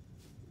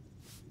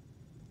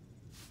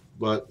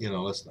 But, you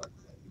know, let's not.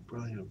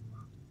 Probably have...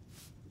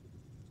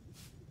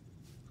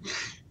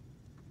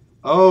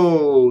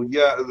 Oh,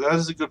 yeah, that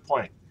is a good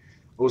point.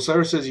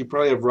 Osiris says you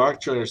probably have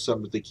rock joint or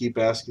something, but they keep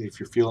asking if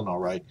you're feeling all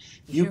right.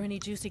 You hear any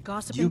juicy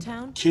gossip in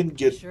town? Can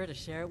get, Be sure to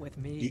share it with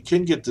me. You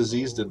can get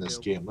diseased in this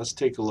game. Let's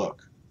take a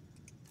look.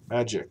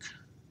 Magic.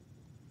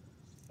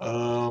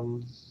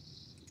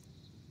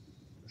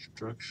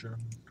 Destruction.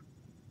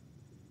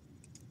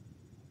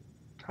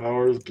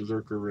 Towers,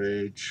 Berserker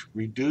Rage.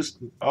 Reduced.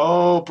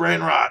 Oh, brain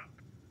rot.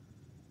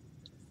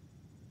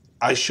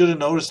 I should have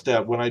noticed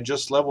that when I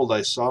just leveled.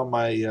 I saw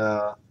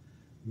my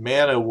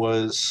mana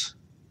was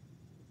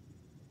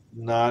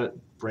not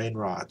brain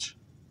rot.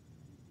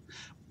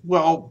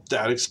 Well,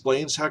 that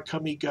explains how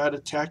come he got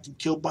attacked and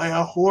killed by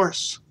a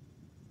horse.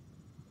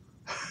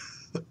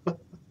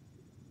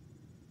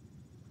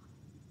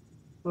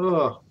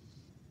 Oh.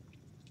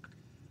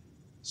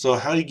 So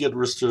how do you get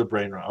restored to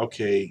brain rot?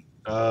 Okay,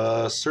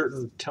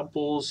 certain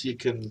temples you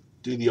can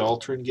do the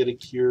altar and get it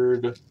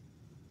cured.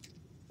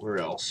 Where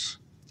else?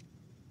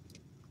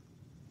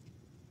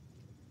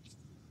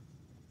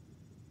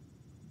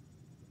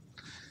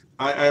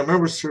 I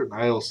remember certain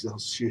idols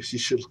you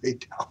should lay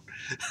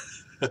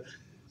down.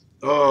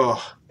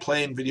 Oh,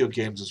 playing video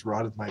games has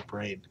rotted my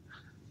brain.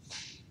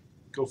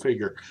 Go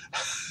figure.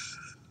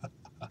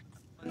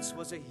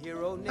 Was a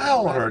hero named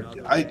I'll hurt.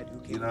 I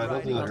don't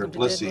think it'll hurt.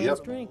 Let's see.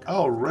 Yep.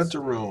 Oh, rent a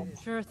room.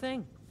 Sure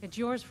thing. It's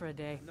yours for a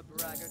day.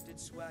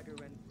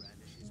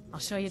 I'll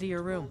show you to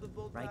your room.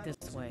 Right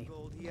this way.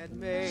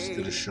 He's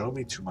gonna show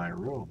me to my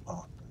room.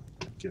 Oh,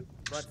 get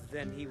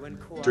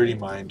dirty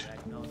mind.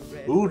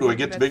 Ooh, do I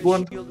get the big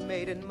one?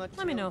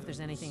 Let me know if there's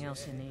anything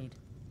else you need.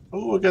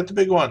 Oh, I got the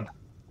big one.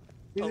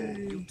 Oh,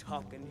 you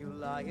talk and you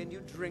lie and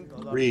you drink a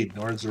lot. Read,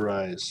 Nords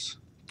Arise.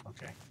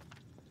 Okay.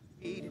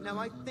 Now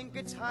I think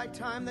it's high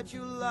time that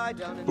you lie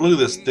down and Look at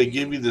this. They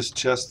give you this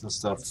chest and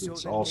stuff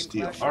that's all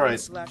steel.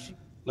 Alright.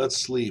 Let's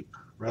sleep.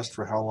 Rest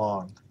for how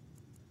long?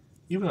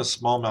 Even a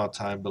small amount of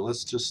time, but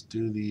let's just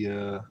do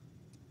the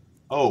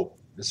oh,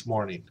 it's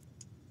morning.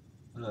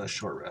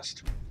 Short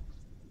rest.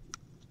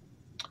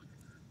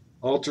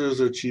 Altars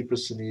are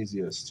cheapest and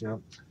easiest, yep.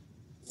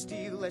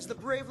 As the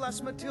brave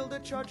lass Matilda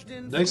charged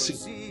in. Next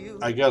thing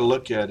I gotta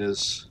look at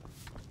is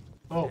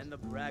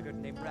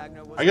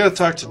I gotta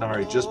talk to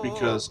Nari just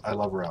because I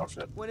love her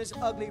outfit. When his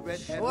ugly red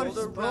head Horse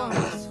rolled around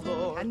his bones.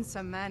 floor.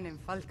 Handsome man in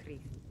Falkreath.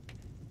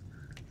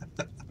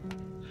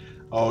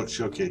 Oh, it's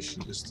okay. She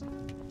just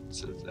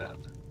says that.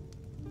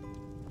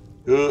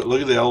 Ooh,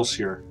 look at the elves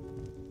here.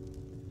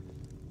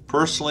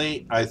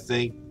 Personally, I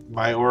think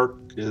my orc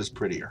is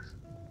prettier.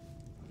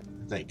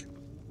 I think.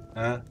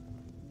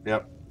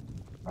 Yep.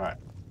 Alright.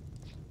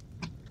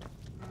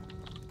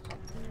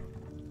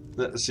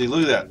 See,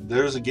 look at that.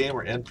 There's a game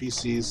where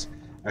NPCs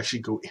actually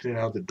go in and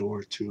out the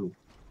door, too.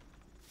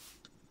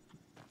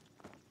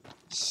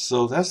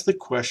 So that's the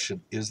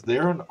question. Is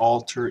there an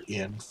altar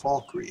in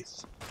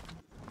Falkreath?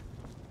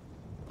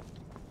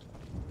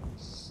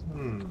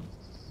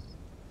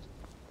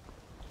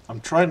 I'm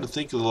trying to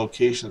think of the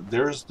location.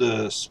 There's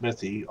the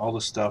smithy, all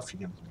the stuff. You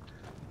can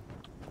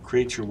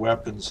create your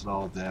weapons and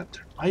all of that.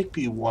 There might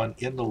be one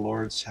in the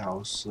Lord's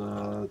house.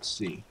 Let's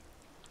see.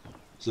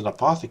 It's an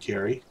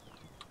apothecary.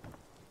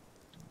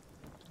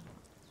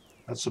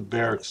 That's a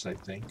barracks, I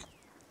think.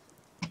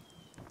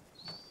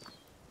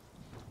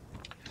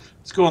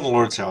 Let's go in the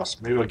Lord's house.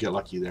 Maybe I'll get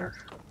lucky there.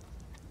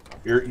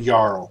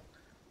 Jarl.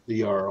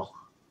 The Jarl.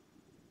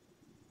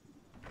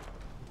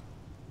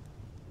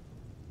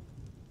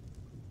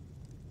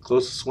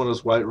 Closest one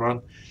is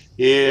Whiterun.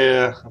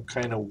 Yeah, I'm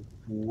kind of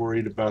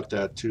worried about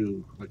that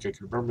too. Like, I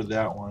can remember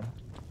that one.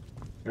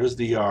 There's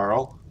the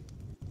Jarl.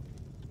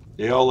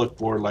 They all look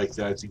bored like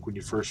that, I think, when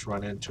you first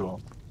run into them.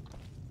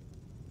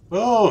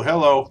 Oh,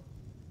 hello.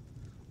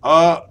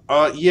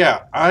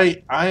 Yeah,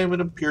 I am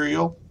an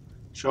Imperial.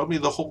 Show me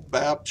the whole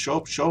map.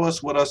 Show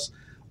us what us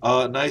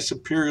nice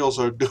Imperials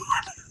are doing.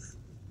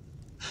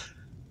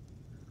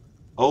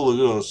 Oh, look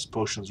at those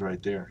potions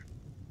right there.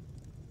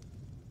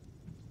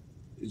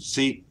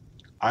 See,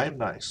 I'm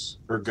nice.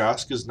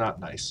 Ergosk is not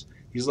nice.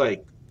 He's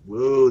like,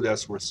 whoa,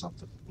 that's worth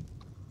something.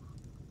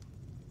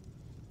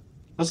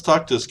 Let's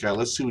talk to this guy.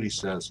 Let's see what he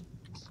says.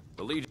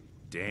 The Legion.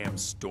 Damn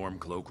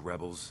Stormcloak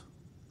rebels.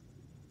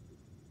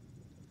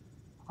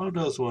 How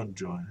does one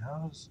join?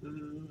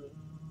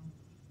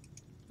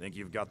 Think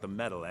you've got the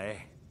metal, eh?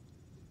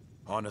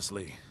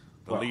 Honestly,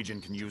 the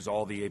Legion can use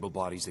all the able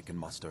bodies it can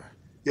muster.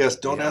 Yes,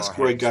 don't ask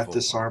where I got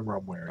this armor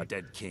I'm wearing. A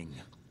dead king,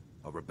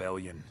 a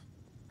rebellion,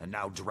 and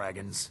now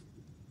dragons.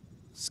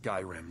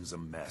 Skyrim's a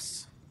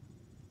mess.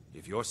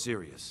 If you're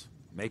serious,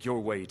 make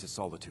your way to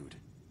Solitude.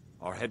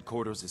 Our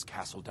headquarters is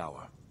Castle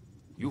Dower.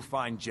 You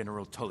find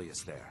General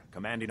Tullius there,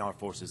 commanding our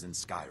forces in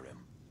Skyrim.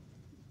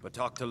 But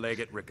talk to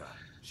Legate Rika.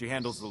 She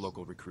handles the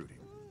local recruiting.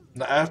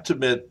 Now, I have to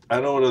admit, I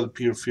don't know what other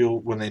people feel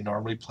when they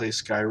normally play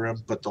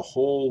Skyrim, but the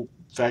whole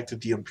fact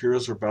that the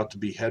Imperials are about to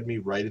behead me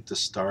right at the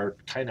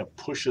start kind of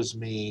pushes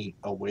me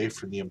away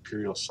from the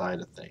Imperial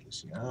side of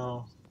things, you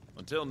know?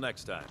 Until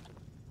next time.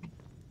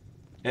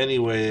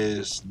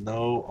 Anyways,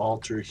 no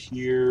altar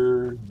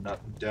here,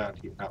 nothing down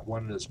here, not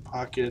one in his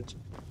pocket.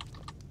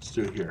 Let's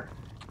do it here.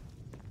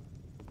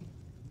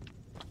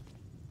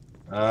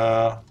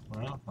 Well,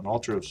 an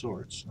altar of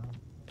sorts.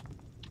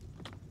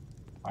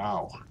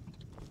 Wow.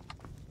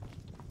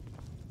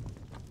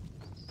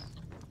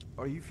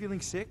 Are you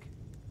feeling sick?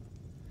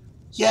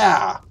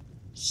 Yeah!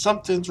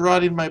 Something's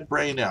rotting my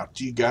brain out.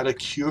 Do you got a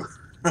cure?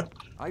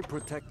 I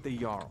protect the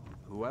Jarl,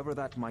 whoever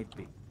that might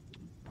be.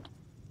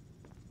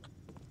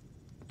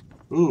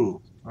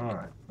 Ooh,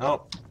 alright.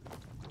 Nope.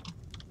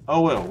 Oh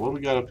well, what do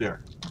we got up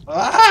there?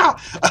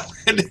 Ah! I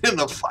landed in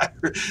the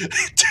fire.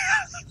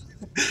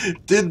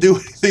 Didn't do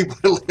anything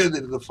but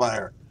landed in the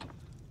fire.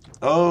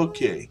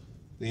 Okay.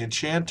 The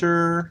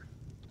enchanter.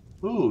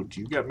 Ooh, do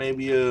you got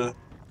maybe a...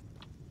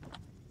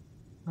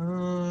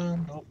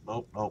 nope,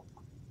 nope, nope.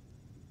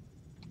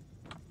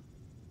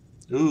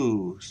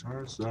 Ooh,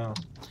 so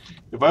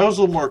if I was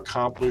a little more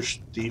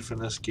accomplished thief in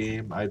this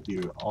game, I'd be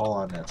all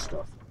on that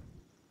stuff.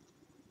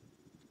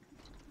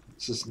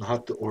 This is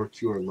not the orc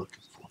you are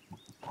looking for.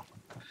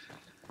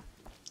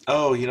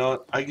 Oh, you know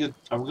what?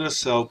 I'm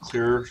gonna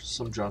clear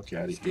some junk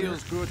out of here.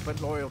 Steel's good,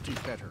 but loyalty's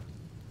better.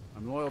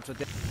 I'm loyal to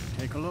death.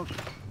 Take a look.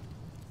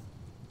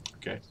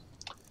 Okay.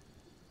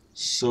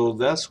 So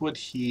that's what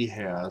he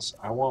has.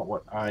 I want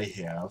what I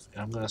have,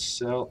 and I'm gonna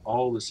sell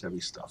all this heavy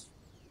stuff.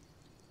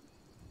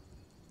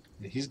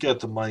 And he's got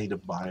the money to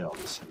buy all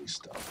this heavy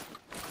stuff.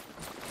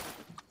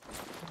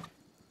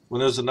 When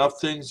there's enough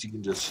things, you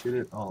can just hit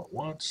it all at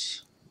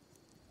once.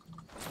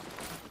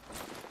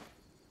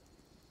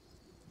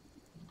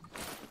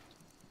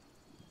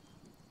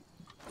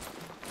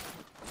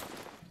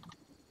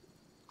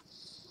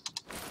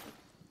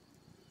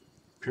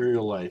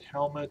 Imperial Light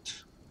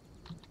Helmet.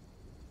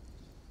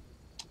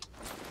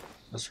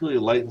 This really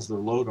lightens the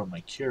load on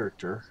my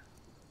character.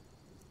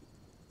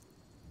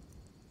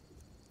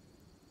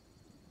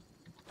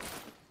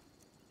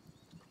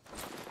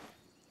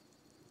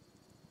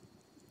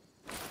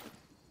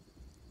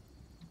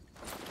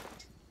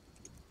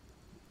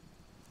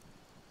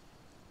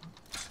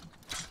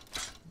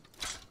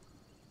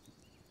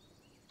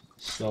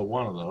 Sell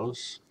one of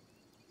those.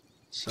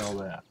 Sell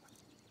that.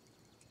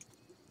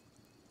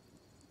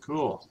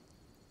 Cool.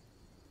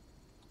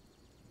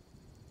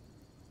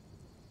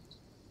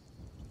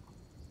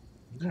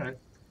 Alright.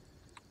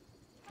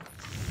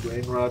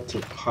 Brain rot to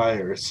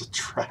pyre. It's a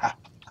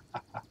trap.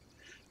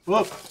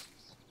 Whoop.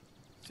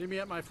 See me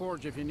at my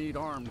forge if you need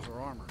arms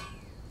or armor.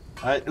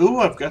 Ooh,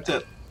 I've got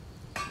that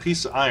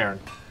piece of iron.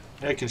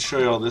 I can show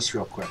you all this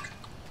real quick.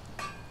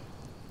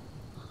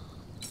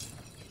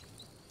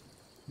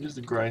 Use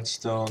the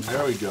grindstone.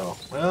 There we go.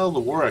 Well, the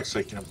war axe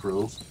I can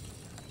improve.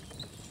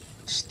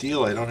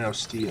 Steel, I don't have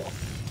steel.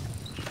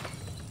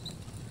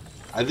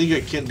 I think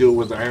I can do it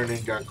with iron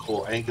ingot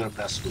coal. I ain't gonna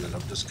mess with it.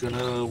 I'm just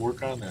gonna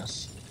work on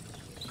this.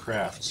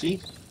 Craft.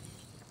 See?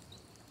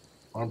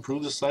 Want to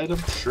improve this item?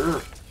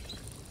 Sure.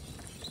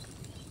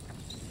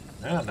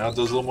 Yeah, now it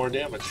does a little more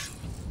damage.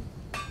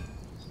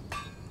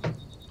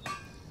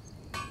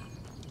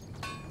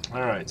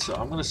 Alright, so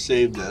I'm gonna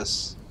save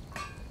this.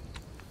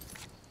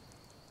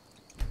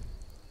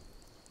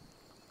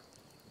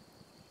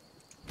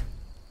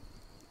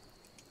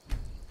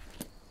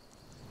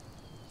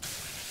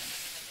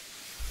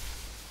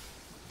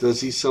 Does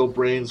he sell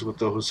brains with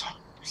those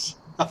arms?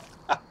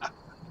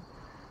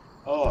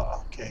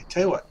 Oh, okay.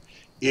 Tell you what,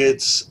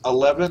 it's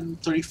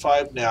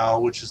 11:35 now,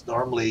 which is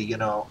normally, you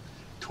know,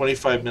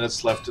 25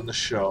 minutes left in the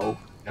show,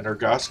 and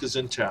Ergoska's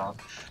in town.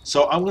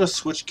 So I'm going to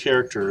switch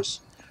characters.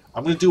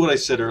 I'm going to do what I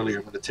said earlier.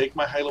 I'm going to take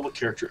my high-level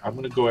character. I'm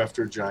going to go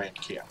after a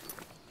giant camp.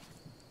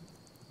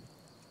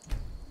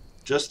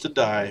 Just to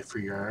die for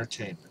your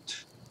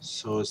entertainment.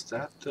 So is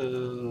that the...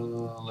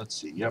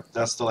 Let's see. Yep,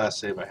 that's the last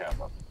save I have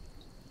on.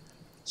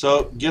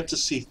 So, get to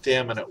see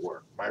Thamin at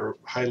work, my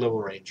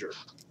high-level ranger.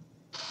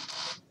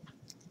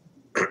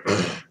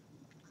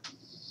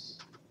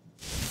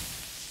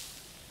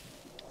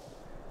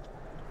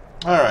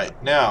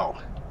 Alright, now.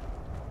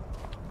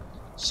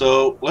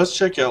 So, let's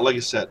check out, like I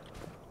said,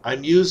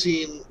 I'm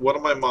using, one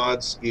of my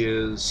mods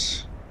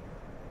is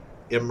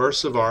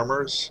immersive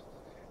armors.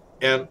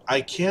 And I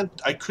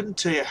couldn't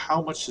tell you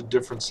how much the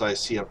difference I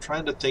see. I'm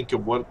trying to think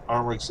of what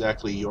armor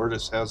exactly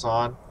Yordis has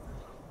on.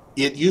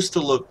 It used to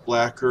look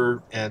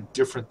blacker and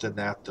different than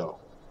that, though.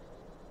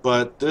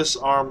 But this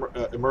armor,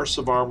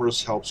 immersive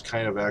armors helps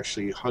kind of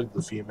actually hug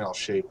the female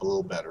shape a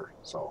little better.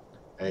 So,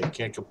 I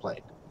can't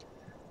complain.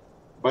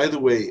 By the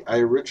way, I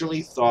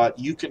originally thought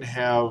you can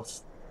have...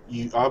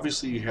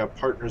 obviously, you have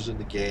partners in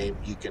the game.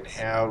 You can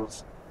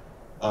have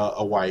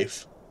a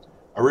wife.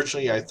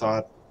 Originally, I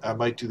thought I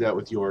might do that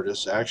with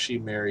Yordis. I actually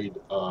married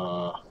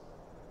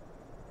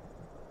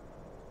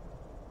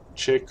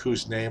chick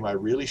whose name I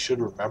really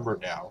should remember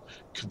now,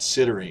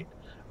 considering.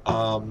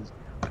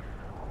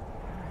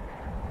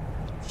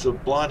 It's a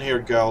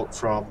blonde-haired girl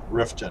from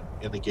Riften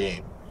in the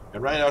game.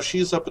 And right now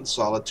she's up in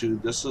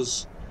Solitude. This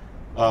is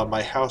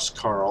my house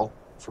Carl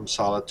from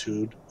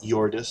Solitude.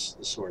 Yordis,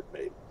 the sword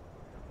maid.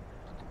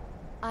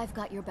 I've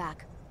got your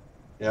back.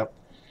 Yep.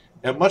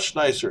 And much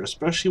nicer,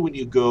 especially when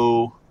you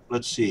go,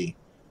 let's see,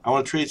 I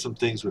want to trade some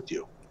things with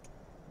you.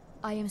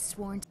 I am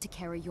sworn to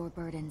carry your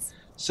burdens.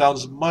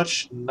 Sounds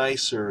much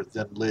nicer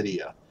than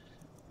Lydia.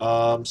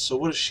 So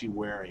what is she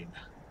wearing?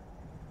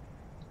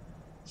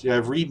 See,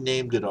 I've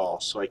renamed it all,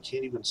 so I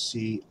can't even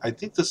see. I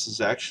think this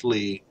is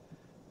actually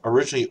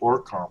originally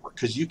orc armor,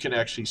 because you can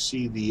actually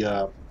see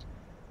the,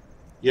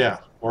 yeah,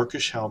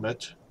 orcish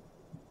helmet.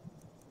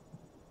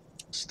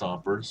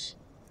 Stompers.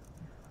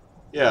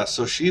 Yeah,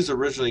 so she's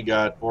originally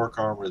got orc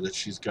armor that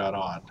she's got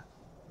on.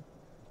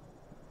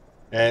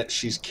 And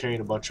she's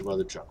carrying a bunch of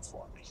other junk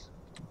for me.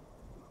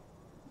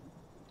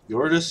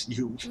 Yordis,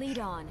 you... Lead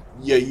on.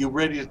 Yeah, you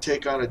ready to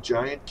take on a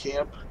giant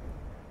camp?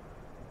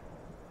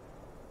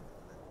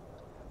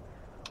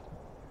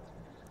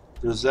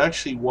 There's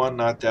actually one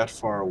not that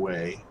far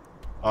away.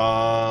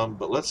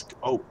 But let's...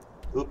 Oh,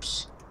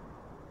 oops.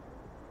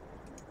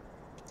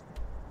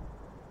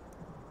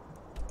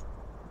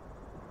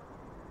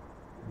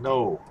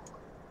 No.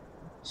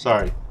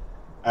 Sorry.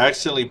 I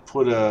accidentally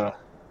put a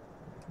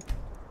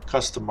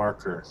custom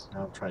marker.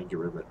 Now I'm trying to get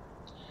rid of it.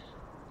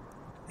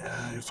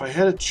 If I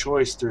had a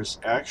choice, there's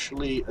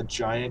actually a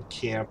giant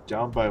camp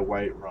down by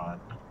Whiterun.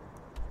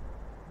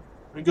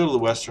 Let me go to the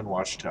Western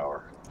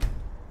Watchtower.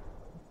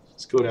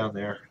 Let's go down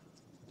there.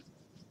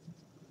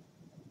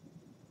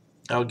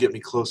 That'll get me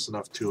close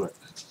enough to it.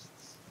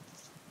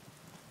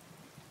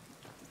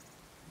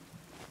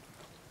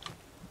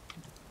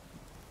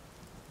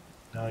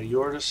 Now,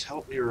 Yordis,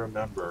 help me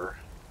remember.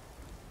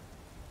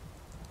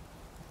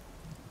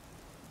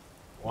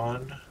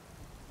 1,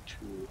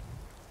 2.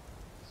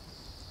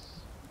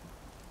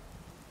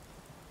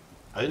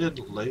 I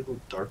didn't label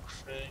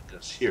Darkfang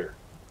as here.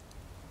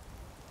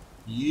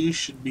 You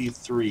should be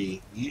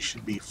 3. You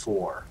should be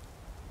 4.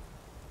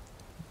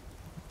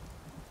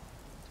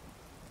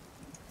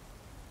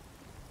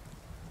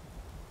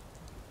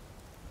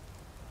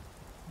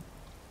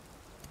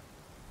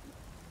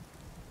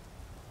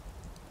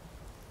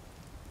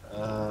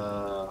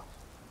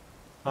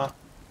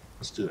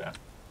 Let's do that.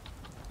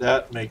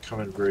 That may come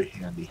in very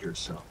handy here,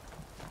 so.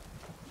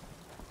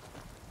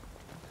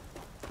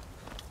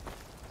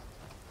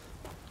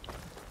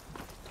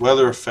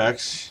 Weather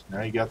effects.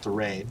 Now you got the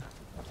rain.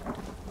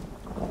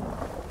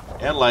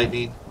 And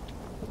lightning.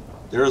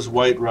 There's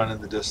Whiterun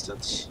in the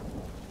distance.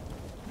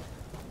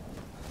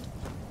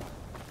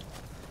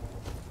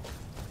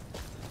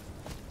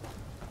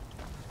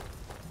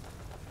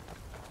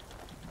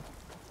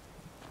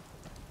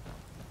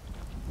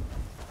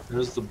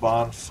 There's the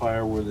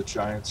bonfire where the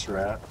giants are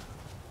at.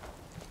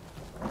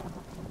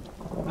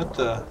 What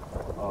the...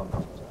 Oh,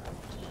 no.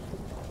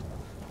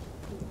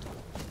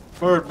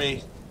 Pardon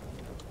me.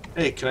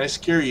 Hey, can I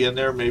scare you in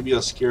there? Maybe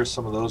I'll scare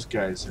some of those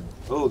guys in.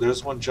 Oh,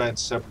 there's one giant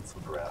separate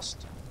from the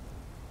rest.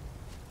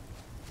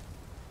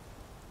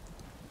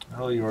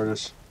 Oh,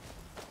 Yordis.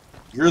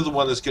 You're the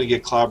one that's going to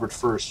get clobbered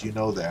first. You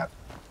know that.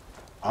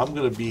 I'm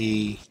going to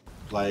be,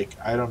 like,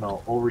 I don't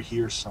know, over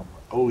here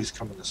somewhere. Oh, he's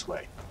coming this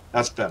way.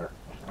 That's better.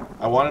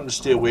 I want him to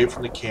stay away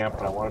from the camp,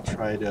 and I want to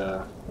try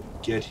to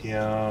get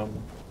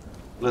him...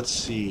 Let's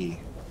see.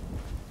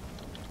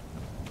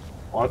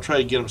 I want to try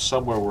to get him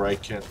somewhere where I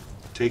can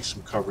take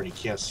some cover and he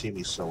can't see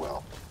me so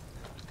well.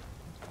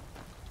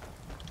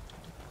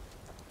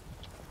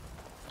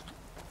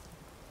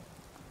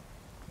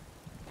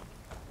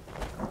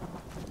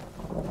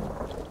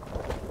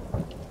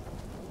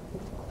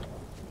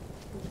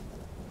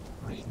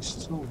 He's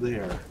still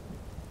there.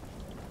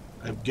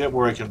 I get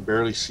where I can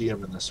barely see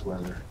him in this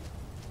weather.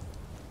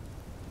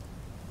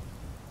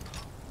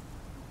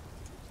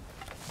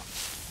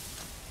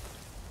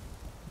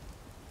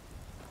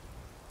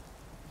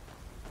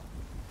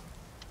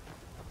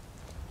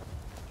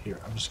 Here,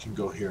 I'm just going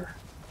to go here.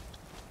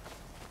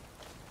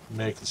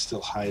 Maybe I can still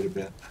hide a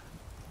bit.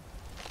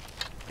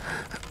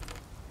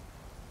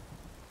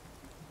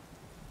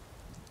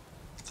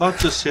 Thought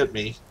just hit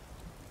me.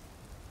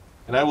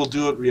 And I will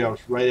do it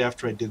right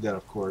after I did that,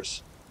 of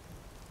course.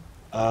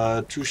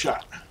 True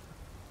shot.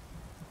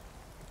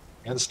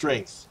 And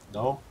strength.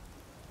 No.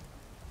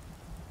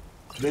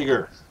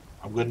 Vigor.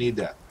 I'm going to need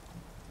that.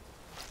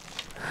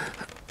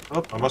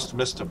 Oh, I must have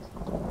missed him.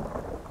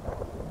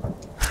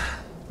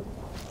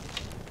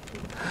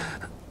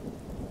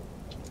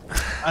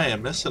 I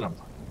am missing him.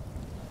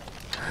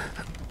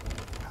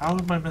 How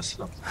am I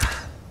missing him?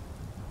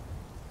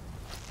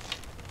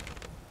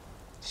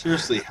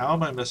 Seriously, how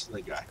am I missing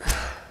the guy?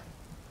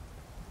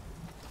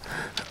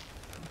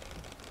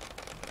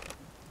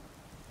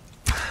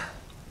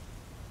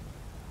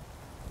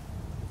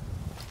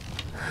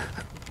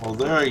 Well,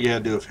 there you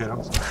had to have hit him.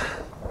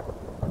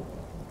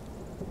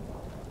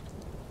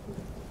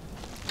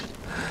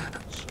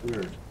 It's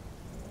weird.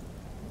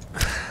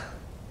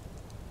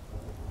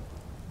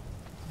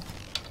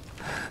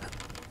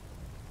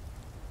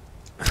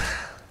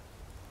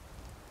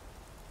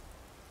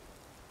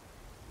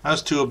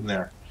 How's two of them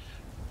there?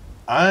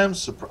 I am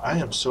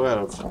so out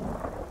of...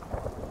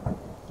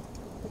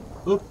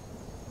 Oop.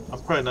 I'm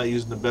probably not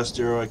using the best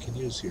arrow I can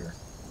use here.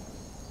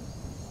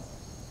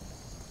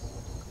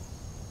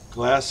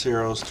 Glass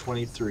arrows,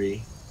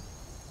 23.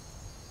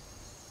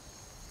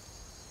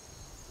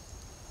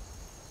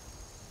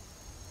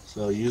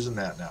 So using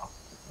that now.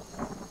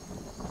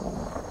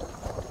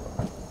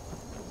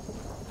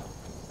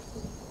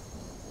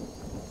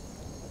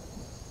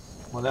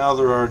 Well, now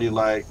they're already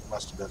like,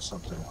 must have been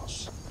something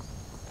else.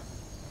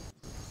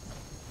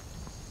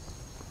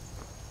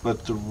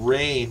 But the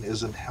rain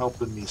isn't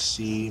helping me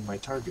see my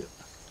target.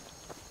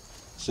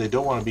 So I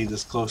don't want to be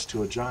this close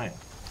to a giant.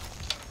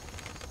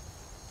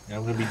 And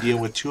I'm going to be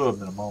dealing with two of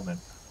them in a moment.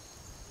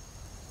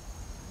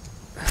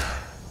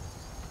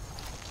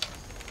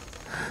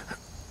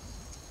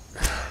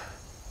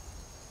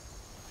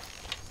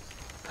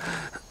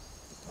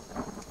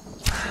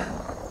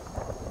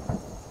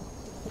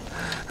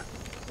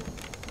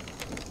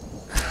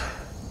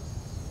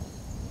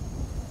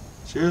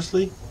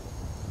 Seriously?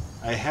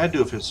 I had to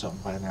have hit something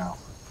by now.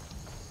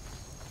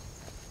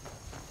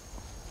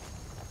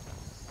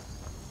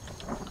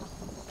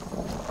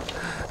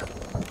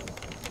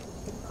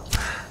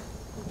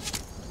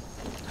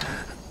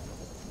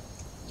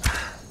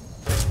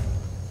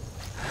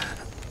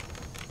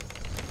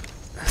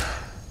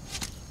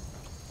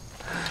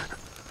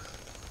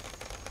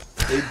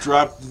 They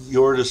dropped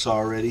Yordis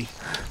already.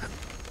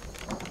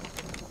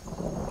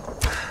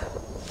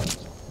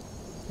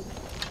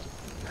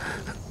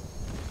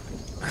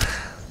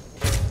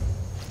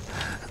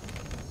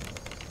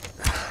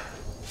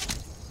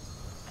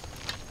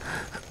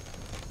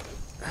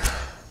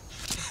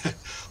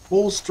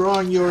 Full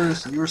strong,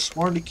 you're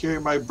sworn to carry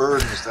my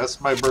burdens.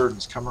 That's my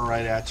burdens coming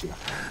right at you.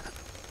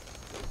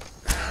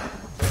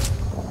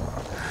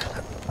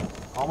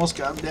 Almost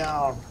got him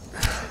down.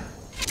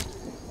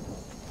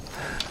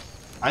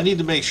 I need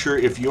to make sure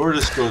if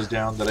Yordis goes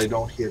down that I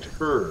don't hit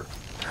her.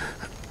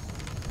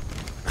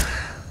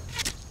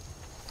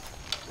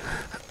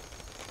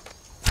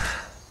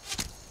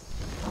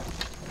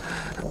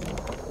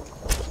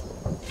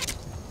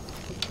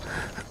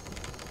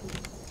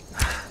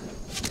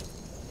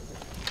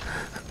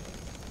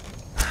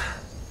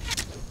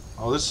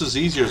 Oh, this is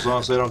easier as long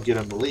as I don't get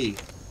in the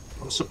lead.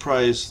 I'm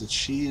surprised that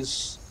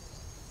she's...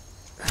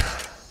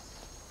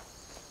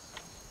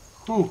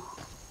 Whew.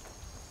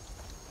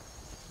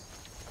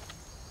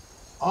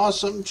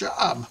 Awesome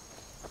job.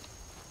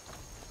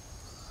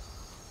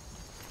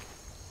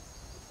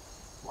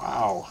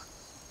 Wow.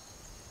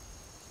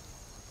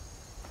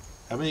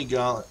 How many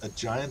got a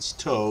giant's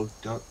toe?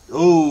 Don't...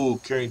 Oh,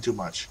 carrying too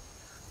much.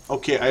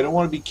 Okay, I don't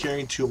want to be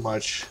carrying too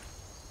much.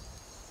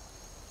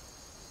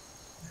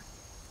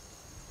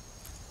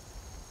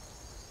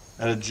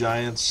 At a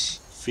giant's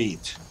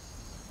feet.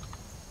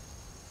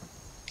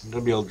 I'm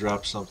going to be able to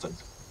drop something.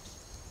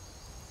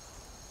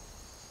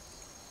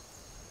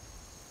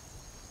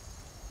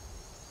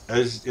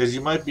 As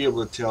you might be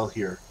able to tell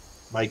here,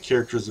 my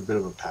character is a bit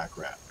of a pack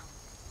rat.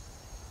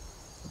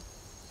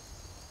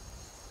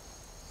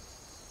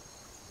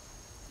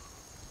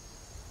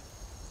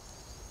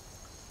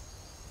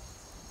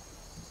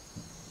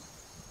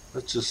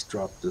 Let's just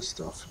drop this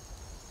stuff.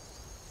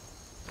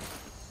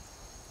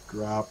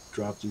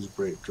 Drop these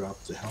brake,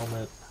 drop the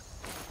helmet.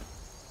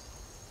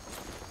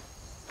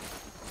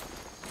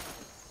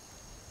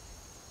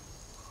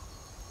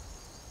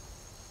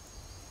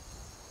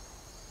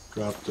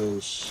 Drop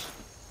those.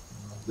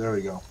 There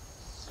we go.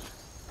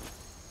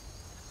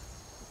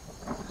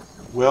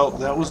 Well,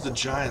 that was the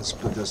giants,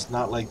 but that's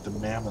not like the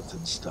mammoth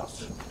and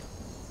stuff.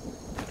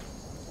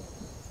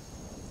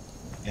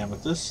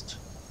 Amethyst.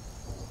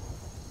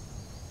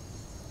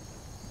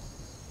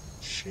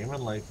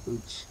 Shaman light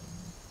boots.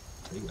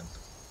 Take it.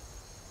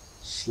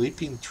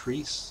 Sleeping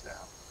tree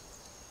sap.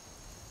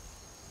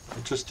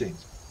 Interesting.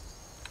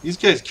 These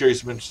guys carry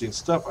some interesting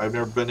stuff. I've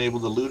never been able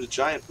to loot a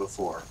giant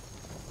before.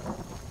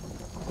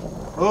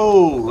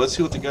 Oh, let's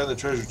see what they got in the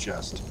treasure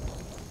chest.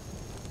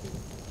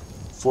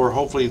 For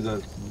hopefully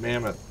the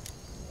mammoth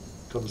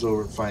comes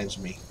over and finds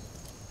me.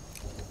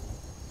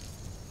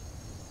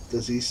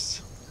 Does he?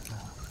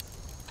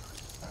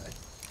 Alright.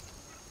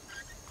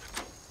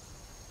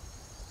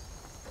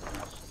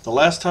 The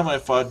last time I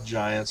fought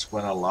giants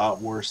went a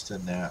lot worse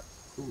than that.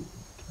 Ooh,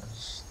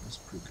 that's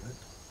pretty good.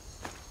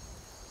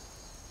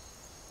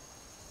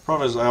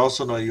 Problem is, I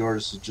also know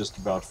yours is just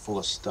about full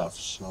of stuff,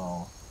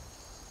 so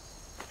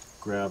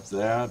grab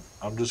that.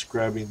 I'm just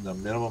grabbing the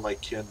minimum I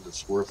can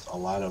that's worth a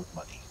lot of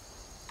money.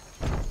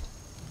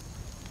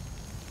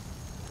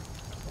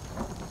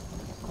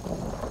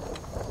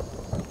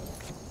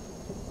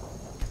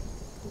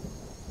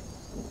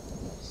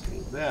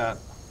 Save that.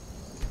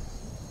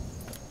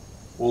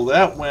 Well,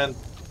 that went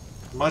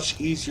much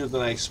easier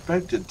than I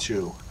expected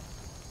to.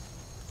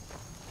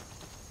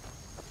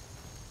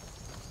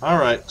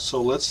 Alright,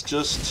 so let's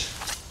just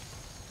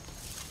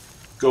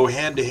go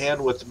hand to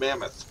hand with the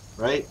mammoth,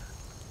 right?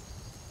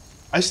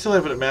 I still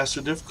have it at master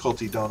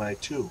difficulty, don't I,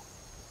 too?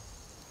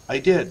 I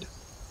did.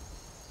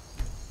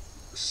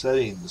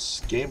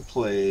 Settings,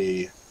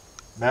 gameplay,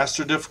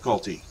 Master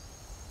difficulty.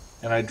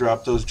 And I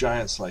drop those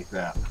giants like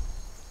that.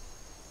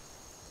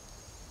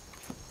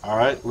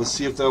 Alright, let's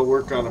see if that'll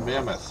work on a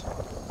mammoth.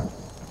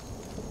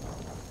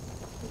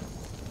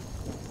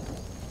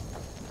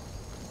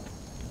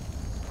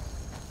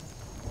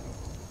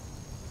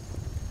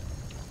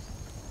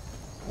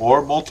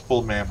 Or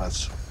multiple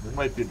mammoths. It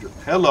might be...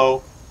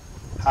 Hello.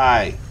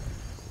 Hi.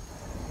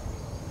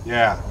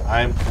 Yeah,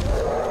 I'm...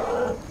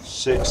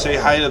 Say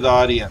hi to the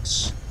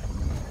audience.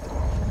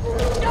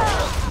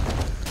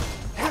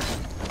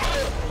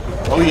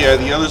 Oh yeah,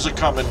 the others are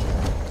coming.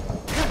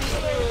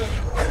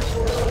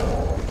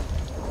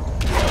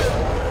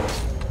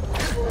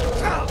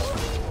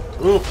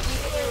 Ooh.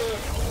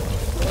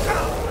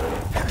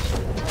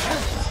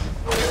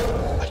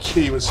 I can't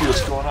even see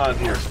what's going on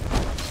here.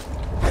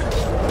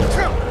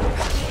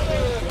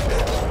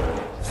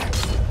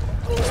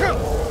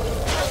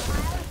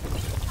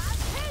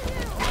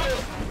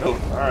 Oh,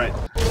 alright.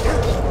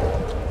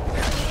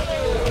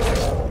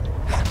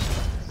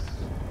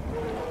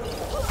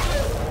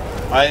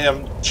 I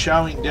am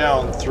chowing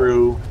down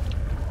through...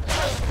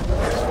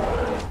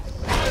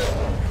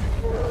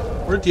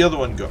 Where'd the other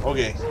one go?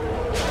 Okay.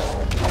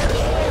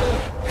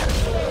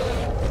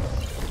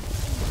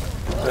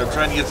 I'm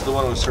trying to get to the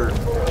one that was hurt.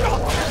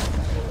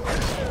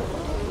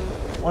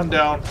 One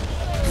down.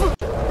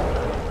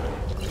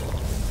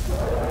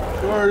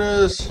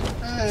 Gorgeous.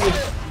 Hey.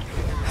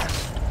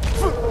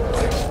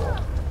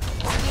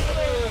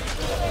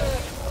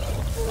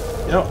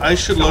 You know, I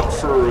should look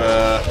for,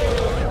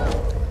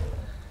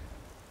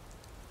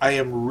 I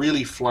am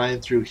really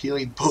flying through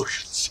healing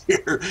potions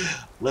here.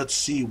 Let's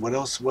see, what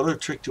else, what other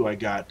trick do I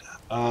got?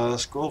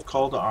 Scroll of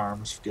Call to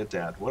Arms, forget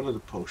that. What other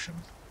potion?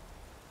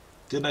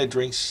 Didn't I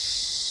drink,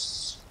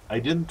 I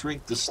didn't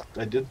drink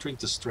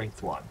the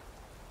strength one.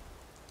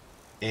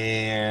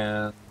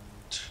 And,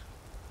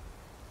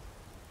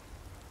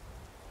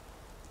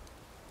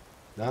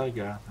 now I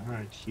got,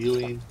 alright,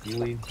 healing,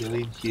 healing,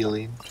 healing,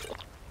 healing.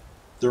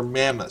 They're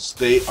mammoths.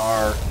 They hit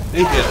hard.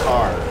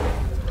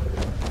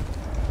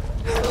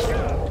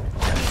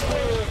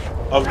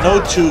 Of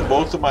note too,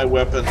 both of my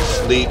weapons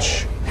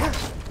leech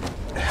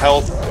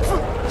health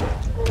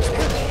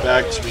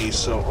back to me,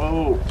 so,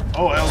 oh,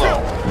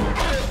 hello.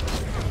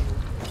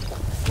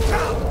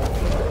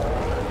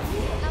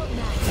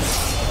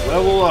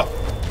 Level up.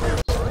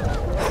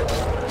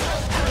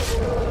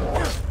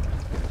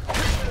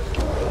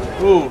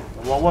 Ooh,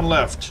 well, one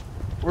left.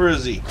 Where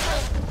is he?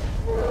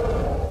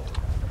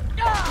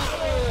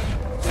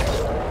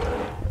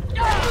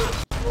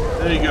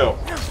 There you go.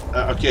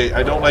 Okay,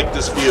 I don't like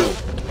this view,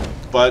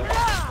 but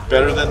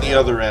better than the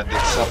other end in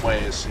some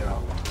ways, you know.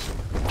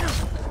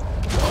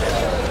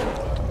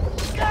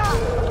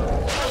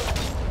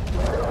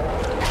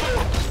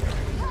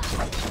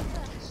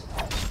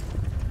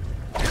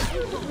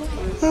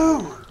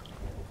 Whew.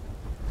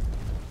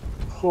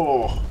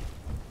 Oh.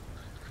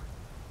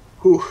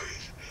 Whew.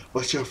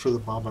 Watch out for the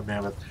mama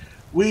mammoth.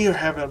 We are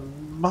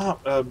having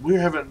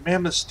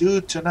mammoth stew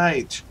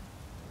tonight.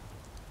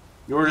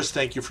 Yours,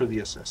 thank you for the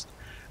assist.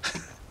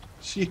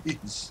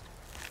 Jeez.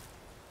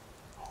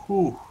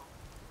 Whew.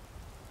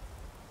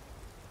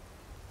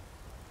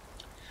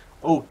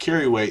 Oh,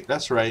 carry weight.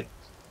 That's right.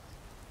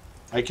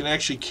 I can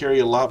actually carry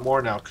a lot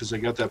more now because I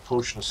got that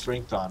potion of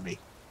strength on me.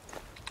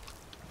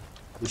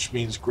 Which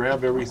means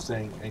grab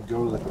everything and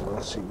go to the...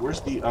 Let's see. Where's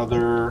the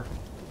other...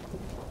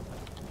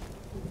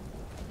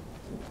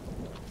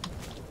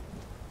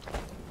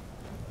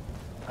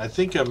 I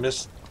think I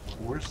missed...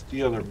 Where's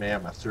the other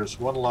mammoth? There's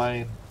one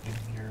line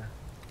in here.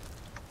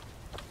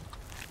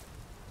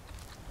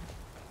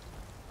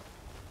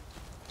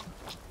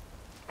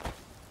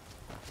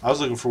 I was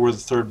looking for where the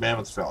third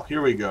mammoth fell.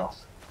 Here we go.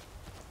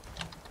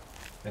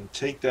 And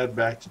take that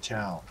back to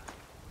town.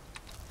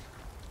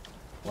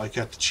 Well, I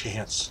got the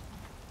chance.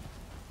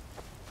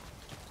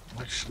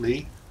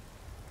 Actually,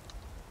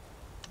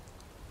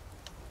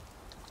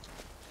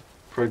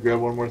 probably grab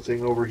one more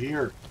thing over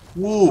here.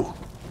 Woo!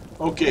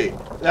 Okay,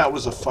 that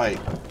was a fight.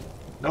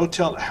 No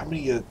telling how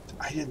many,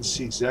 I didn't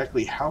see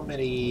exactly how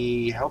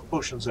many health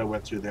potions I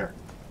went through there.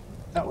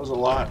 That was a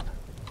lot.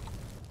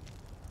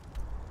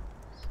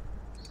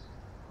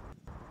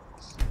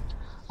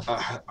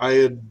 I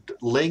had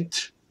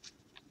linked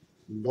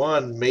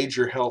one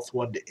major health,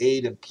 1 to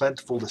 8, and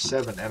plentiful to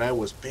 7, and I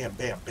was bam,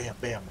 bam, bam,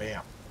 bam,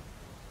 bam.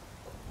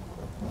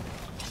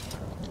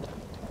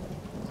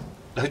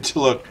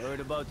 Look. Heard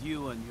about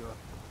you and your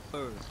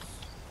curse.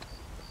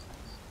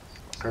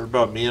 Heard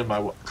about me and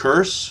my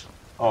curse?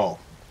 Oh,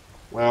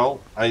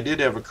 well, I did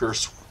have a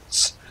curse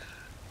once.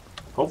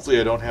 Hopefully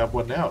I don't have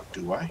one now,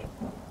 do I?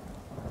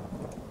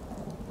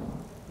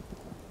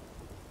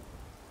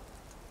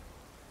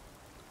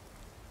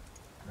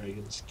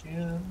 Dragon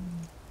skin.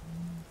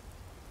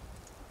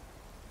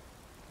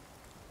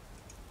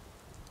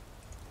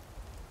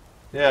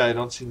 Yeah, I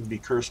don't seem to be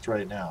cursed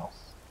right now.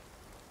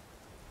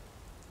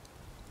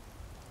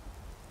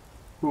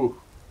 Whew.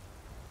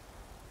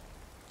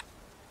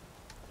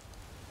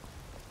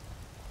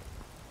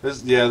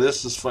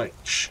 This is fine.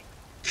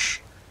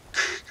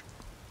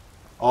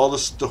 All the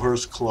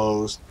stores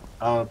closed.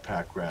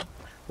 Pack rat.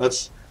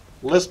 Let's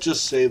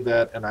just say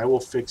that, and I will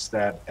fix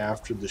that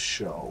after the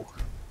show.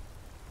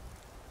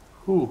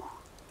 Whew.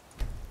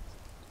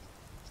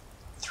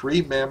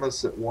 3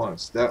 mammoths at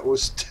once. That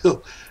was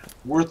still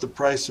worth the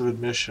price of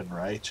admission,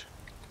 right?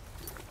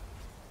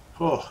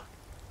 Oh,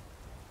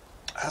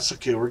 that's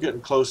okay. We're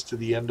getting close to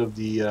the end of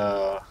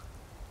the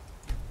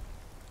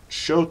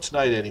show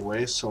tonight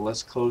anyway, so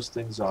let's close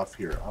things off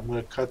here. I'm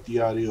going to cut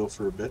the audio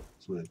for a bit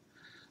to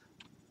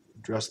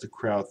address the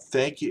crowd.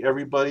 Thank you,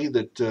 everybody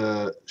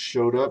that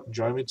showed up and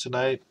joined me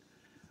tonight.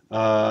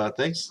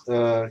 Thanks,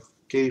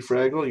 Katie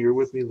Fraggle. You're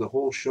with me the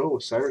whole show.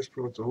 Cyrus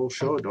pretty much the whole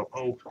show. I don't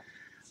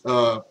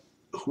know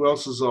who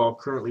else is all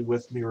currently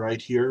with me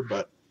right here,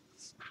 but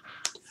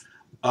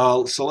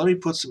so let me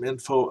put some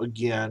info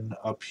again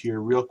up here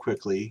real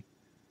quickly.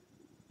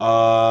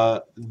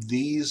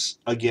 These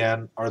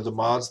again are the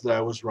mods that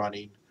I was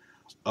running.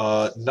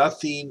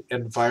 Nothing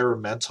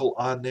environmental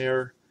on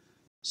there,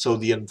 so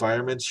the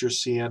environments you're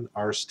seeing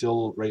are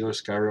still regular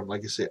Skyrim.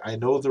 Like I say, I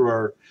know there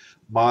are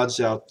mods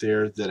out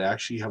there that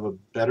actually have a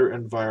better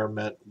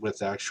environment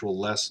with actual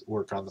less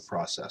work on the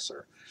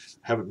processor.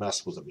 Haven't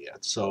messed with them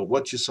yet. So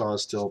what you saw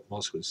is still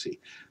most good to see.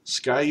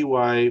 Sky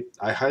UI,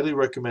 I highly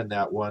recommend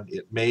that one.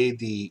 It made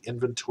the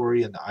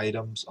inventory and the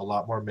items a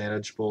lot more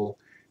manageable.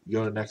 You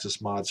go to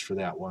Nexus Mods for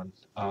that one.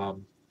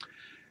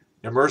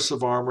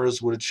 Immersive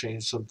armors would have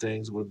changed some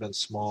things, would have been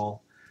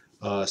small.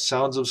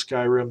 Sounds of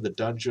Skyrim, the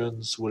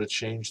dungeons would have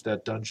changed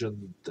that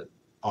dungeon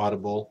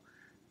audible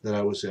that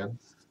I was in.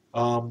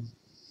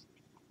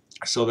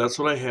 So that's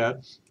what I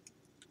had.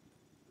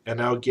 And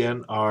now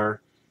again,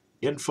 our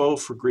info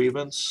for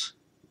Grievance.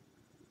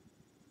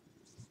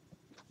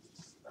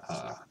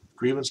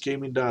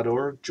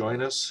 GrievanceGaming.org.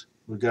 Join us.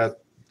 We've got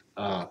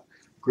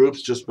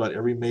groups just about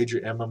every major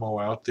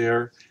MMO out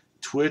there.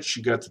 Twitch,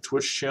 you got the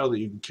Twitch channel that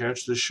you can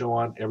catch this show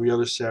on every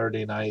other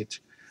Saturday night.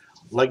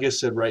 Like I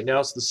said, right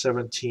now it's the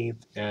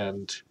 17th,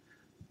 and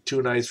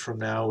 2 nights from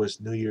now is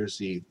New Year's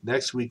Eve.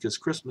 Next week is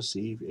Christmas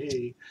Eve.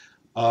 Hey.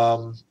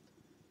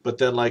 But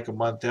then like a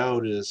month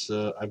out is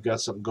I've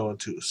got something going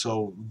too.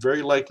 So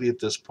very likely at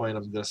this point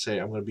I'm going to say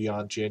I'm going to be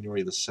on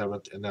January the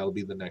 7th, and that'll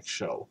be the next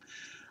show.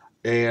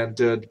 And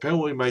depending on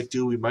what we might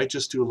do, we might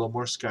just do a little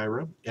more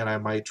Skyrim, and I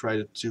might try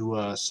to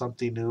do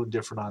something new and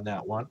different on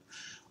that one.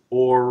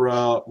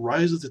 Or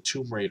Rise of the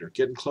Tomb Raider.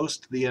 Getting close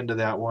to the end of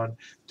that one.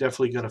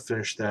 Definitely going to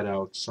finish that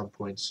out some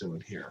point soon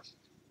here.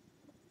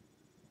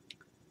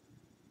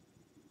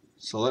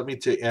 So let me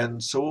take,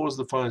 and so what was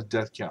the final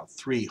death count?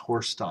 3,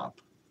 Horse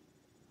Stomp.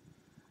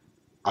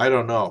 I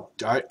don't know.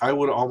 I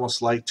would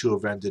almost like to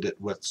have ended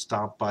it with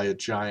Stomp by a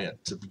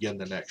Giant to begin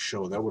the next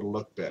show. That would have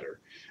looked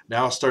better.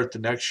 Now I'll start the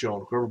next show,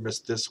 and whoever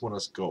missed this one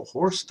is go,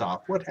 Horse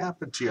Stomp, what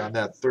happened to you on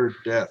that 3rd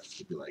death?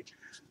 You'd be like,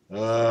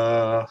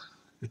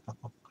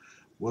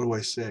 what do I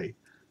say?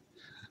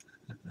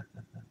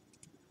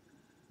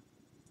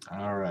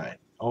 All right.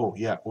 Oh,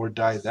 yeah, or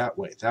die that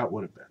way. That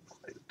would have been the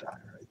way to die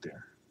right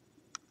there.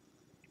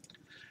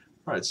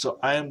 All right, so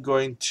I am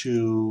going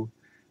to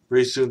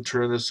very soon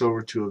turn this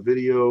over to a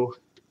video.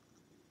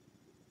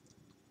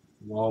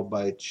 Wall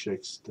by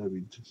Chicks.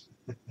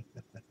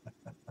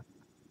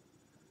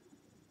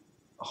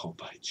 All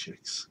by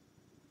Chicks.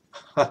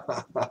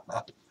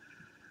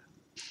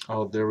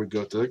 Oh, there we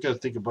go. They're going to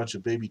think a bunch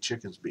of baby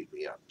chickens beat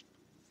me up.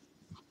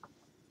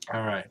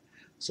 All right.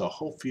 So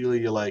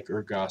hopefully you like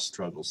Urgos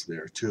struggles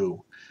there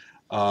too.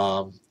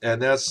 And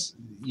that's,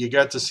 you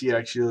got to see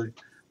actually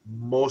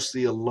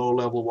mostly a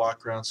low-level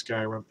walk around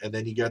Skyrim, and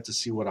then you got to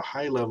see what a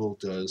high level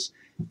does,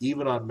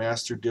 even on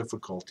master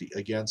difficulty,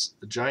 against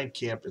a giant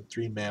camp and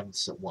 3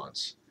 mammoths at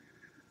once.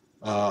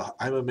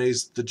 I'm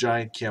amazed at the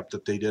giant camp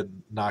that they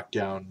didn't knock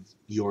down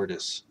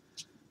Yordis.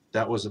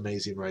 That was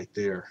amazing right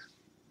there.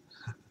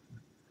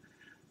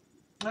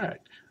 All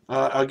right.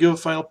 I'll give a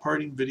final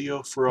parting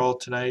video for all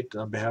tonight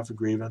on behalf of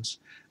Grievance.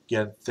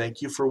 Again,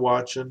 thank you for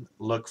watching.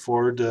 Look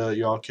forward to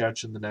y'all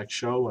catching the next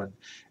show. And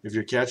if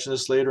you're catching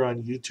this later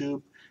on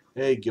YouTube,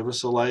 hey, give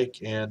us a like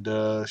and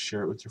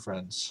share it with your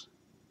friends.